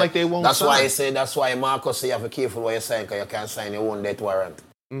why I say, that's why Marcus say you have to be careful what you sign, because you can't sign your own death warrant.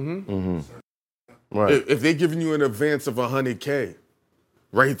 Right. If they're giving you an advance of $100K,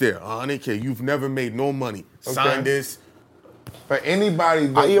 right there, $100K, you've never made no money. Sign this. For anybody,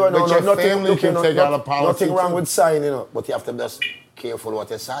 Nothing out a policy. Nothing wrong with signing, you know, but you have to be just careful what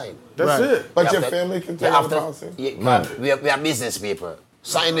you sign. That's it. But your family can take out a policy. We are business people.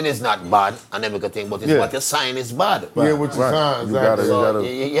 Signing is not bad, and then we can think, but it's what you sign is bad. Yeah, what you sign,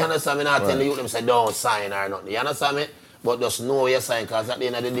 exactly. You understand me? Not telling you them say don't sign or nothing. You understand me? But just know you sign, because at the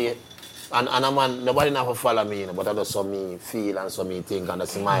end of the day, and a man, nobody never follow me, you know, but I just saw me feel and saw me think, and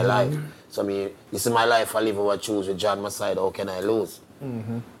that's my life. So this is my life. I live or I choose with John Maside. How can I lose?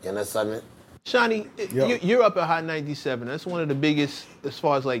 You understand me? Shawnee, you're up at Hot 97. That's one of the biggest, as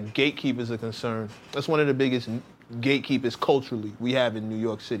far as like gatekeepers are concerned. That's one of the biggest gatekeepers culturally we have in New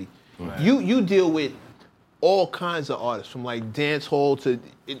York City. Right. You deal with all kinds of artists, from like dance hall to.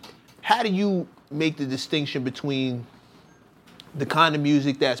 How do you make the distinction between the kind of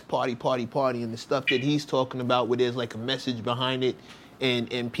music that's party, and the stuff that he's talking about, where there's like a message behind it,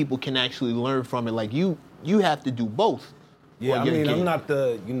 and people can actually learn from it? Like you have to do both. Yeah, I mean, I'm not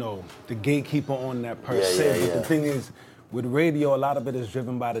the gatekeeper on that per se, but the thing is, with radio, a lot of it is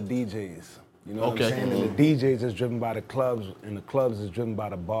driven by the DJs. You know what I'm saying? And the DJs is driven by the clubs, and the clubs is driven by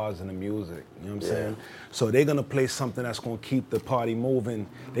the bars and the music. You know what I'm saying? So they're gonna play something that's gonna keep the party moving.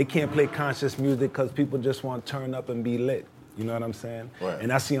 They can't play conscious music because people just want to turn up and be lit. You know what I'm saying? Right.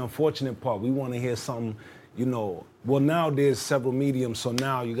 And that's the unfortunate part. We want to hear something, well, now there's several mediums, so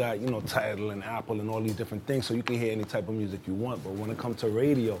now you got, Tidal and Apple and all these different things, so you can hear any type of music you want. But when it comes to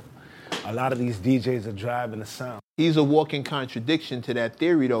radio, a lot of these DJs are driving the sound. He's a walking contradiction to that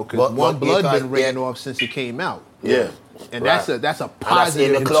theory, though, because One Blood been ringing off since it came out. Yeah. And that's a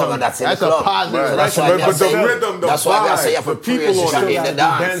positive. And that's in the club. A positive. Right. That's why but the rhythm, the that's why I say you have the to people on in the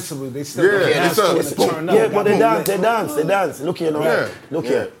dance. They still turn up. Yeah, but they dance. Look here, look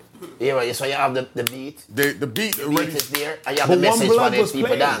here. Yeah, so you have the beat. The beat is there, and you have the message for the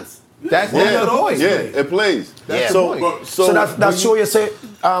people dance. That's the point. Yeah, it plays. So that's show you say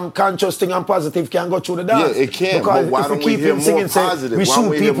conscious thing and positive can go through the dance. Yeah, it can. Because but why if we don't keep we hear him singing, more positive? we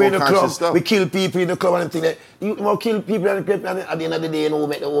shoot people in the club, stuff? we kill people in the club and everything. You kill people in the club, and at the end of the day, who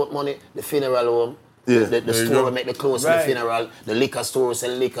make the money? The funeral home. Yeah. The store will make the clothes for the funeral, the liquor store will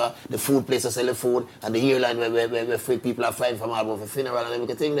sell liquor, the food place will sell the food, and the airline where free people are flying from all over the funeral and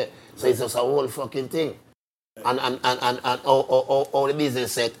everything there. So it's just a whole fucking thing. And all the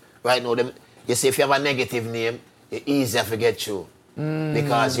business set right now, you see if you have a negative name, it's easier to get you.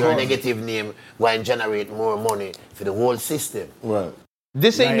 Because your negative name will generate more money for the whole system. Right.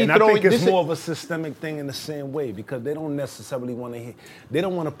 This ain't me and throwing. I think it's this more of a systemic thing in the same way because they don't necessarily want to hear. They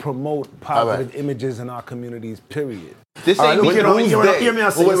don't want to promote positive images in our communities. Period. This ain't me throwing. Who's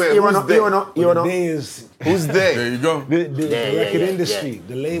they? There you go. The record industry,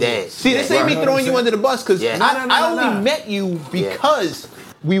 the labels. See, this ain't me throwing you under the bus because I only met you because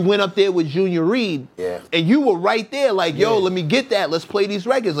we went up there with Junior Reed, and you were right there, like, yo, let me get that. Let's play these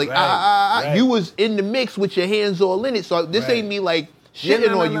records. Like, you was in the mix with your hands all in it. So this ain't me like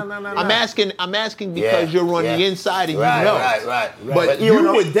shitting on you. I'm asking because you're on the inside and you know. Right. But you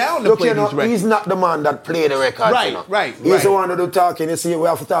were down to play these records. He's not the man that play the record. Right. He's the one who do talking. You see, we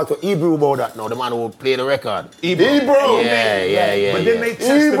have to talk to Ebru about that now. The man who play the record. Ebru. Yeah. But then they test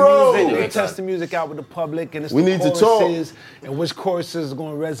the music. They test the music out with the public, and it's we the need to choruses and which choruses are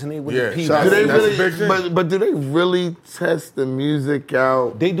going to resonate with the people. Do they really, but do they really test the music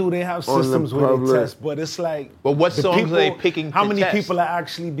out? They do. They have systems where they test, but it's like. But what songs are they picking? How many test? people are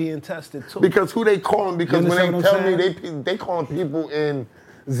actually being tested too? Because who they calling? Because when they tell me they calling people in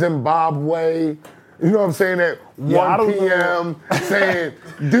Zimbabwe. You know what I'm saying? At 1 p.m. saying,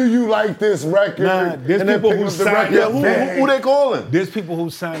 do you like this record? Nah, there's people who sign up. Who they calling? There's people who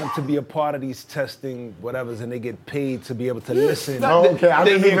sign up to be a part of these testing whatevers, and they get paid to be able to listen. Oh, okay, I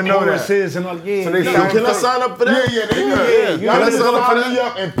didn't even know that. And all, So they Can I sign up for that? Yeah. Can I sign up for that? Me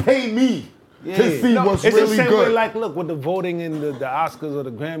up and pay me to see what's it's really the same good. way, like, look, with the voting in the Oscars or the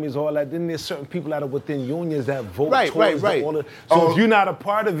Grammys, all that, then there's certain people that are within unions that vote towards all the, so if you're not a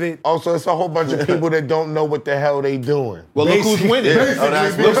part of it... Also, it's a whole bunch of people that don't know what the hell they doing. Well, look who's winning.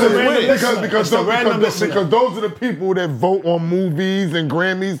 Because those are the people that vote on movies and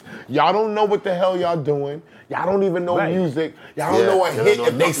Grammys. Y'all don't know what the hell y'all doing. Y'all don't even know music. Y'all don't know a hit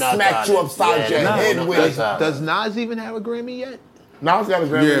if they smacked you upside your head with it. Does Nas even have a Grammy yet? Nas got a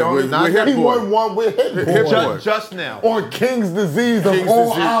Grammy. He won one with Hit Boy. Just now. On King's Disease, the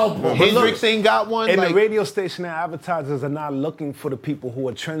whole album. Hendrix ain't got one. And the radio station and advertisers are not looking for the people who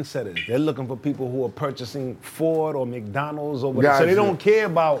are trendsetters. They're looking for people who are purchasing Ford or McDonald's or whatever. So they don't care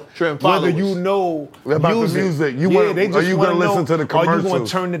about whether you know about the music. Are you going to listen to the commercials? Are you going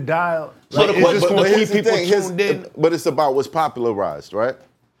to turn the dial? So the question is, keep people tuned in. But it's about what's popularized, right?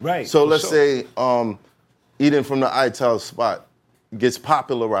 Right. So let's say eating from the ITEL spot gets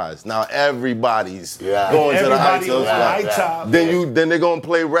popularized. Now everybody's going to the ITEL spot. Then they're going to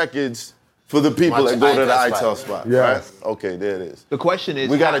play records for the people that go to the ITEL spot. Right? Okay, there it is. The question is,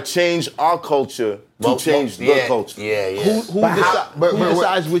 we got to change our culture to change the culture. Who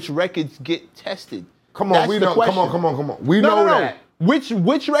decides which records get tested? Come on, come on. We know that. Which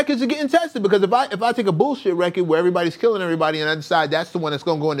records are getting tested? Because if I take a bullshit record where everybody's killing everybody and I decide that's the one that's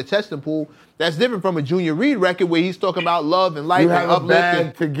going to go in the testing pool, that's different from a Junior Reed record where he's talking about love and life and uplifting. You have a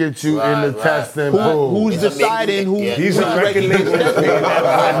bag to get you in the testing pool. Who's deciding who? These are record labels.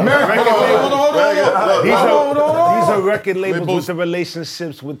 These are record labels with the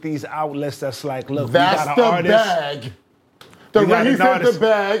relationships with these outlets. That's like, look, we got an artist. Bag. He said the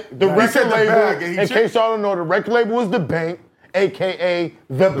bag. The record label. In case y'all don't know, the record label is the bank. AKA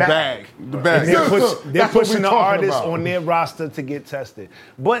the bag. They're pushing the artists on their roster to get tested.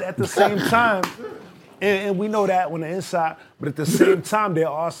 But at the same time, and we know that on the inside, but at the same time, there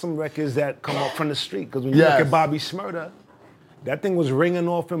are some records that come up from the street. Because when you look at Bobby Shmurda, that thing was ringing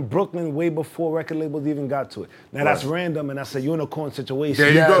off in Brooklyn way before record labels even got to it. Now that's random and that's a unicorn situation.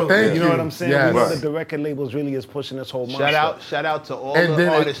 There you go. Thank you. Know what I'm saying? We know that the record labels really is pushing this whole monster. Shout out to all the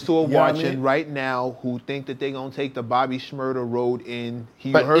artists who are watching right now who think that they're gonna take the Bobby Shmurda road in.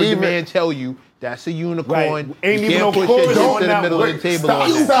 He heard the man tell you that's a unicorn. Ain't you even can't no push your chorus shit on to the that middle one. of the table.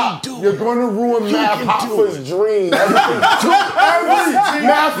 Stop. You're going to ruin Math Hoffa's dream. Math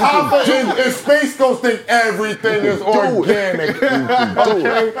Hoffa in Space Ghost think everything is organic. Okay? And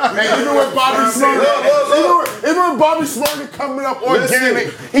even when Bobby Shmurda coming up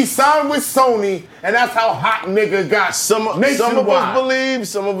organic, he signed with Sony, and that's how hot nigga got. Some of us believe,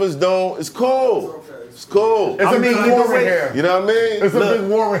 some of us don't. It's cool. It's cool. It's a big war in here. You know what I mean? It's a big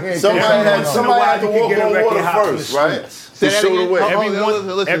war in here. Somebody had to walk on water first, right? To show the way.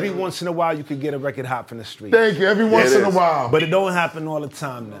 Every once in a while, you could get a record hot from the street. Thank you. Every once in a while. But it don't happen all the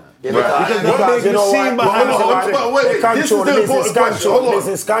time now. Because you know why? They control the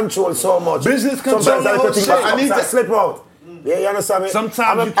business control so much. Business control. Sometimes I need to slip out. Yeah, you understand me?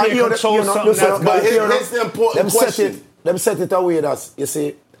 Sometimes you can't control something that's good. But here's the important question. Them set it away that, you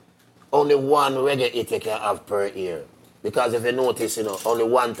see, only one reggae hit you can have per year. Because if you notice, only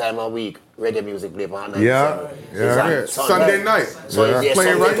one time a week, reggae music play on 97. Sunday night. So there's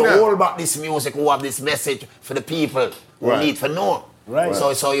playing something right to now. hold back this music, who have this message for the people who need to know. Right.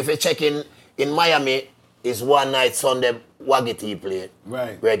 So if you check in Miami, it's one night Sunday Waggy T play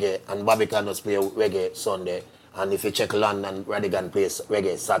Right. reggae, and Bobby Candos play reggae Sunday, and if you check London, Radigan plays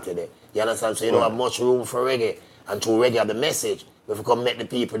reggae Saturday. You understand? So you don't have much room for reggae, and through reggae have the message. If you come make the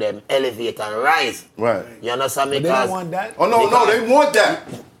people them elevate and rise. Right. You understand me? But they don't want that. Oh, no, they want that.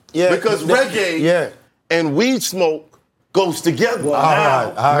 Yeah. Because reggae and weed smoke goes together.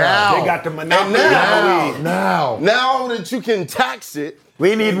 Well, Now. they got the monopoly. Now that you can tax it,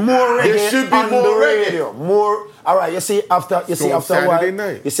 we need more reggae. There should be on more the reggae. radio. More. All right. You see after a while.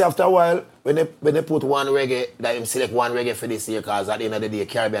 Night. You see after a while when they put one reggae, that them select one reggae for this year, because at the end of the day,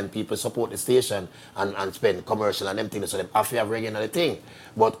 Caribbean people support the station and spend commercial and them things, so they have to have reggae in the thing.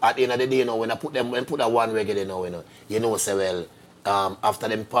 But at the end of the day, you know, when put that one reggae, you know, say well, after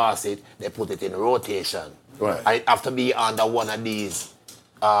them pass it, they put it in rotation. Right. And it have to be under one of these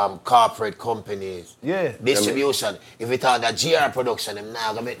corporate companies. Yeah. Distribution. If it's under GR production, them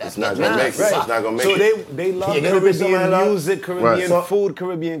not gonna make that. It's not gonna make it. It's not gonna make So it. they love You get a piece of my Caribbean love? music, Caribbean Right. food,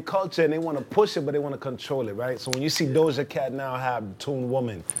 Caribbean culture, and they want to push it, but they want to control it, right? So when you see Doja Cat now have Tune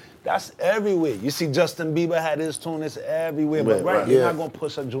Woman, that's everywhere. You see Justin Bieber had his tune, it's everywhere. But Right. you're not gonna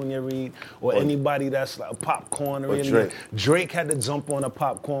push a Junior Reid or anybody that's like a popcorn or anything. Drake. Drake had to jump on a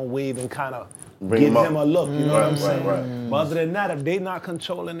popcorn wave and kind of Bring give him up. him a look, you know what I'm saying? right. But other than that, if they not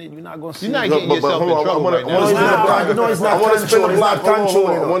controlling it, you're not gonna see You're not it. getting yourself in trouble right now. I want to spin the block control.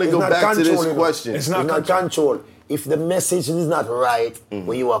 I want to go back to this question. It's not control. If the message is not right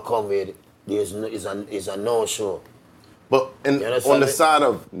when you are conveyed, there's no, is a no-show. But You on understand the me? side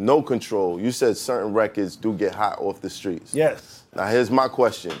of no control, you said certain records do get hot off the streets. Yes. Now here's my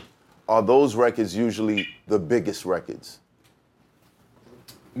question. Are those records usually the biggest records?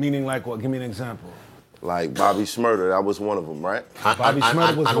 Meaning like what? Give me an example. Like Bobby Shmurda, that was one of them, right? Bobby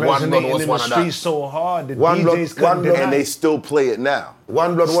Shmurda was and One Blood resonating was in the one of that. streets so hard that One Blood- DJs couldn't One Blood- deny And they it. still play it now.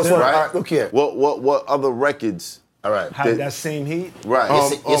 One Blood was Still, one. right? Look here. What other records? All right. Have that same heat. Right.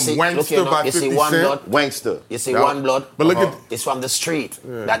 You see, Wankster look here, by you see 50 One Cent. Blood. Wankster. You see Yeah. One Blood. But look at- It's from the street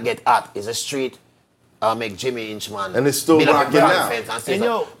that get hot. It's a street make Jimmy Inchman. And it's still build up a rocking grand now. fence and say And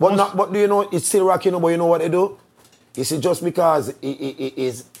so. yo, But do you know it's still rocking? But you know what they do? You see, just because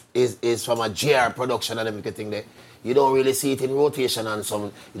it is from a GR production and everything there, you don't really see it in rotation and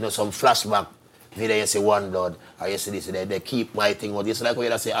some flashback video. You see One Blood, or you see this, they keep my thing. But it's like when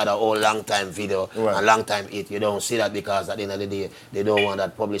you say other old long time video and long time hit. You don't see that because at the end of the day, they don't want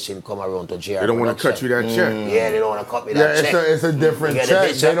that publishing come around to GR. They don't want to cut you that check. Yeah, they don't want to cut me that check. it's a different You get the check.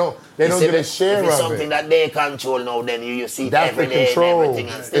 picture? They You don't see get a me? share If it's of something it. that they control now, then you see it That's every the day control. and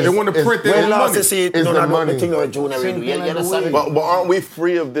everything. And They want to print their When own last money. you see it, It's no, the no, money. the thing Or Junior Reid, you understand me? But aren't we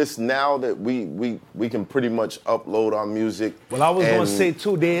free of this now that we can pretty much upload our music? Well, I was going and- to say,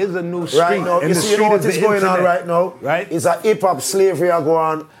 too, there is a new street. Right now, and you the see, you know street what is is the going on internet. right now? Right? It's a hip-hop slavery a go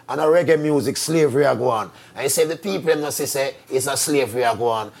on and a reggae music slavery a go on. And you say the people them must say it's a slavery I go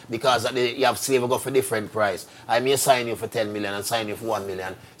on because you have slave go for different price. I may sign you for 10 million and sign you for 1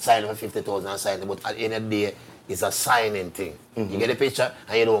 million, sign you for 50,000 and sign you, but at the end of the day, it's a signing thing. You get the picture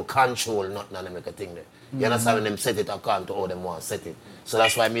and you don't control nothing and they make a thing there. You understand when them set it according to how them want set it. So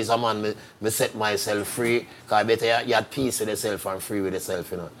that's why me as a man, me set myself free, because better you at peace with yourself and free with yourself,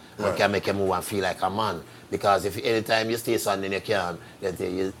 you know. And can make you move and feel like a man. Because if anytime you stay something you can,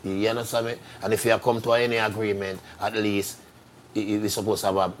 you understand me? And if you come to any agreement, at least we're supposed to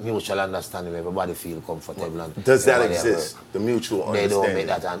have a mutual understanding where everybody feel comfortable. And Does that everybody exist? The mutual They don't understanding.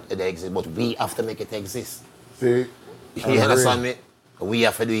 make that and they exist, but we have to make it exist. See? You understand me? We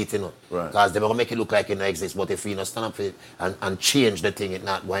have to do it, you know. Right. Because they're going to make it look like it don't exist, but if we don't stand up for it and change the thing, it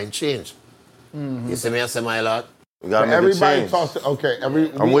not going to change. You see me, I say, my lord? We gotta make a Everybody change. talks. Okay, I'm we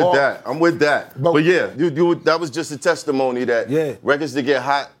with all- that. I'm with that. But yeah, you that was just a testimony that records that get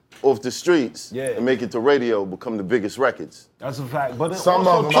hot off the streets and make it to radio become the biggest records. That's a fact. But Some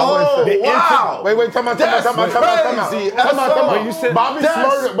also, of them. I wouldn't say. wow. Wait, come on. That's crazy. Come You said Bobby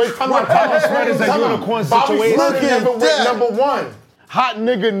Shmurda. Wait, come on. Bobby Shmurda's a unicorn Bobby situation. Shmurda never Look at went number one. Hot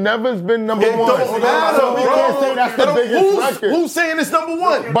nigga never's been number one. Don't matter, So we can't say that's the biggest record. Who's saying it's number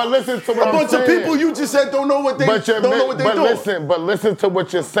one? But listen to what A I'm bunch saying. of people you just said don't know what they But don't know what they do. listen to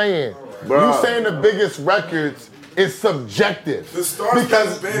what you're saying. Bruh. You saying the biggest records is subjective. The Star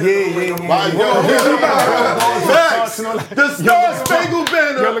Spangled Banner. Facts. The Star Spangled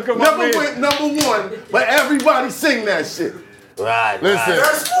Banner never went number one, but everybody sing that shit. Right. Listen,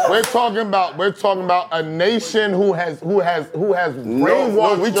 we're talking about a nation who has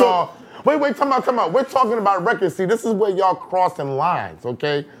brainwashed y'all. Wait, time out. We're talking about records. See, this is where y'all crossing lines,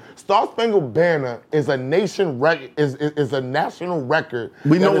 okay? Star Spangled Banner is a nation record. Is a national record.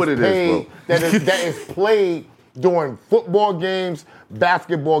 We know that what it is, bro. That is played during football games,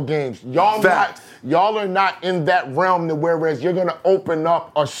 basketball games. Y'all y'all are not in that realm to whereas you're gonna open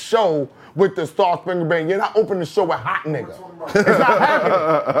up a show with the Star Spangled Banner. You're not opening the show with Hot Nigga. It's not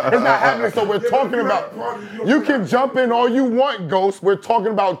happening. It's not happening. So we're talking about, you can jump in all you want, Ghost. We're talking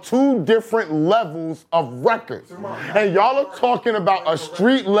about two different levels of records. And y'all are talking about a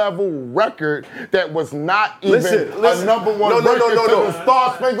street level record that was not even a number one record to the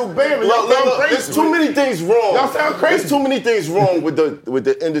Star Spangled Banner. Y'all sound crazy. There's too many things wrong. Y'all sound crazy. There's too many things wrong with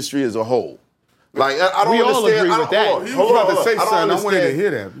the industry as a whole. Like I don't We all understand. agree with that. He was about to say something. I wanted to understand-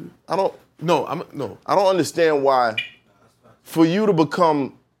 hear that. I don't understand why, for you to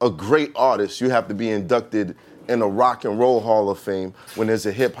become a great artist, you have to be inducted in a Rock and Roll Hall of Fame. When there's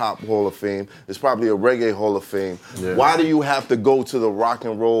a Hip Hop Hall of Fame, there's probably a Reggae Hall of Fame. Yeah. Why do you have to go to the Rock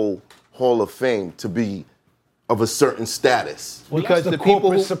and Roll Hall of Fame to be of a certain status? Well, because the people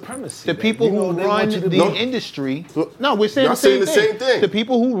who supremacy. The people who run the industry. No, we're saying the same thing. The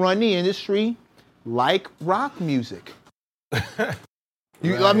people who run the industry like rock music.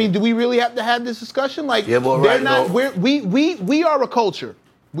 I mean, do we really have to have this discussion? Like, yeah, but they're not. We are a culture.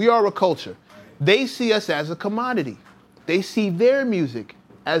 We are a culture. They see us as a commodity. They see their music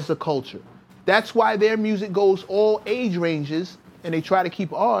as a culture. That's why their music goes all age ranges, and they try to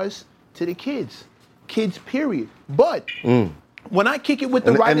keep ours to the kids. Kids, period. But when I kick it with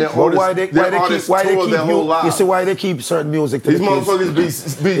the right instrument, why they keep you see why they keep certain music to these the kids?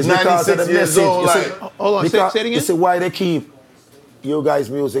 Motherfuckers be it's 96 years old. Hold on, say it again. You see why they keep you guys'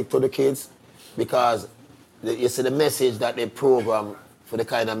 music to the kids? Because you see the message that they program for the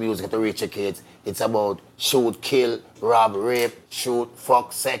kind of music to reach the kids. It's about shoot, kill, rob, rape, shoot,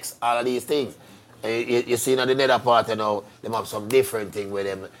 fuck, sex, all of these things. And you see in the nether part, them have some different thing with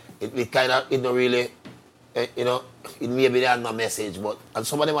them. It kind of, it don't really, it maybe they have no message, but and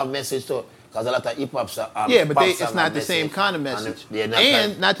some of them have message too. Because a lot of hip hops are yeah, but it's not the same kind of message.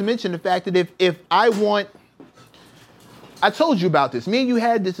 And not to mention the fact that if I want, I told you about this. Me and you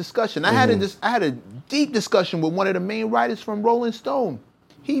had this discussion. I had a deep discussion with one of the main writers from Rolling Stone.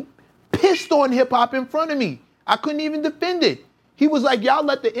 He pissed on hip hop in front of me. I couldn't even defend it. He was like, "Y'all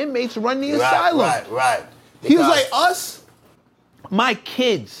let the inmates run the asylum." Right. He was like, "Us, my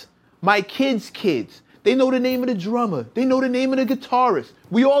kids, kids. They know the name of the drummer. They know the name of the guitarist.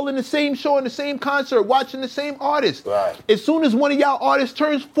 We all in the same show, in the same concert, watching the same artist. Right. As soon as one of y'all artists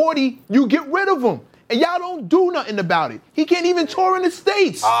turns 40, you get rid of him. And y'all don't do nothing about it. He can't even tour in the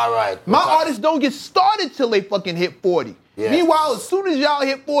States. All right. My artists don't get started till they fucking hit 40. Yeah. Meanwhile, as soon as y'all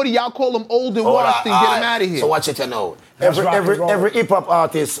hit 40, y'all call them old and washed and get them out of here. So watch it, Every hip-hop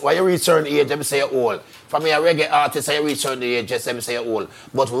artist, when you reach certain age, them say you're old. For me, a reggae artist, when you reach certain age, just them say you're old.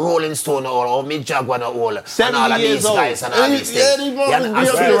 But Rolling Stone are old, or Mick Jagger are old. 70 and all of years these old. guys and all these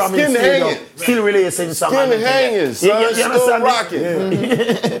things. Still releasing some. Skin hanging, son. You understand?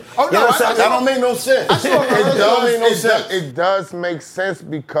 Rocking. Oh, no, that don't make no sense. It does make sense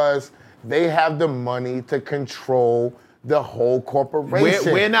because they have the money to control the whole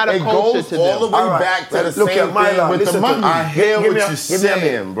corporation. We're not a culture to them. All the way back to the same thing with the money. I hear what you're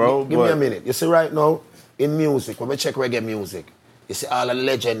saying, bro. Give me a minute. You see right now, in music, when we check reggae music, you see all the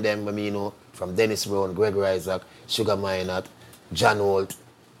legend them, from Dennis Brown, Gregory Isaac, Sugar Minott, John Holt,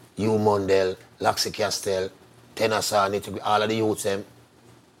 Hugh Mundell, Laxi Castell, Tenor, all of the youths, the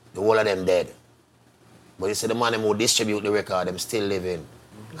whole of them dead. But you see the man who distribute the record, them still living.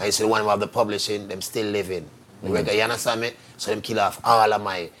 And you see the one who have the publishing, them still living. The record, you understand me? So them kill off all of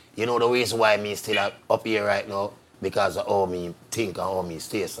my, the reason why me still up here right now, because of how me think and how me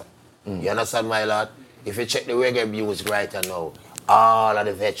stay, sir. You understand, my lord? If you check the reggae music right now, all of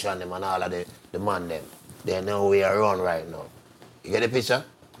the veteran them and all of the man them, they know we are on right now. You get the picture?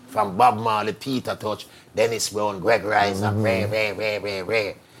 From Bob Marley, Peter Touch, Dennis Brown, Greg Rice, and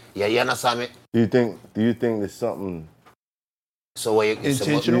Ray. Yeah, you understand me? Do you think there's something so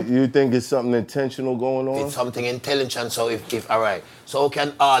intentional? You think it's something intentional going on? It's something intelligent. So if all right. So how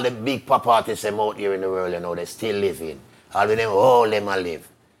can all the big pop artists them out here in the world, they still living? All of them, all them are live.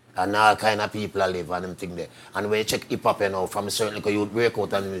 And all kind of people are live and them thing there. And when you check hip hop, from a certain you break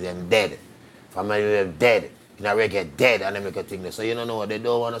out and them dead. From a dead. In a reggae dead and them make a thing there. So they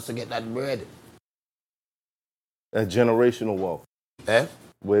don't want us to get that bread. That generational wealth.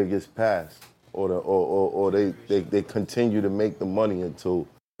 Where it gets passed. Or they continue to make the money until.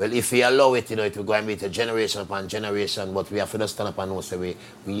 Well, if we allow it, it will go and be a generation upon generation, but we have to just stand up and know, say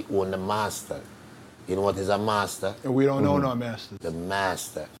we own the master. You know what is a master? And we don't own our masters. The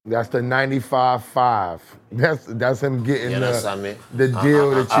master. That's the 95.5. That's him getting the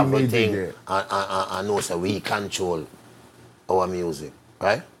deal that you need to get. I know, so we control our music,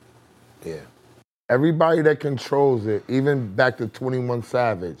 right? Yeah. Everybody that controls it, even back to 21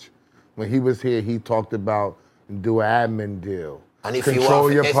 Savage, when he was here, he talked about do an admin deal. And if control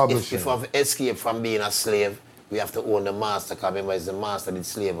you your want publishing. if you want to escape from being a slave, we have to own the master, because remember, it's the master that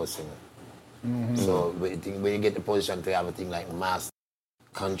slave us. So when you get the position to have a thing like master,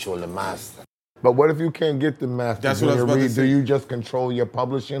 control the master. But what if you can't get the master? That's what I was about to say. Do you just control your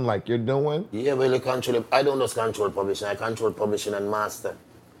publishing like you're doing? Yeah, well, you control it. I don't just control publishing. I control publishing and master.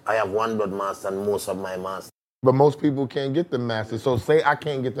 I have one blood master and most of my master. But most people can't get the master. So say I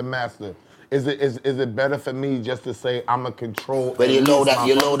can't get the master. Is it better for me just to say I'm a control? Well, you know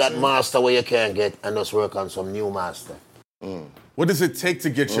that master where you can't get and just work on some new master. What does it take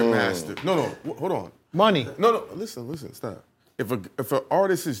to get your master? No, hold on. Money. No, listen, stop. If an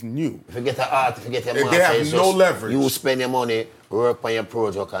artist is new, if you get an art, if you get your if master, they have it's no just, leverage, you spend your money, work on your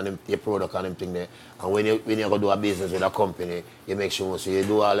product and them thing there. And when you go do a business with a company, you make sure so you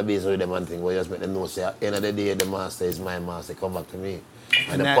do all the business with them and thing where you just make them know say at the end of the day the master is my master, come back to me.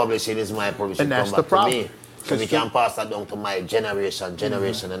 And the publishing is my publishing, come back to me. So we can pass that down to my generation and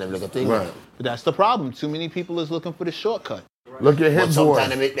them little thing. Right. But that's the problem. Too many people is looking for the shortcut. Look at him. But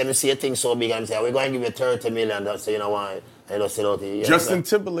sometimes let me see a thing so big and say, we're going to give you 30 million. That's you know why. I don't sell out the Justin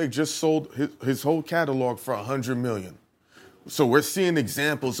Timberlake just sold his whole catalog for $100 million. So we're seeing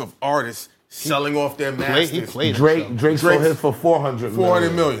examples of artists selling off their masters. Drake sold his for $400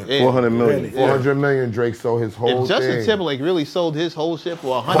 million. $400 million. $400 million. Drake sold his whole If Justin thing. Timberlake really sold his whole shit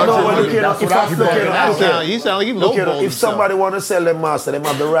for $100 million, he sound like he lowballed if somebody want to sell them master, they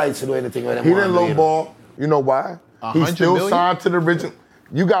have the right to do anything with them. He didn't lowball. You know why? He $100 still million? signed to the original.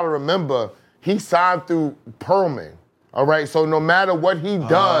 You got to remember, he signed through Pearlman. All right, so no matter what he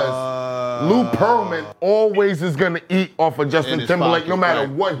does, Lou Pearlman always is gonna eat off of Justin Timberlake, no matter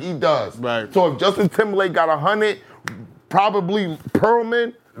what he does. Right. So if Justin Timberlake got 100, probably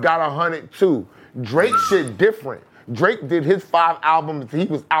Pearlman got 100 too. Drake shit different. Drake did his 5 albums. He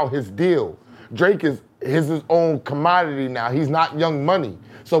was out his deal. Drake is his own commodity now. He's not Young Money.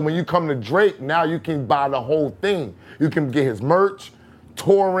 So when you come to Drake, now you can buy the whole thing. You can get his merch,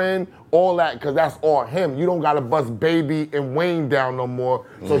 touring, all that, because that's all him. You don't got to bust Baby and Wayne down no more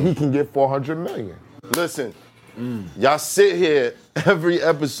so he can get $400 million. Listen, y'all sit here every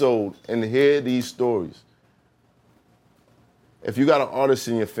episode and hear these stories. If you got an artist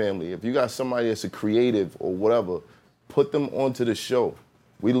in your family, if you got somebody that's a creative or whatever, put them onto the show.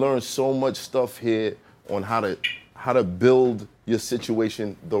 We learn so much stuff here on how to build your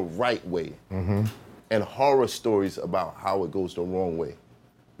situation the right way. And horror stories about how it goes the wrong way.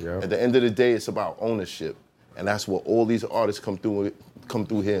 At the end of the day, it's about ownership, and that's what all these artists come through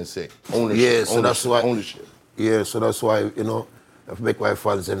here and say. Ownership. Yeah, so that's why. Ownership. Yeah, so that's why if make my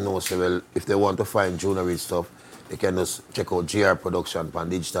fans them know, say well, if they want to find Junior Reid stuff, they can just check out GR Production on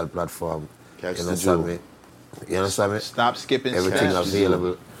digital platform. Catch you the understand jewel. me? You understand me? Stop skipping. Everything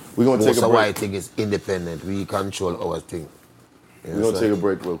available. We're gonna take a break. Why thing is independent. We control our thing. We're gonna take a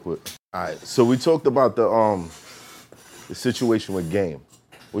break real quick. All right. So we talked about the situation with Game,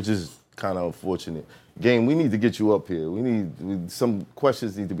 which is kind of unfortunate. Game, we need to get you up here. Some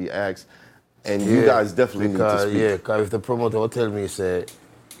questions need to be asked, and you guys definitely need to speak. Yeah, because if the promoter will tell me, say,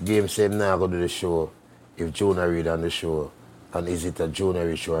 Game said now go to the show, if Junior Reid on the show, and is it a Junior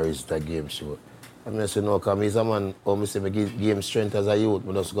Reid show or is it a Game show? I mean, I say no, because he's a man, me say, me give Game strength as a youth,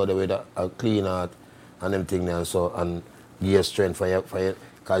 me just go there with a clean heart and them thing there, and give strength for you,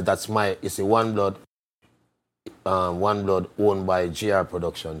 because that's you see, One Blood owned by GR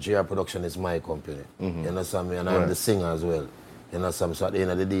Production. GR Production is my company. You understand me? And I'm the singer as well. You understand me? So at the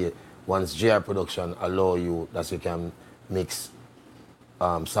end of the day, once GR Production allow you, that you can mix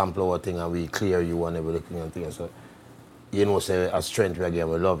sample our thing and we clear you and everything and things. So you know, say a strength we again,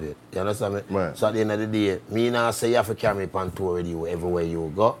 we love it. You understand me? Right. So at the end of the day, me now say you have to carry me on tour with you everywhere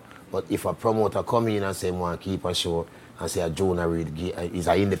you go. But if a promoter come in and say want to keep a show and say a Junior Reid is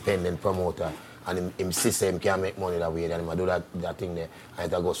an independent promoter, and him system can make money that way, then I do that thing there.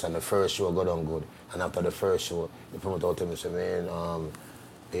 And it goes on the first show, go down good. And after the first show, the promoter tell me, say, man,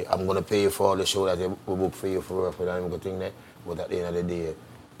 I'm going to pay you for all the show that we book for you for work with and good thing there. But at the end of the day,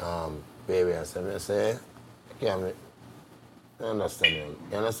 baby, I say, you understand me?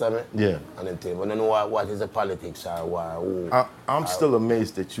 You understand me? Yeah. And then thing, but I don't know what is the politics or I'm still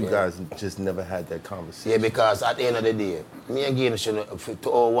amazed that you guys just never had that conversation. Yeah, because at the end of the day, me and Game shouldn't, to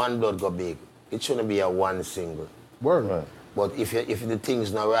all One Blood go big, it shouldn't be a one single. Word. Right. But if the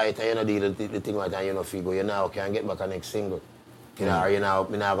thing's not right and you know the thing right and you know feel good, you now can get back a next single. You know, or you now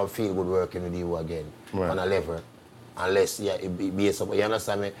gonna feel good working with you again on a level. unless it be something. You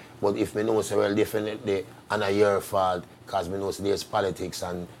understand me? But if me know so well, definitely, and a your fault, because me know so there's politics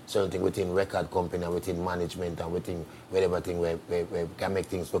and certain thing within record company and within management and within whatever thing where can make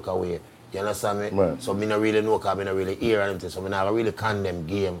things look away. You understand me? Right. So me not really know, because me not really hear anything. So me not really condemn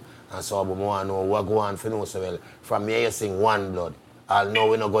game. And so I want to know what go on for know so well. From me, you sing One Blood. I'll know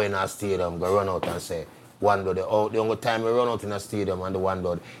we not go in a stadium, go run out and say One Blood. The only time we run out in a stadium and the One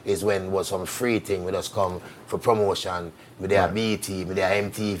Blood is when it was some free thing. We just come for promotion. Me there BT, me there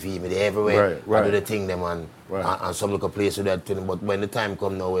MTV, me there everywhere. I do the thing them and some local place with that thing. But when the time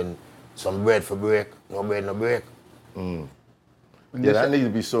come now, when some bread for break, no bread, no break. Yeah, that needs to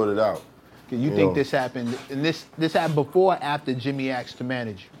be sorted out. You think this happened? And this happened before or after Jimmy asked to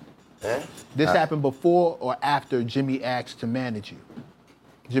manage you? This happened before or after Jimmy asked to manage you?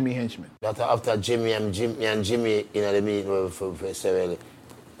 Jimmy Henchman. That after Jimmy, you know, the meeting for several,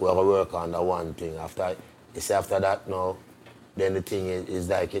 we have to work on that one thing. After that now, then the thing is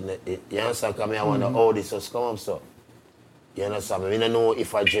like, you understand? Because I wonder how this has come up, so. You understand? I don't know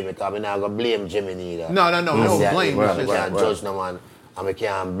if I Jimmy, because I'm not going to blame Jimmy neither. No, blame. I can't judge no man, and I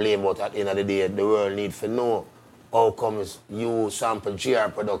can't blame, but at the end of the day, the world needs to know how comes you sample GR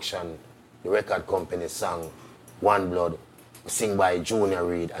Production, the record company song, One Blood, sing by Junior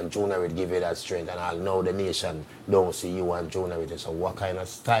Reid, and Junior Reid give you that strength, and I'll know the nation don't see you and Junior Reid. So what kind of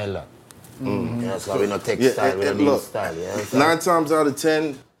style that? You know, so we don't take style, we don't need style. You know, 9 times out of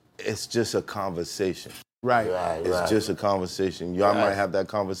 10, it's just a conversation. Right. It's just a conversation. Y'all might have that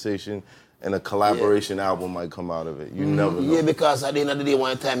conversation, and a collaboration album might come out of it. You never know. Yeah, because at the end of the day,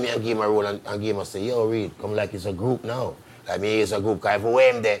 one time me and give him a role and give him a say, yo, Reid, come like it's a group now. Like me, it's a group, because if we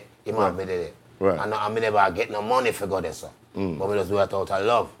him there, he might be there. Right. And I never get no money for God there, sir. But we just do it out of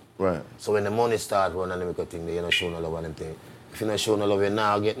love. Right. So when the money starts running, then we could think that you're not showing no love and them thing. If you're not showing no love, you're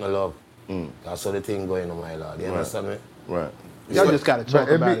not getting no love. That's how the thing going on, my lord. You understand me? Right. Y'all just got to talk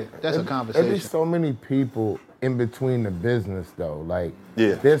about it. That's a conversation. There's so many people in between the business, though. Like,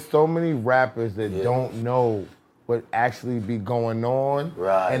 Yeah. there's so many rappers that don't know what actually be going on.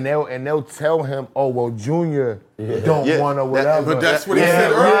 Right. And they'll tell him, oh, well, Junior don't want to whatever. But that's what he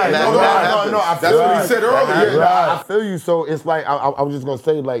said earlier. That's what he said earlier. I feel you. So it's like, I was just going to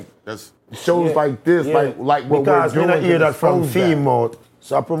say, like, shows like this, like what because we're doing. Because I hear that from expose female,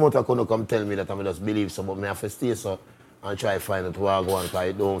 so a promoter couldn't come tell me that I just believe so, but I have to stay so and try to find out where I go on, because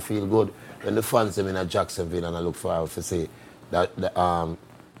it don't feel good. When the fans them in Jacksonville and I look forward to say that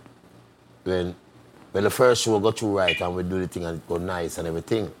when the first show go through right and we do the thing and it go nice and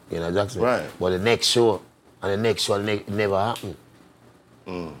everything, you know, Jacksonville. Right. But the next show it never happened.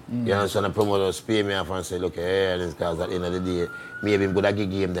 You understand? The promoters pay me off and say, look, hey, this guy's at the end of the day, maybe I'm going to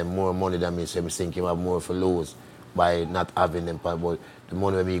give them more money than me, so I'm thinking have more for lose by not having them. But the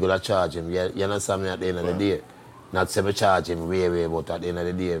money when me going to charge him, you understand me at the end of the day? Not say me charge him way, but at the end of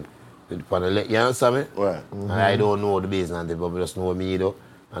the day, you understand me? Right. I don't know the business, but I just know me though.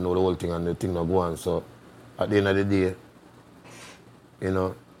 I know the whole thing and the thing not go on. So at the end of the day, you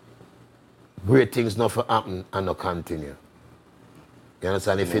know, great things not for happen and not continue. You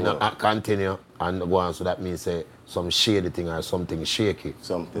understand? If you not continue and go on, so that means say some shady thing or something shaky.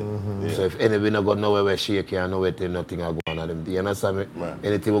 Something. So if anything not go nowhere where shaky and nowhere nothing will go on at them. You understand me? Right.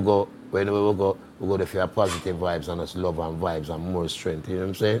 Anything will go, whenever we go there for positive vibes and us love and vibes and more strength. You know what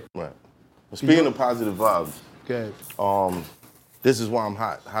I'm saying? Right. Speaking of positive vibes, okay. This is why I'm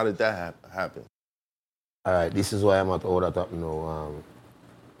hot. How did that happen? All right, this is why I'm at all that up now.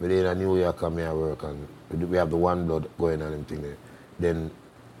 We're in New York and I work and we have the One Blood going on and thing there. Then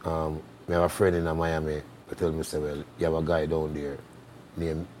we have a friend in Miami who tell me, say, well, you have a guy down there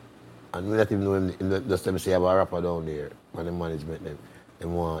named, and we not even know him, just tell me say you have a rapper down there and the management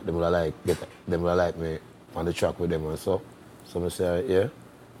them would like me on the track with them and so. So I say, yeah.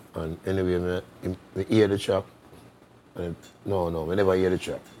 And anyway, I hear the track. And no, we never hear the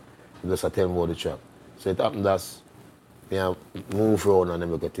track. Just I tell them about the track. So it happened that me have move around and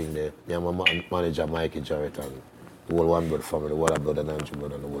every thing there. Me and my manager Mikey Jarrett and the whole One Blood family, the Water Blood and Andrew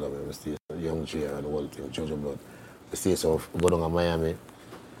Blood and the whole of them stay. Young Jay and the whole thing, Jojo Blood. We stay so we go down to Miami,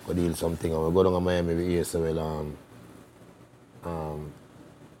 we deal something and we go down to Miami we hear so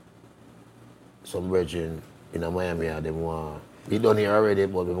some brethren in Miami and them want we done here already,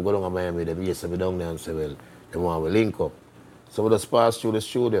 but when we go down to Miami, them hear some down there and say, well, they want to link up. So we just pass through the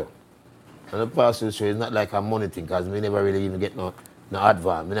studio. And the pass through the studio is not like a money thing, because we never really even get no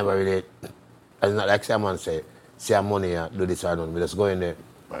advance. We never really, it's not like someone say money, do this or nothing. We just go in there.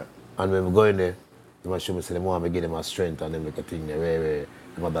 Right. And when we go in there, they must show me, say, they want to give them a strength and then make a thing there, where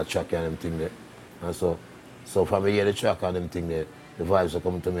they want that track and them thing there. And so from me hear the track and them thing there, the vibes are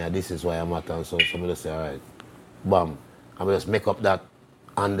coming to me, and this is why I'm at, and so somebody just say, all right, bam. And we just make up that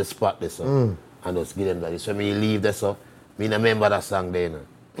on the spot this and just give them that. So me leave this up, me not remember that song there, you know.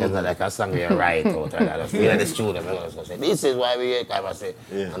 It's not like a song you write out and I just feel in the studio, I just say, this is why we here, kind of say,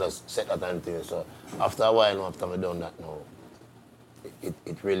 and just set that and thing. So after a while, after I done that now,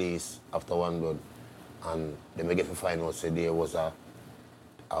 it really is after One Blood. And then we get to find out say there was a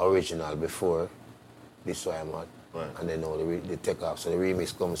original before this why I'm at. Right. And then now they take off. So the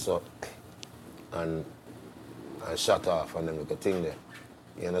remix comes up and shut off and then we can thing there.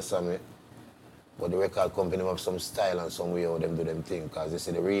 You understand me? But the record company have some style and some way how them do them thing. Because they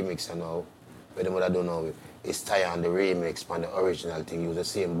say the remix and now, what them would have done now is tie on the remix and the original thing, use the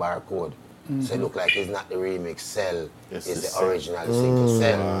same barcode. So it look like it's not the remix cell, it's the original single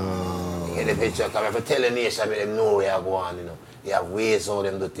cell. You get the picture? Because if I tell the nation, make them know where you go on, you know. You have ways how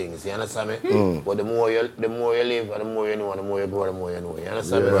them do things, you understand me? But the more you live, and the more you know, and the more you grow, the more you know. You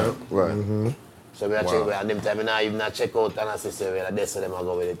understand me? Right. So I check, at them time, I even not check out and I say, well, that's how them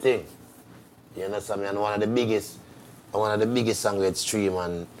go with the thing. You understand me? And one of the biggest songs with stream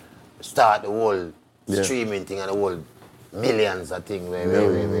and start the whole streaming thing and the whole millions of things where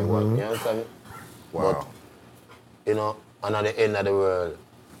you understand me? Wow. But, you know, another end of the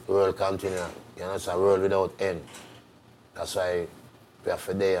world continue. You understand? World without end. That's why we have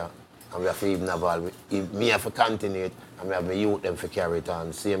to there and we have to even evolve. Me have to continue it and we have my youth them to carry it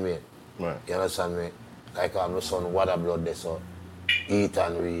on. Same way. Right. You understand me? Like my son Water Blood there, so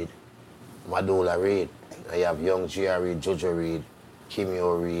Ethan Reed, Madola Reed, I have Young Gia Reed, Jojo Reed,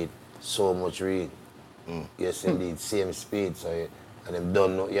 Kimio Reed, So Much Reed. Yes indeed, same speed, so and them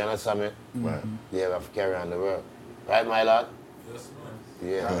don't know, you understand me? Right. Yeah, we have to carry on the world. Right, my lad? Yes,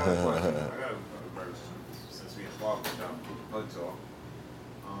 man. Yeah. I got a question. Since we involved with Blood Talk.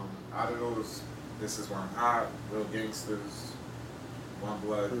 Out of those, This Is One Hot, Real Gangsters, One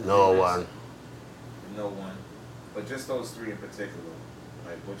Blood. No one. No one. But just those three in particular.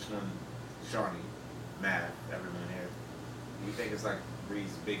 Like which one, Shawnee, Math, everyone here, do you think it's like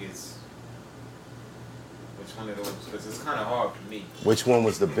Reed's biggest? Which one of those? Because it's kind of hard for me. Which one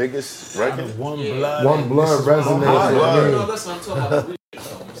was the biggest record? One Blood resonates. No, listen, I'm talking about the remix.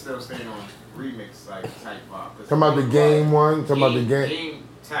 So I'm still staying on remix like type pop. Talking about the game one. Talking about the game. Game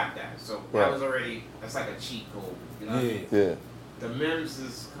tapped that. So that was already. That's like a cheat code. You know what I mean? Yeah. The Mims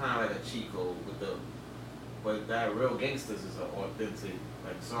is kind of like a cheat code with the. But that Real Gangsters is an authentic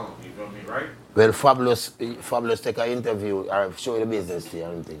like song. You feel me, right? Well, Fabulous take an interview or show you the business to you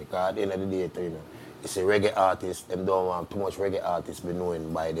and everything. Because at the end of the day, you know, it's a reggae artist. Them don't want too much reggae artists be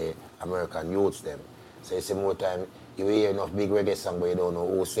known by the American youths them. So it's more time you hear enough big reggae song, but you don't know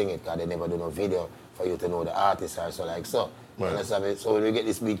who sing it because they never do no video for you to know the artist or so like so. Right. You understand me? So when we get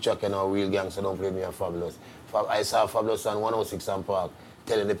this big truck and our Real Gangster don't play me and Fabulous. I saw Fabulous on 106 and Park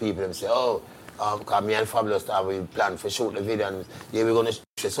telling the people them say, oh. Because me and Fabulous we plan for shoot the video and yeah, we're going to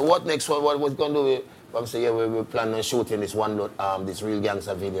shoot. So what next? What going to do? I'm saying, yeah, we plan on shooting this One Blood, this Real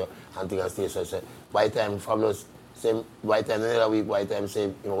Gangster video and things and stuff. So I said, by the time Fabulous, by the time another week, by the time say,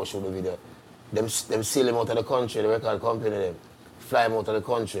 you know, we'll shoot the video, them seal him out of the country, the record company, them fly him out of the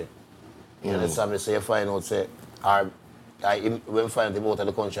country. You understand me? So you find out, say, when we find him out of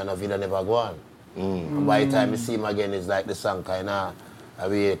the country and the video never go on. And by the time you see him again, it's like the song kind of,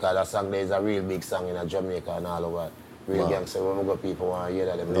 because that song there is a real big song in Jamaica and all over. Real Gangster, when we got people want to hear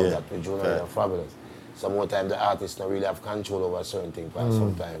that, them love that with Junior and Fabulous. Some more time the artists don't really have control over certain things, but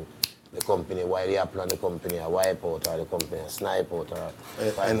sometimes the company, while they apply the company, a wipe out or the company, a snipe out or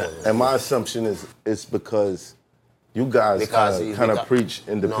and my assumption is it's because you guys kind of preach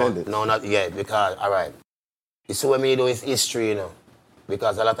independence. No, not yet, because, all right. You see what me do is history, you know,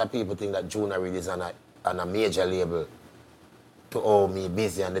 because a lot of people think that Junior Reid is on a major label. To all me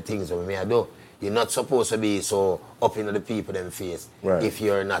busy and the things that me I do. You're not supposed to be so up into the people them face if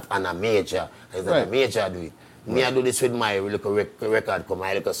you're not on a major. It's not a major do it. Me I do this with my little record come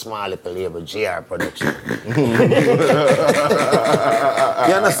my little small little label GR Production.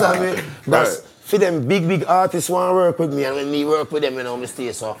 You understand me? That's for them big artists want to work with me, and when me work with them, you know, I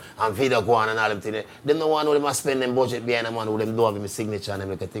stay so and video go on and all them things. Them don't want to know them spend them budget behind them and who them don't have my signature and them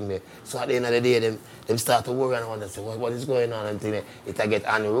like a thing there. So at the end of the day, them start to worry and wonder, say, what is going on and thing there. It'll get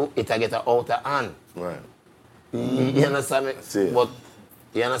an outer hand. Right. You understand me? See. But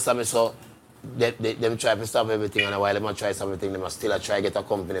you understand me? So them try to stop everything, and while them try something, they must still try to get a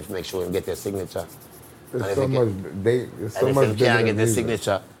company to make sure them get their signature. There's so much if they can't get their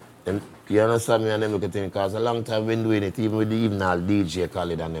signature, then you understand me and them look at things, because a long time we've been doing it, even with the evening DJ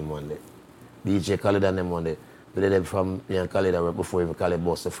Khaled and them one day. DJ Khaled and them one day. We did them from me and Khaled before even Khaled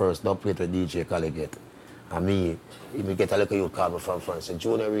bust the first dub plate with DJ Khaled get. And me get a little youth call me from France. Say,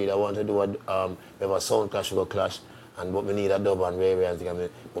 Junior Reid, I want to do we have a sound clash, we go clash, but we need a dub and Ray and thing.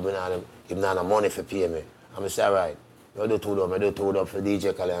 But we not have money for pay me. And I say, all right, I do 2 dub for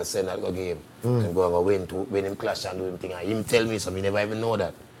DJ Khaled and send that go game. And go win him clash and do him thing. And him tell me so, I never even know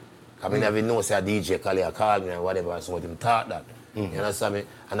that. I never even know say a DJ Khaled call me and whatever, so him taught that. You understand me?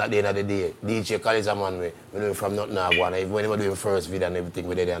 And at the end of the day, DJ Khaled is a man we know him from nothing now. And when he was doing first video and everything,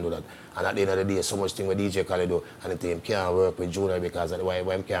 we did and do that. And at the end of the day, so much thing with DJ Khaled do, and him can't work with Junior because why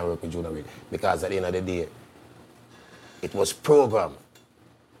him can't work with Junior? Because at the end of the day, it was programmed.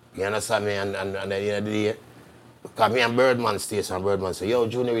 You understand me? And at the end of the day, because me and Birdman stays and Birdman say, yo,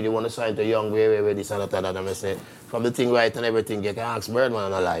 Junior, you want to sign to Young where this and that and I say, from the thing right and everything, you can ask Birdman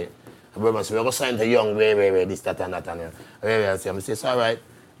and I lie. And Birdman say, we're going to sign to Young where this, that and that and I say, it's all right.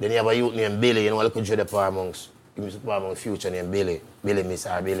 Then you have a youth named Billy, you know, look at Joe the Parmonks. Give me some Parmonks future named Billy. Billy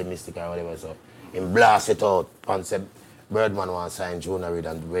Mystic or whatever. So him blast it out and said, Birdman want to sign Junior Reid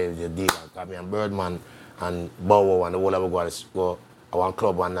and wave the deal. Because me and Birdman and Bow and the whole of us go to one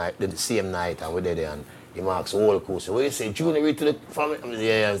club one night, the same night, and we did there. And he marks the whole cool. So what you say, Junior Reid to the family?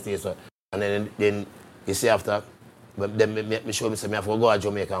 I say, yeah, so. And then you see after, but then me show me say, I have to go to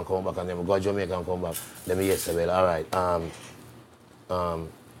Jamaica and come back, and then we go to Jamaica and come back. Then me say, well, all right,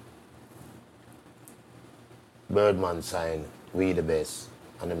 Birdman signed We the Best,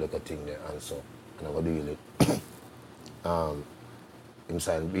 and them look a thing there, and so, and I'm going to deal it. Him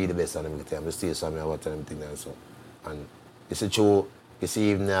signed We the Best, and them look at him, still something about them thing there, and so. And it's a true, you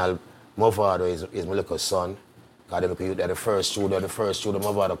see, even now, my father is my little son, because they're the first studio, my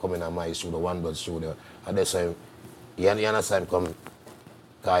father come in at my studio, One Blood studio, and that's why, you understand, come,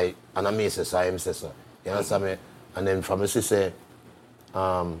 and I may say, him say so, you understand me? And then from me say,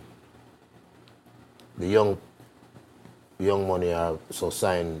 the young money are so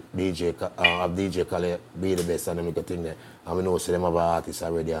signed DJ Khaled Be the Best and them make a thing there. And we know say them have artists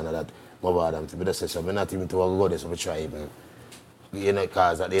already and that mobile them to be the session. I'm not even to go there, so we try even. You know,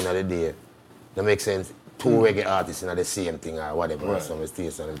 because at the end of the day, that makes sense. 2 reggae artists in the same thing or whatever. Right. So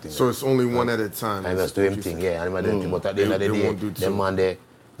it's only one at a time. I just do him thing, yeah. And but at the end of the day, them man they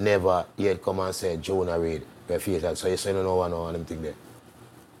never yet come and say Junior Reid. So you say no one and them thing there.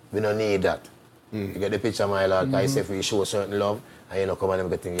 We don't need that. You get the picture, my lord, because if you show certain love and you don't come and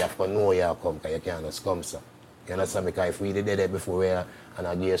everything, you have to know you come, because you can't just come, sir. You understand? Because if we did that before, and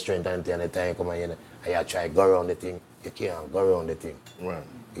I give you strength and the time come and you try to go around the thing, you can't go around the thing. Right.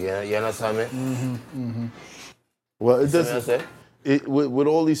 You understand me? Well, it doesn't. With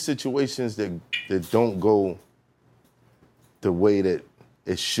all these situations that don't go the way that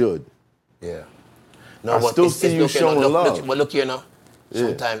it should. Yeah. No, I still see you showing love. But look here now.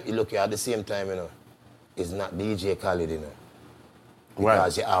 Sometimes you look here at the same time, you know, it's not DJ Khaled, you know.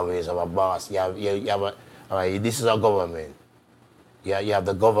 Because you always have a boss. You have all right, this is a government. You have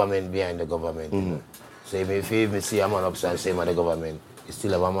the government behind the government, you know. So if you even see a man upside same as the government, you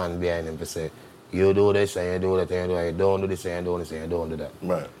still have a man behind him to say, you do this and you do that and you do that, you don't do this and you don't do this and you don't do that.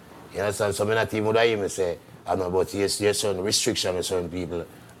 Right. You understand? So I'm not even say, I don't know, but there's certain restrictions with certain people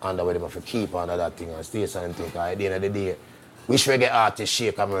under where they have to keep under that thing and stay certain thing. Because at the end of the day, which reggae artist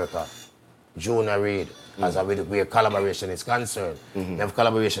shake America? Junior Reid, as where collaboration is concerned. We have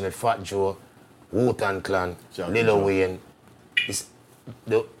collaboration with Fat Joe, Wu-Tang Clan, Lil Wayne. It's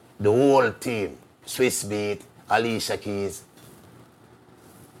the whole team. Swiss Beat, Alicia Keys.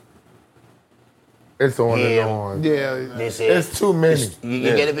 It's on and on. Yeah. It's too many.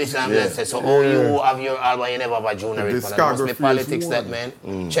 You get the picture I'm saying. So you have your album, you never have a Junior Reid. It must be politics that,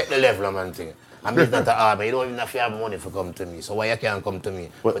 man. Check the level, man, thing. I'm not an album. You don't even have to have money for come to me. So why you can't come to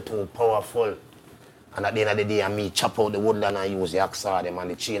me? But too powerful. And at the end of the day, me chop out the woodland and use the hacksaw them and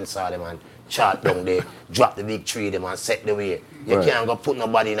the chainsaw them and chart down there, drop the big tree them and set the way. You can't go put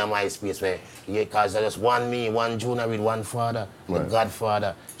nobody in a MySpace where, because there's just one me, one Junior Reid, one father, the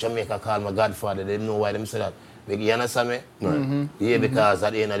Godfather. Jamaica call my Godfather. They know why them say that. You understand me? Yeah, because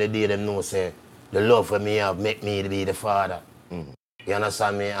at the end of the day, them know say the love for me have make me to be the father. You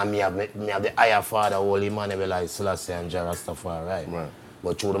understand me? And me have the higher father, Holy Emmanuel, like Selassie and Jah Rastafari, right?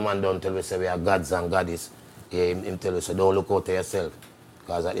 But through the man don't tell me say we are gods and goddess. Yeah, him tell you, so don't look out to yourself.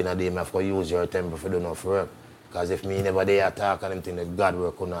 Because at the end of the day, I have to use your temple for doing enough work. Because if me never there talk and them thing that God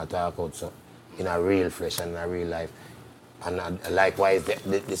work could not talk out, so in a real flesh and in a real life. And likewise,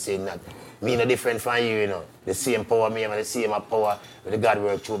 they say that me no different from you, you know. The same power me and the same power with the God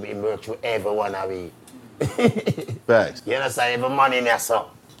work through me, work through everyone of we. Facts. You understand? Every man in there,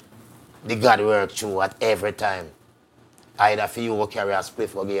 so the God work through at every time. either for you or carry a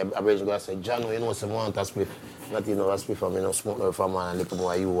spliff or get a bridge go and say, John, you know some want a spliff. Not even a spliff from me, no smoke no from man and little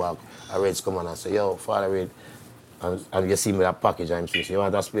more you walk. A Reds come on and say, yo, Father Red, and you see me that package and him say, you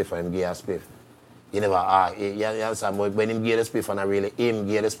want a spliff and him give a spliff. You never you understand, but when him give the spliff and I really him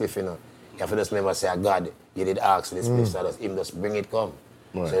give the spliff, you know, you have to just remember say, God, you did ask for this spliff, so just him just bring it come.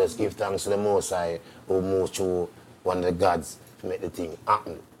 Right. So just give thanks to the Most High who moves through one of the gods to make the thing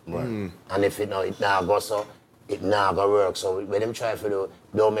happen. Right. And if it now go so, it now go work. So when them try to do,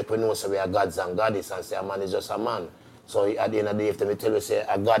 don't make we know so we are gods and goddess and say a man is just a man. So at the end of the day, if they tell you say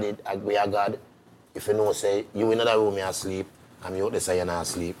a God we are God, if you know say you in another room you are asleep, and you out there say you're not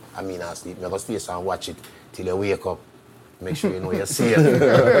asleep, I mean not asleep, you go stay and watch it till you wake up. Make sure you know you see it.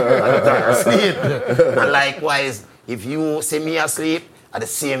 And likewise, if you see me asleep, at the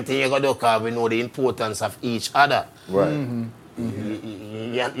same thing you got to do because we know the importance of each other. Right.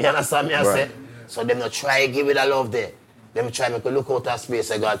 You understand me? I say? So them not try to give it a love there. Them try to look out of space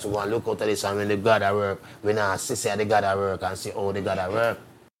of God to go and look out of this and when the God at work, we not see the God at work and see how the God at work.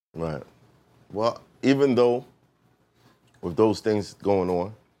 Right. Well, even though with those things going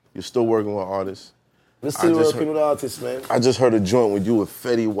on, you're still working with artists. We're still working with artists, man. I just heard a joint with you with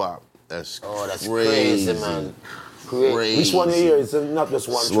Fetty Wap. That's crazy, man. Crazy. Which one here? It's not just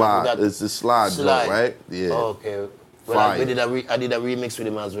one Slide. track. It's the slide joint, right? Yeah. Okay. Well, I did a remix with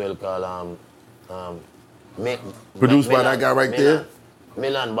him as well called produced by that guy right there?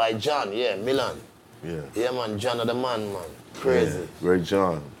 Milan by John, yeah, Milan. Yeah. Yeah, man, John of the man. Crazy. Yeah. Great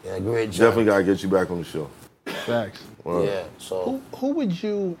John. Yeah, great John. Definitely gotta get you back on the show. Facts. Wow. Yeah, so. Who would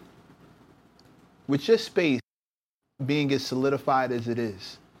you, with your space being as solidified as it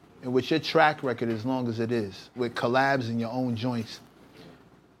is, and with your track record as long as it is, with collabs in your own joints,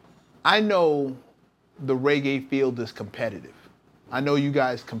 I know the reggae field is competitive. I know you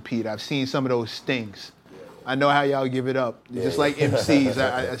guys compete. I've seen some of those stings. I know how y'all give it up. Just like MCs.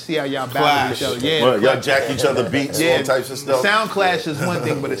 I see how y'all battle each other. Yeah, well, y'all jack each other beats, all types of stuff. Sound clash is one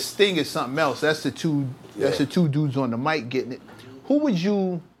thing, but a sting is something else. That's the two dudes on the mic getting it. Who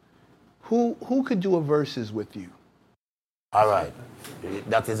could do a verses with you? All right.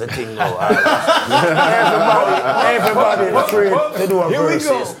 That is a thing now. Everybody afraid to do a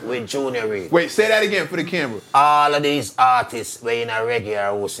verses with Junior Reid. Wait, say that again for the camera. All of these artists, where in a reggae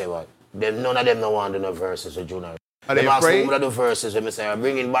or who say what, none of them don't want to do no verses with Junior Reid. Are they afraid? Them do verses when I say,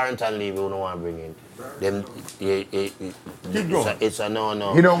 bring in Barrington Levy, who don't want to bring in. Them, it's a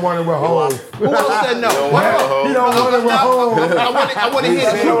no-no. He don't want it with home. Who else said no? He don't want it with home. I want to hear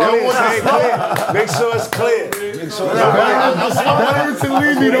it. Make sure it's clear. Make sure it's clear. Barrington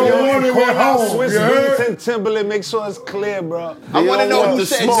Levy don't want it with home. Swiss Beats and Timberland, make sure it's clear, bro. I want to know who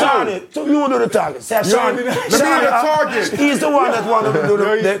said Sean. So you do the target. Say Sean. He's the one that wanted to do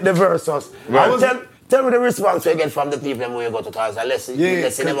the verses. Tell me the response you get from the people when you go to cars. Unless you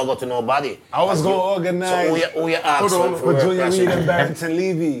never go to nobody. I was going to organize. So who you ask for Junior Reid and Barrington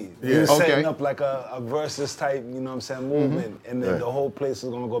Levy. He was setting up like a versus type, you know what I'm saying, movement. And then the whole place is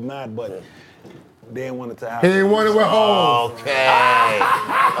going to go mad, but they didn't want it to happen. He didn't want it with home. Okay.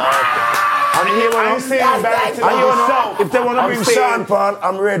 I ain't saying Barrington himself. If they want to bring Sean Paul,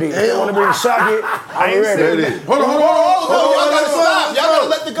 I'm ready. If they want to bring Shaggy, I'm ready. Hold on. Y'all gotta stop. Y'all gotta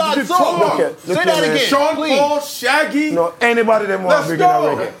let the gods talk. Say that again. Sean Paul, Shaggy. No, anybody them want to bring in a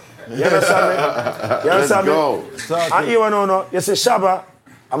reggae. You understand me? You understand me? And you know, you say Shabba,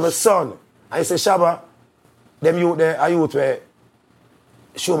 I'm a son. And you say Shabba, them youth there, are youth where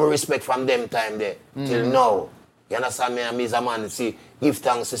show me respect from them time there till now. You understand me? And me as a man, see, give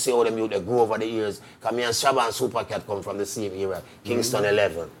thanks to see how them youth they grow over the years. Because me and Shabba and Supercat come from the same era, Kingston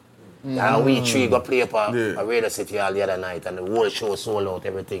 11. And we three go play up a Radio City Hall the other night and the whole show sold out,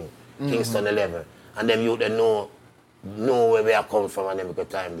 everything. Kingston 11. And them youth they know where we are come from and them good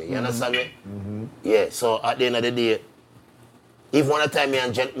time there. You understand me? Yeah, so at the end of the day, if one time me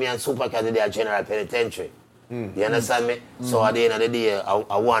and Supercat did a general penitentiary. You understand me? So at the end of the day,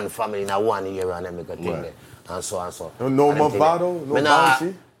 I one family in a one year and them good thing there. And so and so. No Movado, no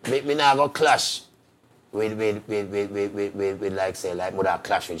Bouncy? Me not go clash with like say like would I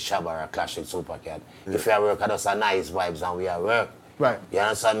clash with Shabba or clash with Supercat. If you work, that's a nice vibes and we are work. Right. You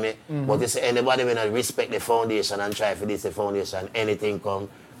understand me? But if anybody will not respect the foundation and try for this the foundation, anything come,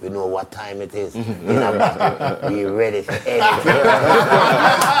 we know what time it is. In a battle, we ready for anything.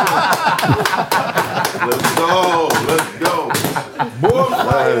 Let's go. Boy,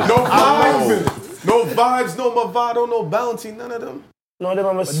 no vibes, no Movado, no Bounty, none of them. No, them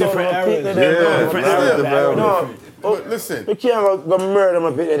are my son. Different areas. Different areas. No, but listen. You can't go murder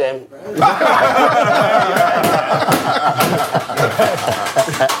my bit of them.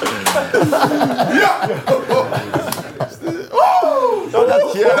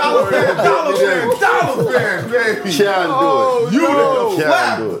 Dollar man, baby. Child do it. You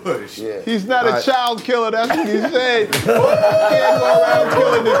Child know, do it. Yeah. He's not a child killer. That's what he said. Can't go around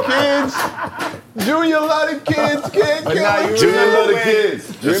killing the kids. Junior love the kids. Can't kill them. Junior love the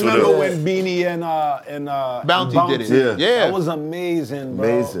kids. You remember when Beanie and Bounty did it? Yeah. That was amazing, bro.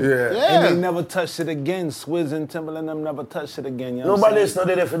 Amazing. And they never touched it again. Swizz and Timberland them never touched it again. You know Nobody is not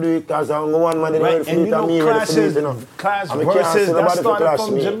there for do it because I'm one man ready for and it you know, and me ready for it, you know. Clash I mean, can't versus see that nobody for started clash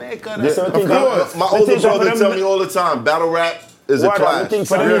from me. Jamaica. Yeah, That's of course. My older brother tell me all the time, battle rap is a clash.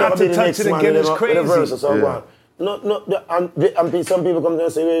 For them not to touch it again is crazy. And some people come to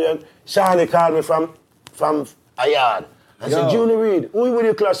and say, Shani called me from a yard. I said, Junior Reid, who will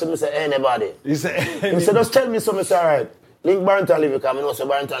you clash with? I said, anybody. He said, just tell me something. I said, all right. Link Barrington Levy, because I know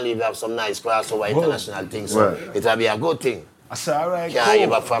Barrington Levy have some nice crossover international things, so it'll be a good thing. I said, all right, Can't hear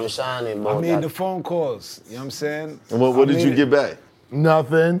back from Shani. I made the phone calls, you know what I'm saying? And what did you get back?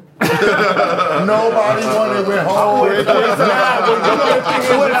 Nothing. Nobody wanted with home. Who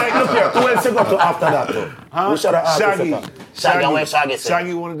else you got to after that, though? Who should have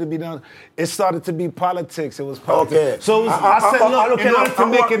Shaggy wanted to be done. It started to be politics. It was politics. Okay. So I said, look, in order to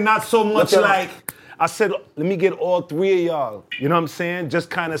make it not so much like, I said, let me get all three of y'all. You know what I'm saying? Just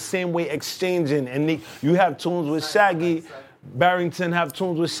kind of same way exchanging. And you have tunes with Shaggy. Barrington have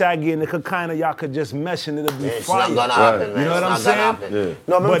tunes with Shaggy, and it could kind of, y'all could just mesh and it'll be fire. It's not gonna happen, man. You know what I'm saying? Yeah.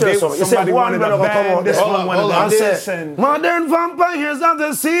 No, but somebody wanted a band, this one wanted this, and... Modern vampires of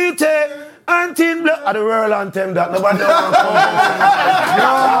the city, anti blood of the world anthem that nobody knows.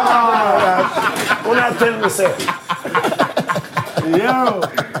 No, when I tell me, say. Yo.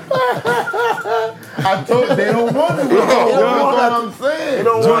 I told they don't want it. That's what I'm saying. They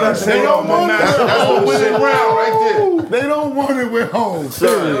don't want it. They don't want it. That's what Willie Brown right there. They don't want it with home.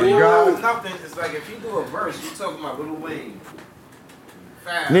 Nothing. It's like if you do a verse, you're talking about Lil Wayne.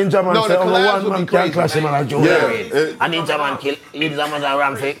 Ninja Man said, one man can't clash him and a Joe. A Ninja Man kill. Ninja Man a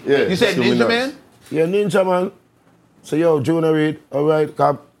Ramfik. Yeah. You said Ninja Man? Yeah, Ninja Man. So yo, Junior Reid, all right,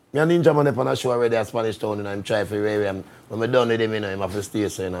 cop. Me and Ninja Man up on a show already at Spanish Town and I'm trying for Ray. When I done with him, I'm have to stay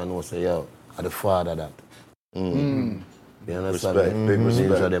so I know, say, yo, I'm the father of that. You understand? Respect, big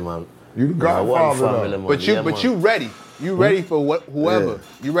respect. You the godfather, but you ready. You ready for whoever.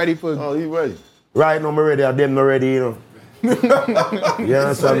 You ready for... Oh, you ready. Right now, I'm ready. I'm not ready, you know. You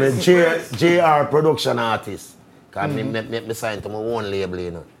understand me? JR production artist. Because me signed to my own label,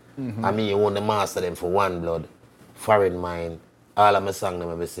 you know. I mean, you own the master them for One Blood, Foreign Mind. All of my songs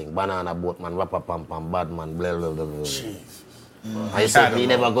them I sing. Banana Boatman, Rapper Pam Pam, Badman, blah, blah, blah, blah. Jesus. I said, me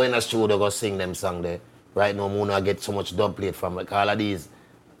never go in the studio go sing them song there. Right now, I get so much dub plate from all of these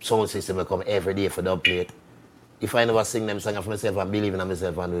sound system come every day for dub plate. If I never sing them song for myself and believe in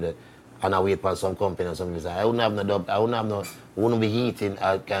myself and do that, and I wait for some company or something, I wouldn't have no dub, wouldn't be eating,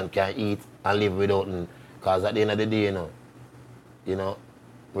 I can't eat and live without them. Because at the end of the day, you know,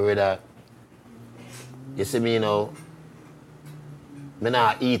 we rather, you see me, you know, me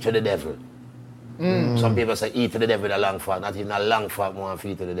not eat to the devil. Some people say eat to the devil with a long fat. Not even a long fat more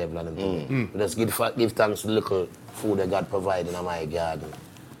feed to the devil. And we just give thanks to the little food that God provided in my garden.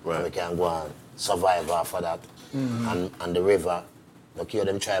 Right. And we can go and survive off of that. And the river, look here,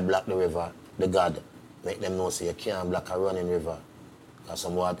 them try to block the river. The God, make them know say you can't block a running river. Because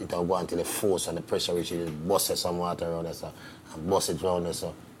some water, it will go until the force and the pressure which is bust some water around us and bust it around us.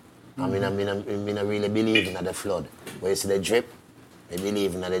 I mean, I really believe in the flood. Where you see the drip, I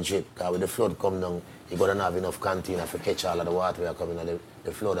believe in the drip, because when the flood come down, you got to have enough container to catch all of the water that come in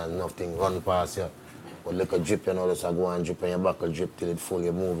the flood and nothing run past you. But look a drip, you know, just go and drip on your back, drip till it full,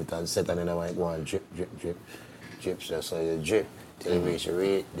 you move it and set and then I go and drip. So you drip till you reach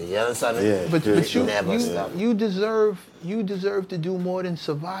the understand? Yeah, but you deserve to do more than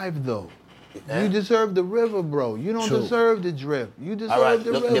survive though. You deserve the river, bro. You don't deserve the drip. You deserve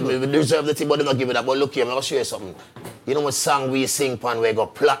the river. You deserve the thing, but they don't give it up. But look here, I'm going to show you something. You know what song we sing pan where go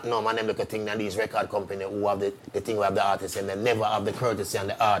platinum and them look at thing that these record company who have the thing who have the artists and they never have the courtesy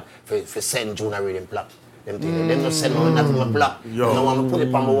and the art for send Junior Reid in plaque. Them things. They don't send me nothing but plaque. You know, I'm put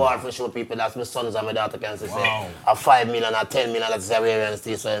it on my wall for show people that's my sons and my daughter can say a 5 million or 10 million that's Zavarian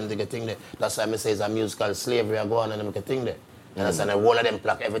state so them take a thing there. That's why I say it's a musical slavery I go on and them make a thing there. You understand? The whole of them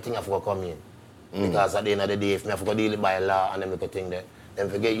plaque, everything have to come in. Because at the end of the day, if I have to deal it by law and them make a thing there, then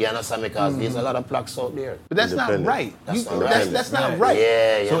forget, you understand, because there's a lot of plaques out there. But that's not right. That's not right.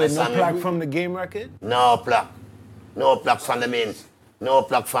 Yeah, you so there's no understand? plaque from the game record? No plaque. No plaque from the Mint. No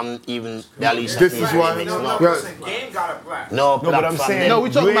plaque from even the Alicia. This is why. Game got a plaque. No plaque but I'm from saying, them. No, we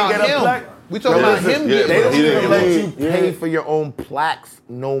talking about him. We talking about him. They don't even let you pay for your own plaques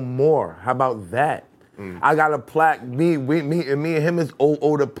no more. How about that? I got a plaque. Me and him is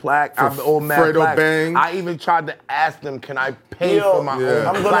owe the plaque. I'm old man Fredo plaque. Bang. I even tried to ask them, can I pay for my own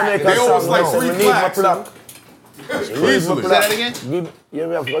I'm gonna plaque? make a song. like now. free We need my plaques, plaque. Easily. Say that again?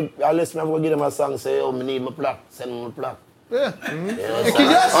 I'll listen, I'm gonna give them a song, say, oh, me need my plaque. Send me my plaque. Yeah. You know, And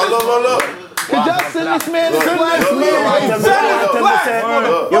can y'all send this man his plaque?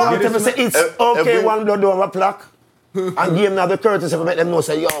 You want them to say, it's okay, one blood over a plaque? And give them the courtesy to make them know,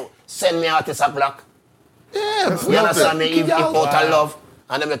 say, yo, send me artist a plaque. Yeah. You understand me? If out of love,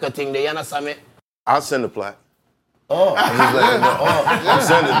 and they make a thing there, you understand me? I'll send the plaque. Oh. I'm just letting you know. I'm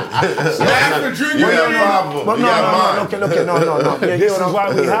sending it. You got 5 of them. But You got mine. no. This is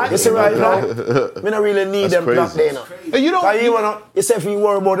why we hide. You see right now? We don't really need them plaque there now. You don't. You say if you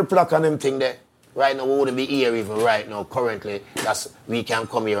worry about the plaque and them thing there, right now we wouldn't be here even right now. Currently, we can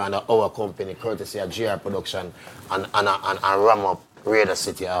come here under our company, courtesy of GR Production, and ram up Raider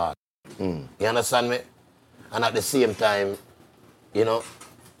City Art. You understand me? And at the same time, you know,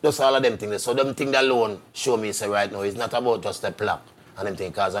 just all of them things. So them things alone show me, say right now, it's not about just a plaque and them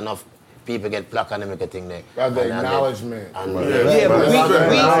things, because enough people get plaque and they make a thing there. That's the acknowledgement. We want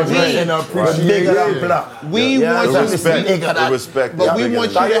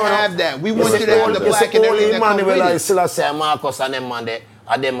you to have that. We want you to have the plaque and everything that comes with it. Still say Marcus and them man,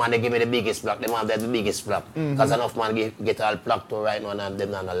 they give me the biggest plaque. Them have the biggest plaque. Because enough man get all plaque to right now and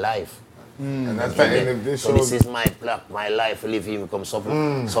them not alive. And that's so this is my plaque, my life, live him come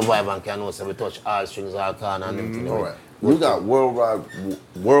survive and can also we touch all strings, all can and everything. All right. You got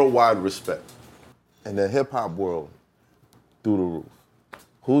worldwide respect. And the hip hop world through the roof.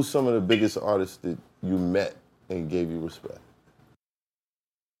 Who's some of the biggest artists that you met and gave you respect?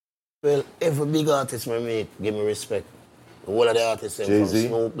 Well, every big artist I meet give me respect. All of the artists from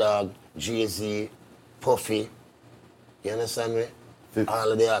Snoop Dogg, Jay-Z, Puffy. You understand me? 50.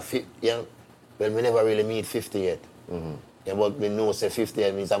 All of them, yeah. Well, we never really meet 50 yet. Yeah, but we know say 50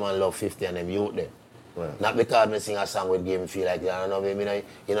 yet means a man love 50 and them youth there. Right. Not because I sing a song with game feel like that. I don't know,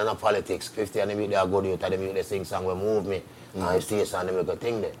 you know, politics. 50 and them youth, they are good youth, and them youth, they sing song will move me. And I stay and they make a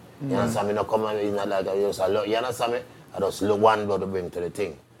thing there. You understand me? No come and it's not like I just look. You understand me? I just look one blood to bring to the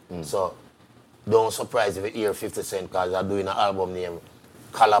thing. So don't surprise if you hear 50 Cent because I'm doing an album named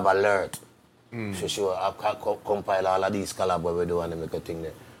Collab Alert. For sure, I compile all of these collab we do and make a thing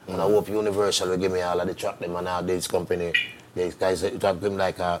there. And I hope Universal will give me all of the track them and all this company. These guys track them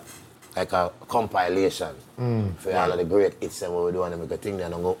like a compilation for all of the great hits and what we do and make a thing there.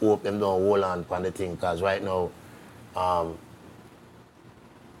 And I'm gonna hope them don't hold on on the thing because right now,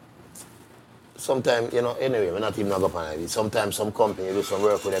 sometimes, you know, anyway, we're not even going to go on it. Sometimes some company do some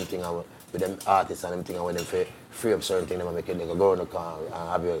work with them thing and with them artists and them thing and when them free up certain things, they make it like go in the car and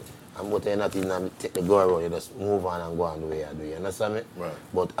have your. And but you're not even take the go around, you just move on and go on the way you do. You understand me? Right.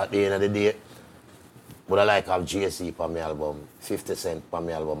 But at the end of the day, would I like have Jay-Z for my album, 50 Cent for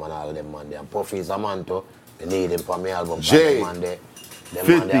my album and all of them man there. And Puffy is a man too. They need him for my album. Jay. Them man there.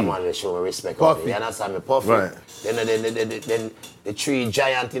 Them man will show me respect. Puffy. You understand me? Puffy. Right. Then the three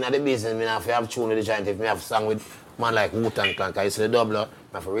giant in the business, I have tune with the giant. If I have song with man like Wu-Tang Clan, because it's the doubler,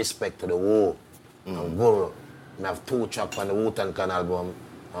 I have respect to the Wu and Guru. I have 2 tracks on the Wu-Tang Clan album.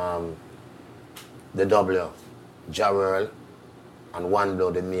 The W, Jarrell, and One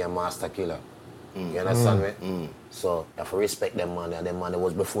Blood, the me and Master Killer. You understand me? So I have to respect them man, and them man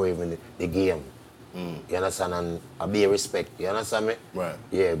was before even the game. You understand? And I be respect. You understand me? Right.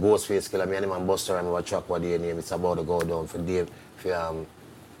 Yeah, Ghostface Killer, me and him and Buster, I have a track what their name. It's about to go down for Dave, for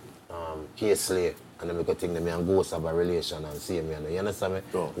K-Slay. And then we could think that me and Ghost have a relation and see me. You understand me?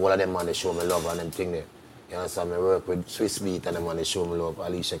 All of them man, they show me love and them thing there. You understand me? I work with Swiss Beat and them man, they show me love.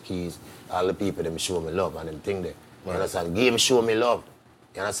 Alicia Keys, all the people, them show me love and them thing there. You understand? Game show me love.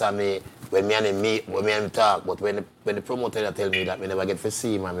 You understand me? When me and him talk, but when the promoter tell me that me never get to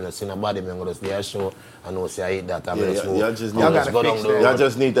see him, I don't see nobody, I'm going to do a show, I know say I hate that. Y'all just need that phone call. Yeah, y'all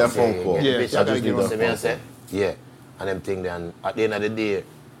just need that phone call. Yeah, and them thing there. And at the end of the day,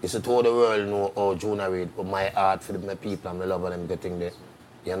 it's to all the world know how Junior Reid put my heart for my people and my love and them good thing there.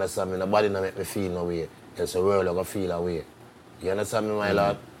 You understand me? Nobody don't make me feel no way. It's the world going to feel away. You understand me, my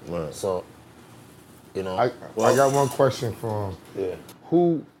lord? Right. So, you know. I got one question for him. Yeah.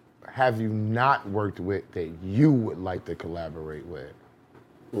 Who have you not worked with that you would like to collaborate with?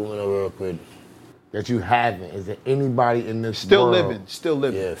 Who would I work with? That you haven't. Is there anybody in this Still world? Still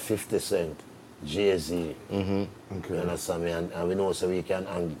living. Yeah, 50 Cent, Jay-Z. Okay. You understand me? And we know so we can,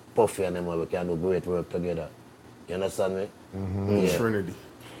 and Puffy and them, we can do great work together. You understand me? Yeah. Trinity.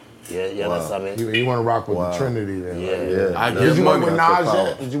 Yeah, you understand me? You want to rock with the Trinity then? Yeah. Did you work with Nas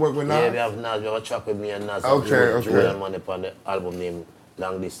yet? Did you work with Nas? Yeah, we have Nas. We have a track with me and Nas. Okay. Julian Money on the album named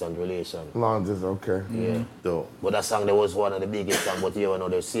Long distance relation. Long distance, okay. Yeah. Dope. But that song, that was one of the biggest songs. But you know,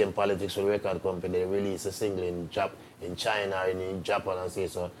 the same Politics with record company, they released a single in China or in Japan and say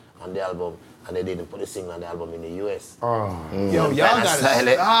so on the album, and they didn't put the single on the album in the US. Yo, y'all gotta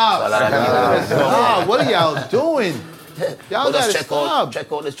silent. stop. What are y'all doing? Y'all gotta stop.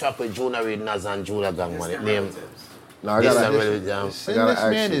 Check out this track with Juna Reid, Nas and Juna Gang, man. It named. No, I gotta Send this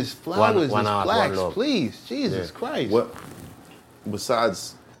man his flowers, his blacks, please. Jesus Christ. What,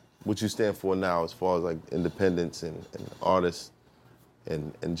 besides what you stand for now, as far as like independence and artists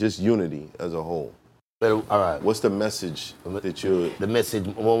and just unity as a whole? Well, all right. What's the message that you? The message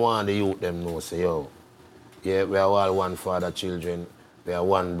I want the youth them know, say, yo, yeah, we are all one father, children. We are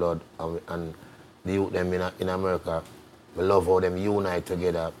one blood, and the youth them in America, we love how them unite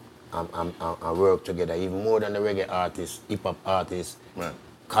together and work together, even more than the reggae artists, hip hop artists, right.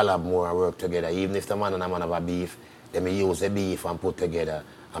 Collab more and work together. Even if the man and a man have a beef, they may use the beef and put together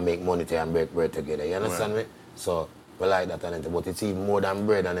and make money and break bread together. You understand me? So we like that and everything. But it's even more than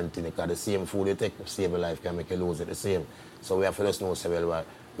bread and everything, because the same food you take to save your life can make you lose it the same. So we have to just know, so well,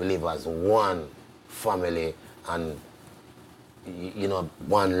 we live as one family and, you know,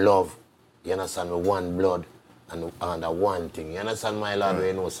 one love. You understand me? One blood and one thing. You understand, my lord?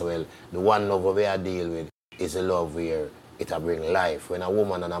 We know so well. The one love we are deal with is a love where it'll bring life. When a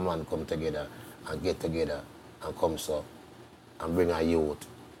woman and a man come together and get together and come so and bring a youth,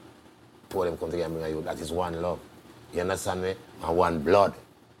 two of them come together and bring a youth, that is one love. You understand me? And one blood.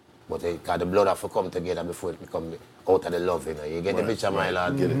 But because the blood have to come together before it become out of the love, you know. You get the picture, my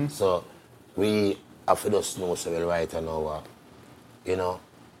lord? Get it. So we have to just know so well right now, you know,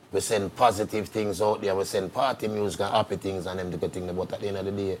 we send positive things out there, we send party music and happy things and them good things, but at the end of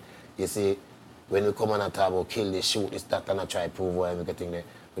the day, you see, when we come on and talk about kill this, shoot this, that, and I try to prove what I'm getting there,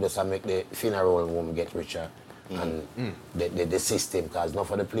 we just make the funeral home get richer and the system, because not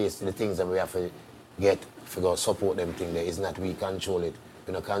for the place, the things that we have to get, figure support them thing there, it's not we control it.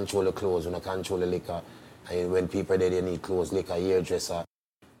 We don't control the clothes, we don't control the liquor, and when people there, they need clothes, liquor, hairdresser,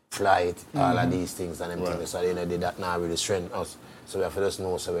 flight, all of these things and them things, so at the end of the day, that now really strengthen us. So we have to just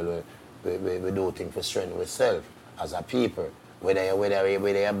know, so we do things for strength ourselves as a people, whether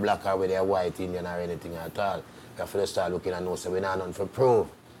you're black or whether you're white, Indian or anything at all. We have to just start looking and know, so we're not nothing for prove.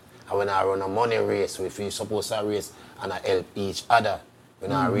 And we're not run a money race, we feel supposed to race and help each other. We're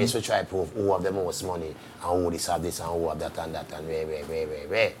not a race, we try to prove who have the most money and who this have this and who have that and that and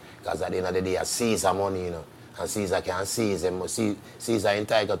way. Because at the end of the day, I seize the money, you know. And Caesar can seize them. Caesar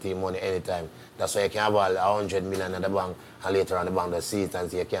entitled to him money anytime. That's why you can have all 100 million in the bank and later on the bank does seize and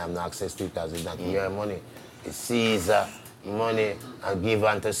say you can't have no access to it because it's not your money. It's Caesar money and give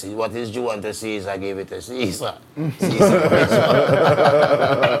unto Caesar. What is due unto Caesar, give it to Caesar.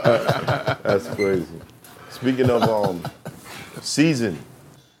 That's crazy. Speaking of season,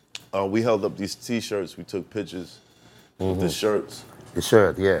 we held up these T-shirts. We took pictures with the shirts. The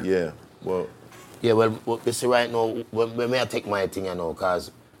shirt, yeah. Yeah. Well, you see right now, when I take my thing, you know, because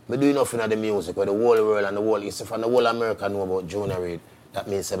I do enough in the music where the whole world and the whole, you see, from the whole America know about Juna Reid, that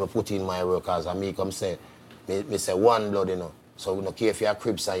means I put in my work as me come say, me say one blood, you know. So we don't care if you're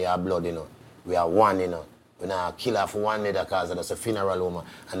Crips or you're blood, you know. We are one, you know. We not kill off one another because that's a funeral home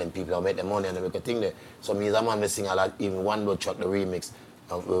and then people will make the money and they make a thing there. So me as a man, me sing a lot, even One Blood Truck, the remix.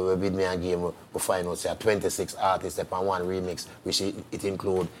 We bid me a game, we find out, say, 26 artists upon one remix, which it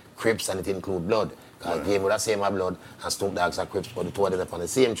include Crips and it include Blood. Because game with the same blood and Snoop Dogg's are Crips, but the two of them upon the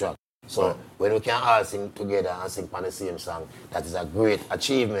same track. So when we can all sing together and sing upon the same song, that is a great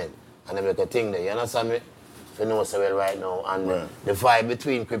achievement. And they make a thing there, you understand me? You know so well right now. And the vibe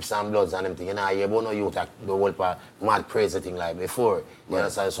between Crips and Bloods and them thing, you know, you don't know you the whole mad crazy thing like before. You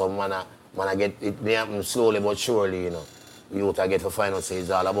understand? So man I get it may happen slowly but surely, you know. Youth I get to find out say it's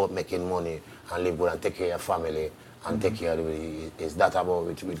all about making money and live good and take care of your family and take care of it. It's that about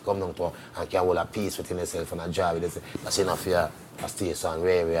which we come down to and can hold a peace within yourself and a job. That's enough for you to stay so and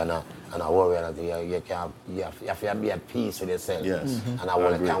worry and a worry and you have to be at peace with yourself. Yes. And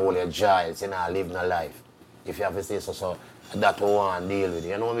I can hold your joy. It's not living a life. If you have to stay so that we want to deal with it.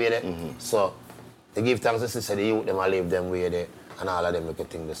 You know what I mean? So to give thanks to sister, the youth them I live them way there and all of them make a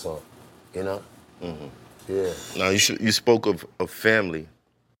thing there. So, you know? Yeah. Now you spoke of family.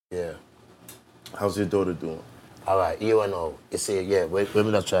 Yeah. How's your daughter doing? All right, you know. You see, when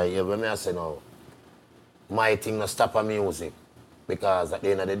me not try, when me I say no, my thing not stop our music because at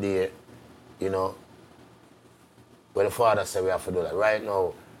the end of the day, you know, when the father say we have to do that. Right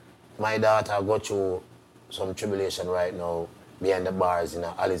now, my daughter go through some tribulation right now behind the bars in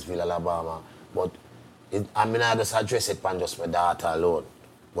Aliceville, Alabama, but I mean I just address it on just my daughter alone.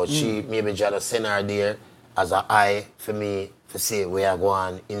 But she maybe just send her there as an eye for me to see where I go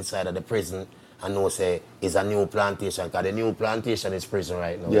on inside of the prison and know say it's a new plantation, because the new plantation is prison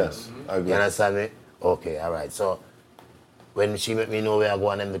right now. Yes, I agree. You understand me? Okay, all right. So when she make me know where I go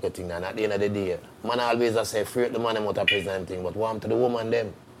and them little thing, and at the end of the day, man always I say free up the man them out of prison and thing, but what happened to the woman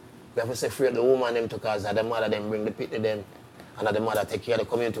them? We have to say free up the woman them because the mother them bring the pit to them, and the mother take care of the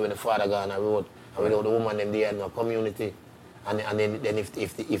community when the father go on the road, and without the woman them there in no community, and then if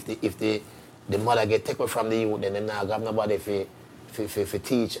the mother get taken from the youth, then they not have nobody for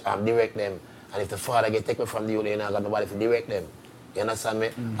teach and direct them, and if the father get taken from the youth, they not have nobody for direct them. You understand me?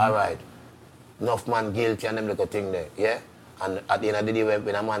 All right. Enough man guilty and them little thing there, yeah? And at the end of the day,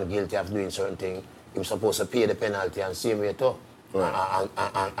 when a man guilty of doing certain thing, he's supposed to pay the penalty and same way too. Right.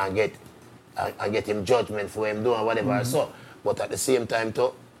 And get him judgment for him doing whatever. So, but at the same time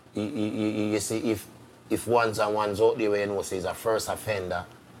too, you see if one's and one's out there where you know say he's a first offender,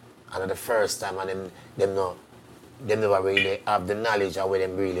 and at the first time and them never really have the knowledge of what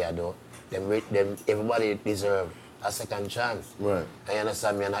them really do. Them everybody deserve a second chance. Right. And you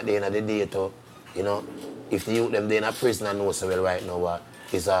understand me? And at the end of the day too, you know, if the youth them they in a prison and know so well right now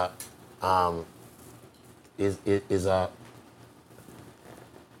is a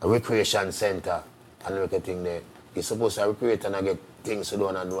recreation center and everything there. You're supposed to recreate and get things to do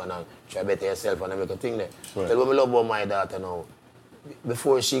and try better yourself and everything there. Right. Tell me love about my daughter now.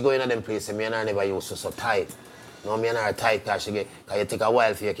 Before she go in them places, me and her never used to so tight. No, me and her tight because you take a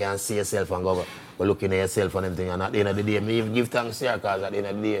while for you can see yourself and go looking at yourself and everything. And at the end of the day, me even give thanks to her because at the end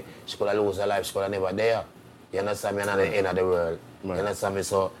of the day, she could have lost her life, she could have never there. You understand me? And at the end of the world. Right. You understand me?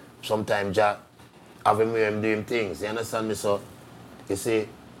 So sometimes Jack having me doing things. You understand me? So you see,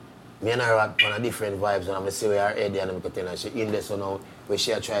 me and her are on a different vibes and I see where her head and everything. And she in there so now, where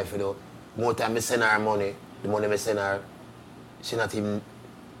she try to do. More time I send her money, the money I send her, she not even,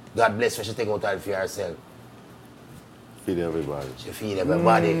 God bless her, she take out for herself. Feed everybody. She feed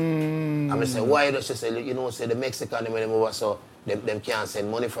everybody. And I say, why does she say, you know, say the Mexican, when they move over, so them can't send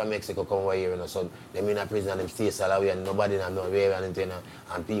money from Mexico come over here, you know, so them in a prison and them stay salary and nobody know where and anything,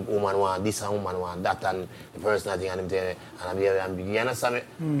 and people, woman want this and woman want that and the person and them thing, and I'm here and you understand me?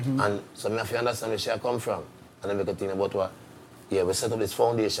 And so me have to understand where she come from. And I make a thing about what, yeah, we set up this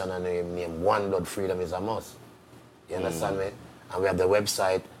foundation and name One Blood Freedom is a Must. You understand me? And we have the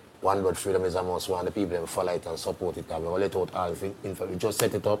website, One Blood Freedom is a Must. We want the people to follow it and support it. We're going to let out all the information. We just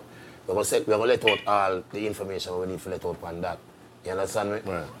set it up. We're going to let out all the information we need to let out on that. You understand me?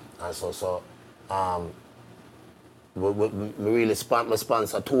 Right. And so we really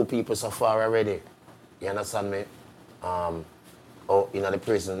sponsor 2 people so far already. You understand me? In the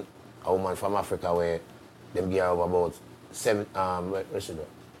prison, a woman from Africa where them give her about 7, what she do?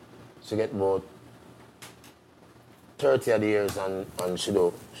 She get about 30 odd years and she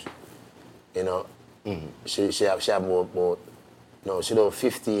do, you know, she have about, no, she do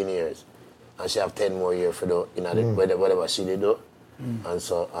 15 years and she have 10 more years for do, you know, whatever she did do. And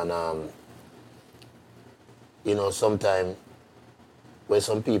so, you know, sometimes when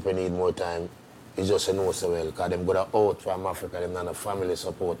some people need more time, it's just a know so well, because them go out from Africa, them not a family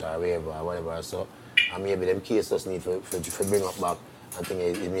support or whatever, so, and maybe them case just need to bring up back, I think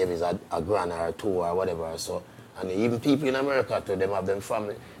it maybe it's a grand or 2 or whatever, so, and even people in America too, them have them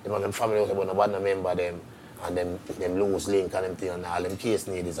family but nobody remember them, and them lose link and them thing, and all them case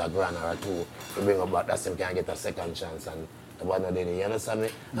need is a grand or 2 to bring up back, that them can get a second chance, and nobody know they, you understand me?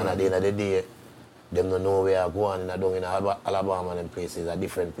 And at the end of the day, them don't know where I go on down in Alabama and them places, a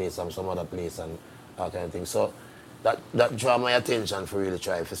different place from some other place and all kind of thing. So that draw my attention for really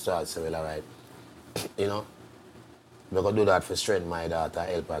try to start so well, alright. You know? We're gonna do that for strengthen my daughter,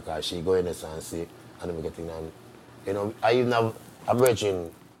 help her, because she go in this and see and we getting on. You know, I even have a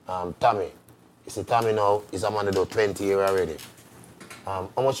virgin, Tommy. You see Tommy now is a man that do 20 years already. How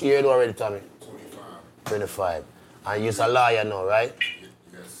much year do already, Tommy? 25. And you're a lawyer now, right?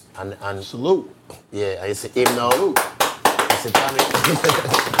 Yes. And salute. Yeah, and you see him now. You see Tommy.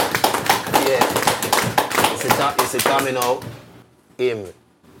 Yeah. You see Tommy now. Him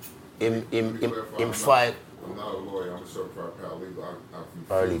fight. I'm not a lawyer. I'm a certified paralegal.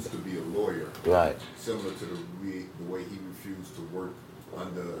 I refuse to be a lawyer. Right. Similar to the way he refused to work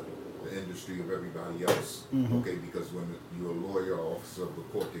under the industry of everybody else. Okay, because when you're a lawyer or officer of the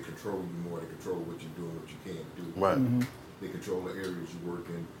court, they control you more. They control what you do and what you can't do. Right. They control the areas you work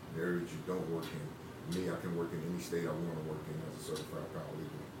in, the areas you don't work in. Me, I can work in any state I want to work in as a certified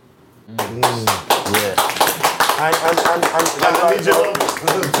paralegal. Yeah. I need your number.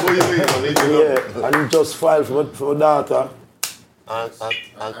 Before you leave, I need your number. Yeah, and just file for data. I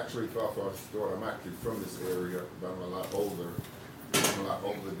actually filed for a daughter. I'm actually from this area, but I'm a lot older. I'm a lot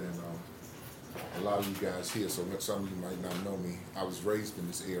older than a lot of you guys here, so some of you might not know me. I was raised in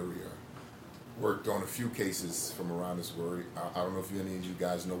this area. Worked on a few cases from around this area. I don't know if any of you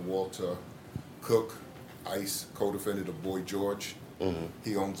guys know Walter Cook, ICE, co-defendant of Boy George. Mm-hmm.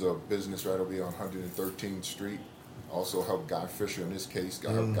 He owns a business right over here on 113th Street. Also helped Guy Fisher in this case.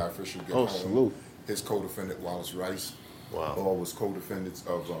 Helped Guy Fisher get home. Salute. His co-defendant, Wallace Rice. Wow. All was co-defendants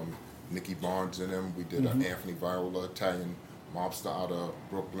of Nicky Barnes and them. We did Anthony Viola, Italian mobster out of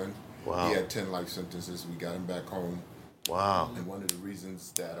Brooklyn. Wow. He had 10 life sentences. We got him back home. Wow. And one of the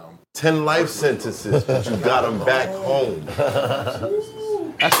reasons that 10 life sentences, but you got him back home.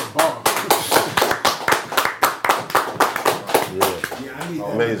 That's a bar. Yeah, I need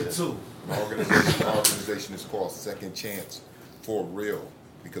that amazing too. My organization is called Second Chance for Real,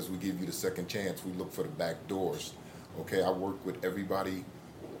 because we give you the second chance. We look for the back doors. Okay, I work with everybody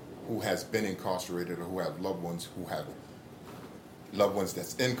who has been incarcerated or who have loved ones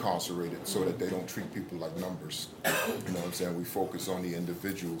that's incarcerated, so that they don't treat people like numbers. You know what I'm saying? We focus on the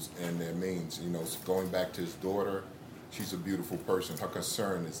individuals and their means. You know, so going back to his daughter, she's a beautiful person. Her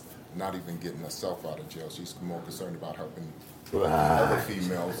concern is not even getting herself out of jail. She's more concerned about helping other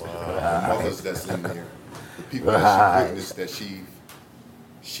females, mothers that's in there, the people that she witnessed, that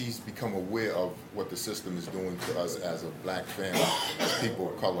she's become aware of what the system is doing to us as a black family, people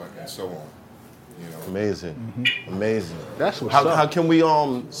of color, and so on. You know. Amazing. Amazing. That's what's how, up. how can we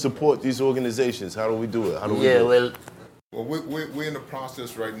support these organizations? How do we do it? How do we do it? Well, we're in the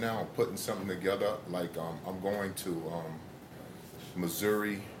process right now of putting something together. Like I'm going to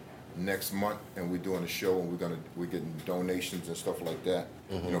Missouri next month, and we're doing a show, and we're getting donations and stuff like that.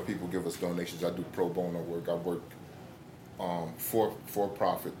 You know, people give us donations. I do pro bono work. I work for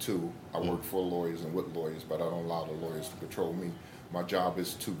profit too. I work for lawyers and with lawyers, but I don't allow the lawyers to control me. My job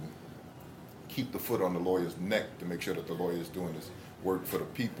is to keep the foot on the lawyer's neck to make sure that the lawyer is doing this work for the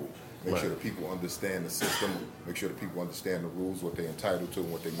people. Make sure that people understand the system. Make sure that people understand the rules, what they're entitled to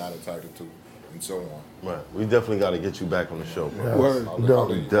and what they're not entitled to, and so on. Right. We definitely got to get you back on the show, bro. Yeah. Word. We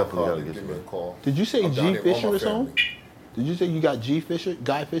definitely got to get you back. Did you say I'm down G there with all Fisher my is home? Did you say you got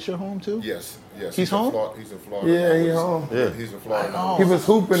Guy Fisher home too? Yes. He's home? He's in Florida. Yeah, now. he's home. Yeah. He's in Florida. now. He was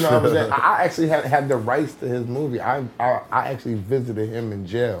hooping the other day. I actually had the rights to his movie. I actually visited him in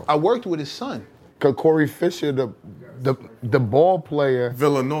jail. I worked with his son. Cause Corey Fisher, the ball player,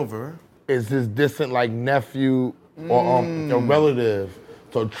 Villanova, is his distant like nephew or a relative.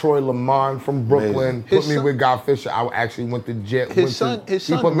 So Troy Lamont from Brooklyn put me with Guy Fisher. I actually went to jail. His son he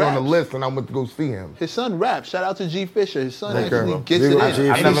put me on the raps. list, and I went to go see him. His son raps. Shout out to G Fisher. His son Okay. actually gets Big it up G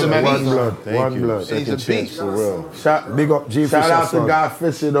in. Fisher. And he's a One beast. blood. Thank One you. blood. And he's a beast. For real. Big up G Shout out to Guy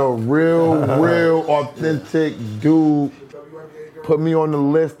Fisher, though. Real, authentic dude. Put me on the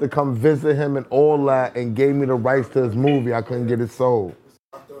list to come visit him and all that, and gave me the rights to his movie. I couldn't get it sold.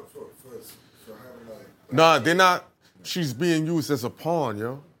 Nah, they're not. She's being used as a pawn,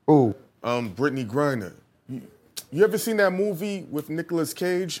 yo. Ooh. Brittany Griner. You ever seen that movie with Nicolas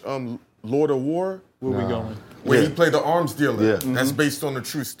Cage, Lord of War? Where we going? Where he played the arms dealer. Yeah. That's based on a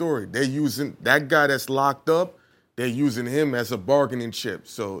true story. They're using that guy that's locked up. They're using him as a bargaining chip.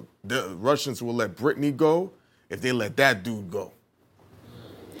 So the Russians will let Brittany go if they let that dude go.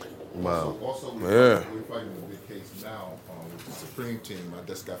 Wow. Also, Yeah. we're fighting a big case now with the Supreme team. I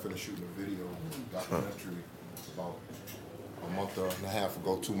just got finished shooting a video documentary about a month and a half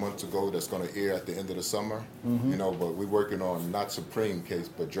ago, 2 months ago, that's going to air at the end of the summer. You know, but we're working on not Supreme case,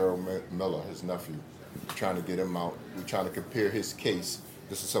 but Gerald Miller, his nephew. We're trying to get him out. We're trying to compare his case.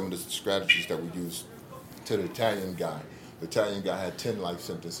 This is some of the strategies that we use to the Italian guy. The Italian guy had 10 life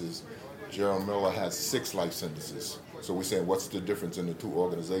sentences. Gerald Miller has 6 life sentences. So we're saying, what's the difference in the two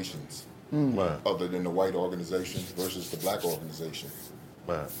organizations? Right. Other than the white organization versus the black organization.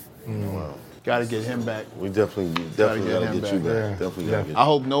 Right. Wow. Got to get him back. We definitely got to get you back. Yeah. Definitely got to get I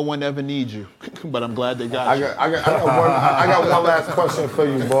hope no one ever needs you, but I'm glad they got you. I got one last question for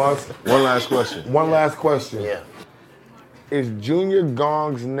you, boss. One last question. One last question. Yeah. Is Junior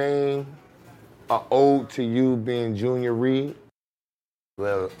Gong's name an ode to you being Junior Reed?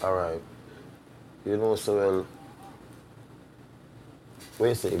 Well, all right. You know, so well.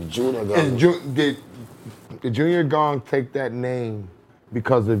 Wait a second, Junior Gong. Did Junior Gong take that name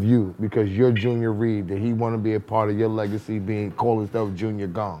because of you? Because you're Junior Reed? Did he want to be a part of your legacy, being called himself Junior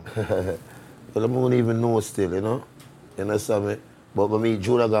Gong? Well, I don't even know still, you know? You know something? But for me,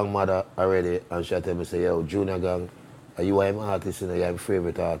 Junior Gong mother already, and she tell me, say, yo, Junior Gong, you are my artist, you know, you're my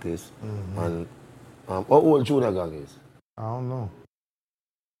favorite artist. Mm-hmm. And how old Junior Gong is? I don't know.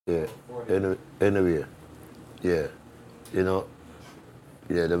 Yeah, anyway, yeah, you know,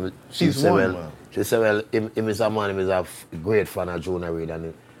 yeah, she He's said, one. well, she said, well, him is a man, him is a great fan of Junior Reed,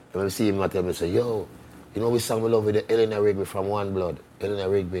 and when I see him, I tell me, say, yo, you know we sang we love with the Eleanor Rigby from One Blood, Eleanor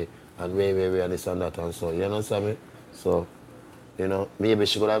Rigby, and Ray, and this and that and so, you understand me? So, you know, maybe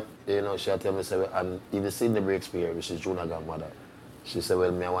she could have, you know, she'll tell me, say, and even Sydney Breakspear, which is Juna grandmother, she said,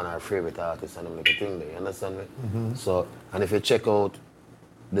 well, me, I want her favorite artist, and I'm like a thing there, you understand me? Mm-hmm. So, and if you check out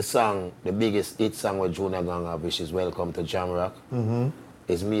the song, the biggest hit song with Juna Gang have, which is Welcome to Jam Rock, Mm-hmm.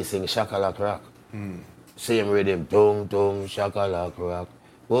 is me sing Shakalak Rock. Same rhythm, dong, dong, Shakalak Rock.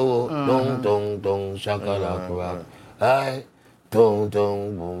 Whoa, whoa, dong, dong, dong, Shakalak Rock. Aye, dong,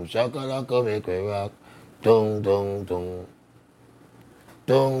 dong, boom, Shakalak make we rock. Dong, dong, dong.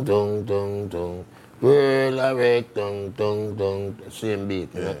 Dong, dong, dong, dong. Whirl a wreck, dong, dong, dong. Same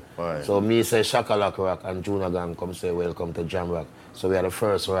beat, you know? Right. So me say Shakalak Rock and Juna Gang come say Welcome to Jam Rock. So we are the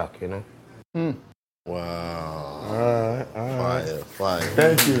first rock, you know? Wow. All right. Fire.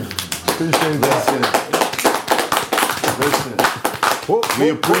 Thank you. Appreciate that. Listen. We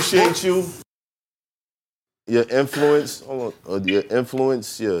appreciate you. Your influence,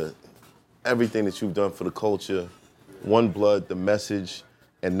 your everything that you've done for the culture, One Blood, the message,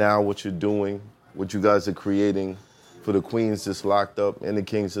 and now what you're doing, what you guys are creating for the queens that's locked up and the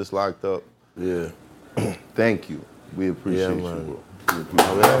kings that's locked up. Yeah. Thank you. We appreciate you, man. bro.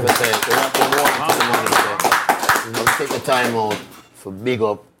 We have to say, take the time out for big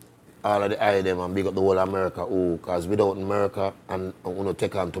up all of the item and big up the whole America, because without America, and I'm going to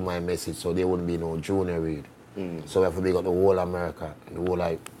take on to my message, so there wouldn't be no Junior Reid. So we have to big up the whole America, the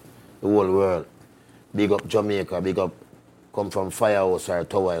whole world. Big up Jamaica, big up, come from Firehouse or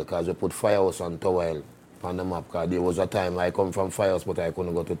Towel, because we put Firehouse and Towel on the map, because there was a time I come from Firehouse, but I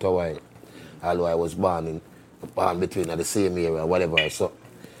couldn't go to Towel, although I was born between the same area, whatever. So,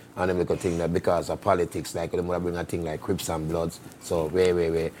 and then we could think that because of politics, like they would bring a thing like Crips and Bloods. So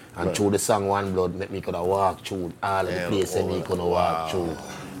way. And through the song One Blood, make me could have walk through all of the places and me could walk through.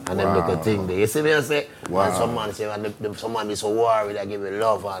 And then we could think that. You see me I say? Wow. And some man say, and some man be so worried, I give you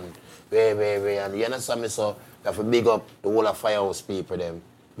love and way. And you understand me? So you have to big up the whole of Firehouse people, them.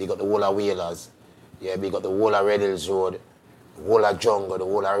 Big up the whole of Whalers. Yeah, big up the whole of Red Hills Road, the whole of Jungle, the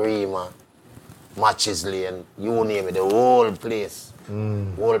whole of Rima. Matches Lane, you name it, the whole place.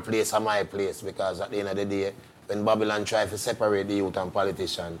 Whole place are my place, because at the end of the day, when Babylon try to separate the youth and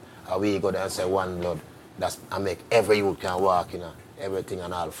politician, we go there and say One Blood. That's I make every youth can walk in everything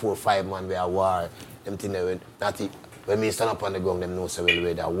and all. 4 or 5 man we are war. Them thing when me stand up on the ground, them know say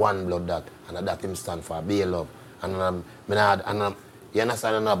well that One Blood that, and that him stand for be love. And you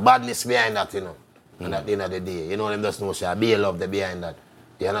understand, and no badness behind that, you know. And at the end of the day, you know them just know say be love the behind that.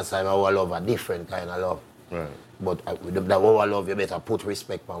 You understand, our love a different kind of love. Right. But with the our love, you better put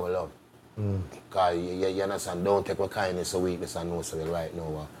respect on our love. Because you understand, don't take our kindness or weakness and know so right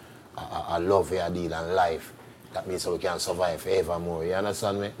now. I love your deal and life. That means so we can survive forevermore. You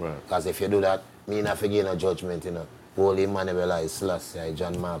understand me? Because if you do that, me not forget no judgment, you know. Holy Emmanuel I, Selassie,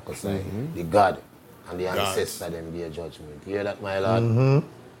 John Marcus I, the God and the ancestor them give judgment. You hear that, my lord?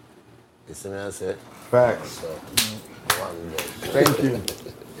 You see me I say? Facts. So, One Blood. Thank you.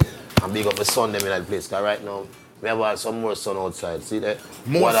 And big up the sun them in that place, because right now, we have some more sun outside. See that?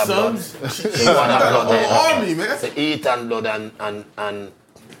 More suns? Army, man. It's Ethan Blood and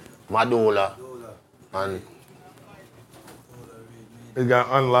Madola. And You got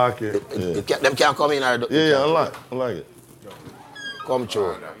to unlock it. them can't come in. Yeah, unlock it. Come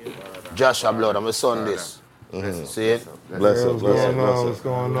through. Joshua Blood, I'm a son this. See it? Bless up. What's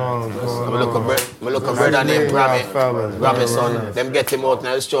going on? I look a brother named Grammy son. Them get him out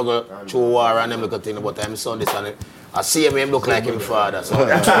now, struggle through war and them look at thing about him son this and it. I see him look like him father. So.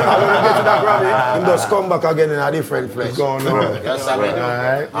 Him just come back again in a different flesh. What's going on? You understand me?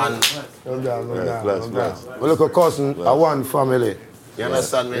 Alright. And Bless. we look a cousin, a one family. You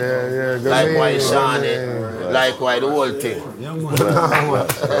understand me? Yeah. Likewise, Shawnee. Likewise, the whole thing.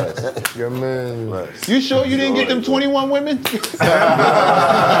 Your man. You sure you didn't get them 21 women? He drinking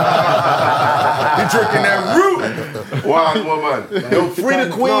that root. Wild woman. Yo, free the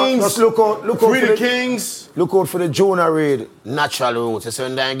queens. Just look out free the kings. Look out for the Junior Reid. Natural roots. So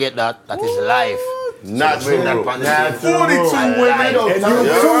when they get that is life. Natural. 42 women. And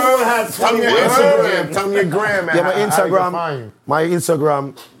you too have tell me your Instagram. Tell me your gram. Yeah, my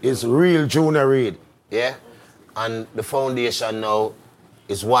Instagram is Real Junior Reid. Yeah? And the foundation now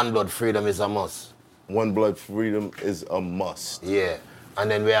is One Blood Freedom is a must. One Blood Freedom is a must. Yeah. And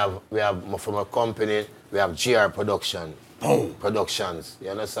then we have from a company, we have GR Production. Productions. You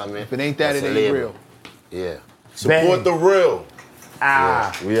understand me? If it ain't that, it ain't real. Yeah. Support the real.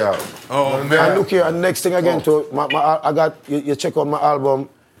 Ah. Yeah, we out. Oh, man. And look here, and next thing again, I got, you check out my album,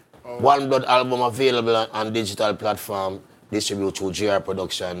 One Blood album available on digital platform. distribute through GR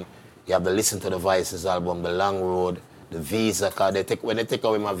Production. You have to listen to the Vices album, The Long Road, The Visa, because when they take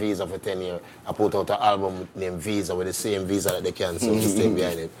away my visa for 10 years, I put out an album named Visa with the same visa that they can, so just stay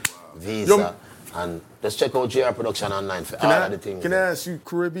behind it. Visa. And just check out GR Production online for all of the things. Can I ask you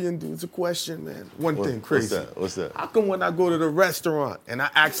Caribbean dudes a question, man? One thing crazy. What's that? How come when I go to the restaurant and I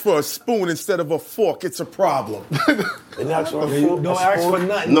ask for a spoon instead of a fork, it's a problem? Don't ask for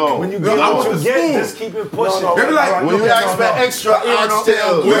nothing. No. When you get what you get, just keep it pushing. They be like, when you ask for extra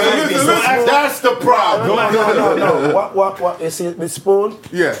oxtail gravy, that's the problem. No. What? You see the spoon?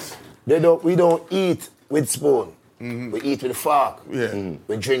 Yes. We don't eat with spoon. Mm-hmm. We eat with a fork. Yeah. Mm-hmm.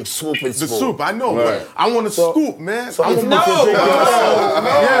 We drink soup with spoon. The soup, I know. Right. I want a scoop, man. So I want no.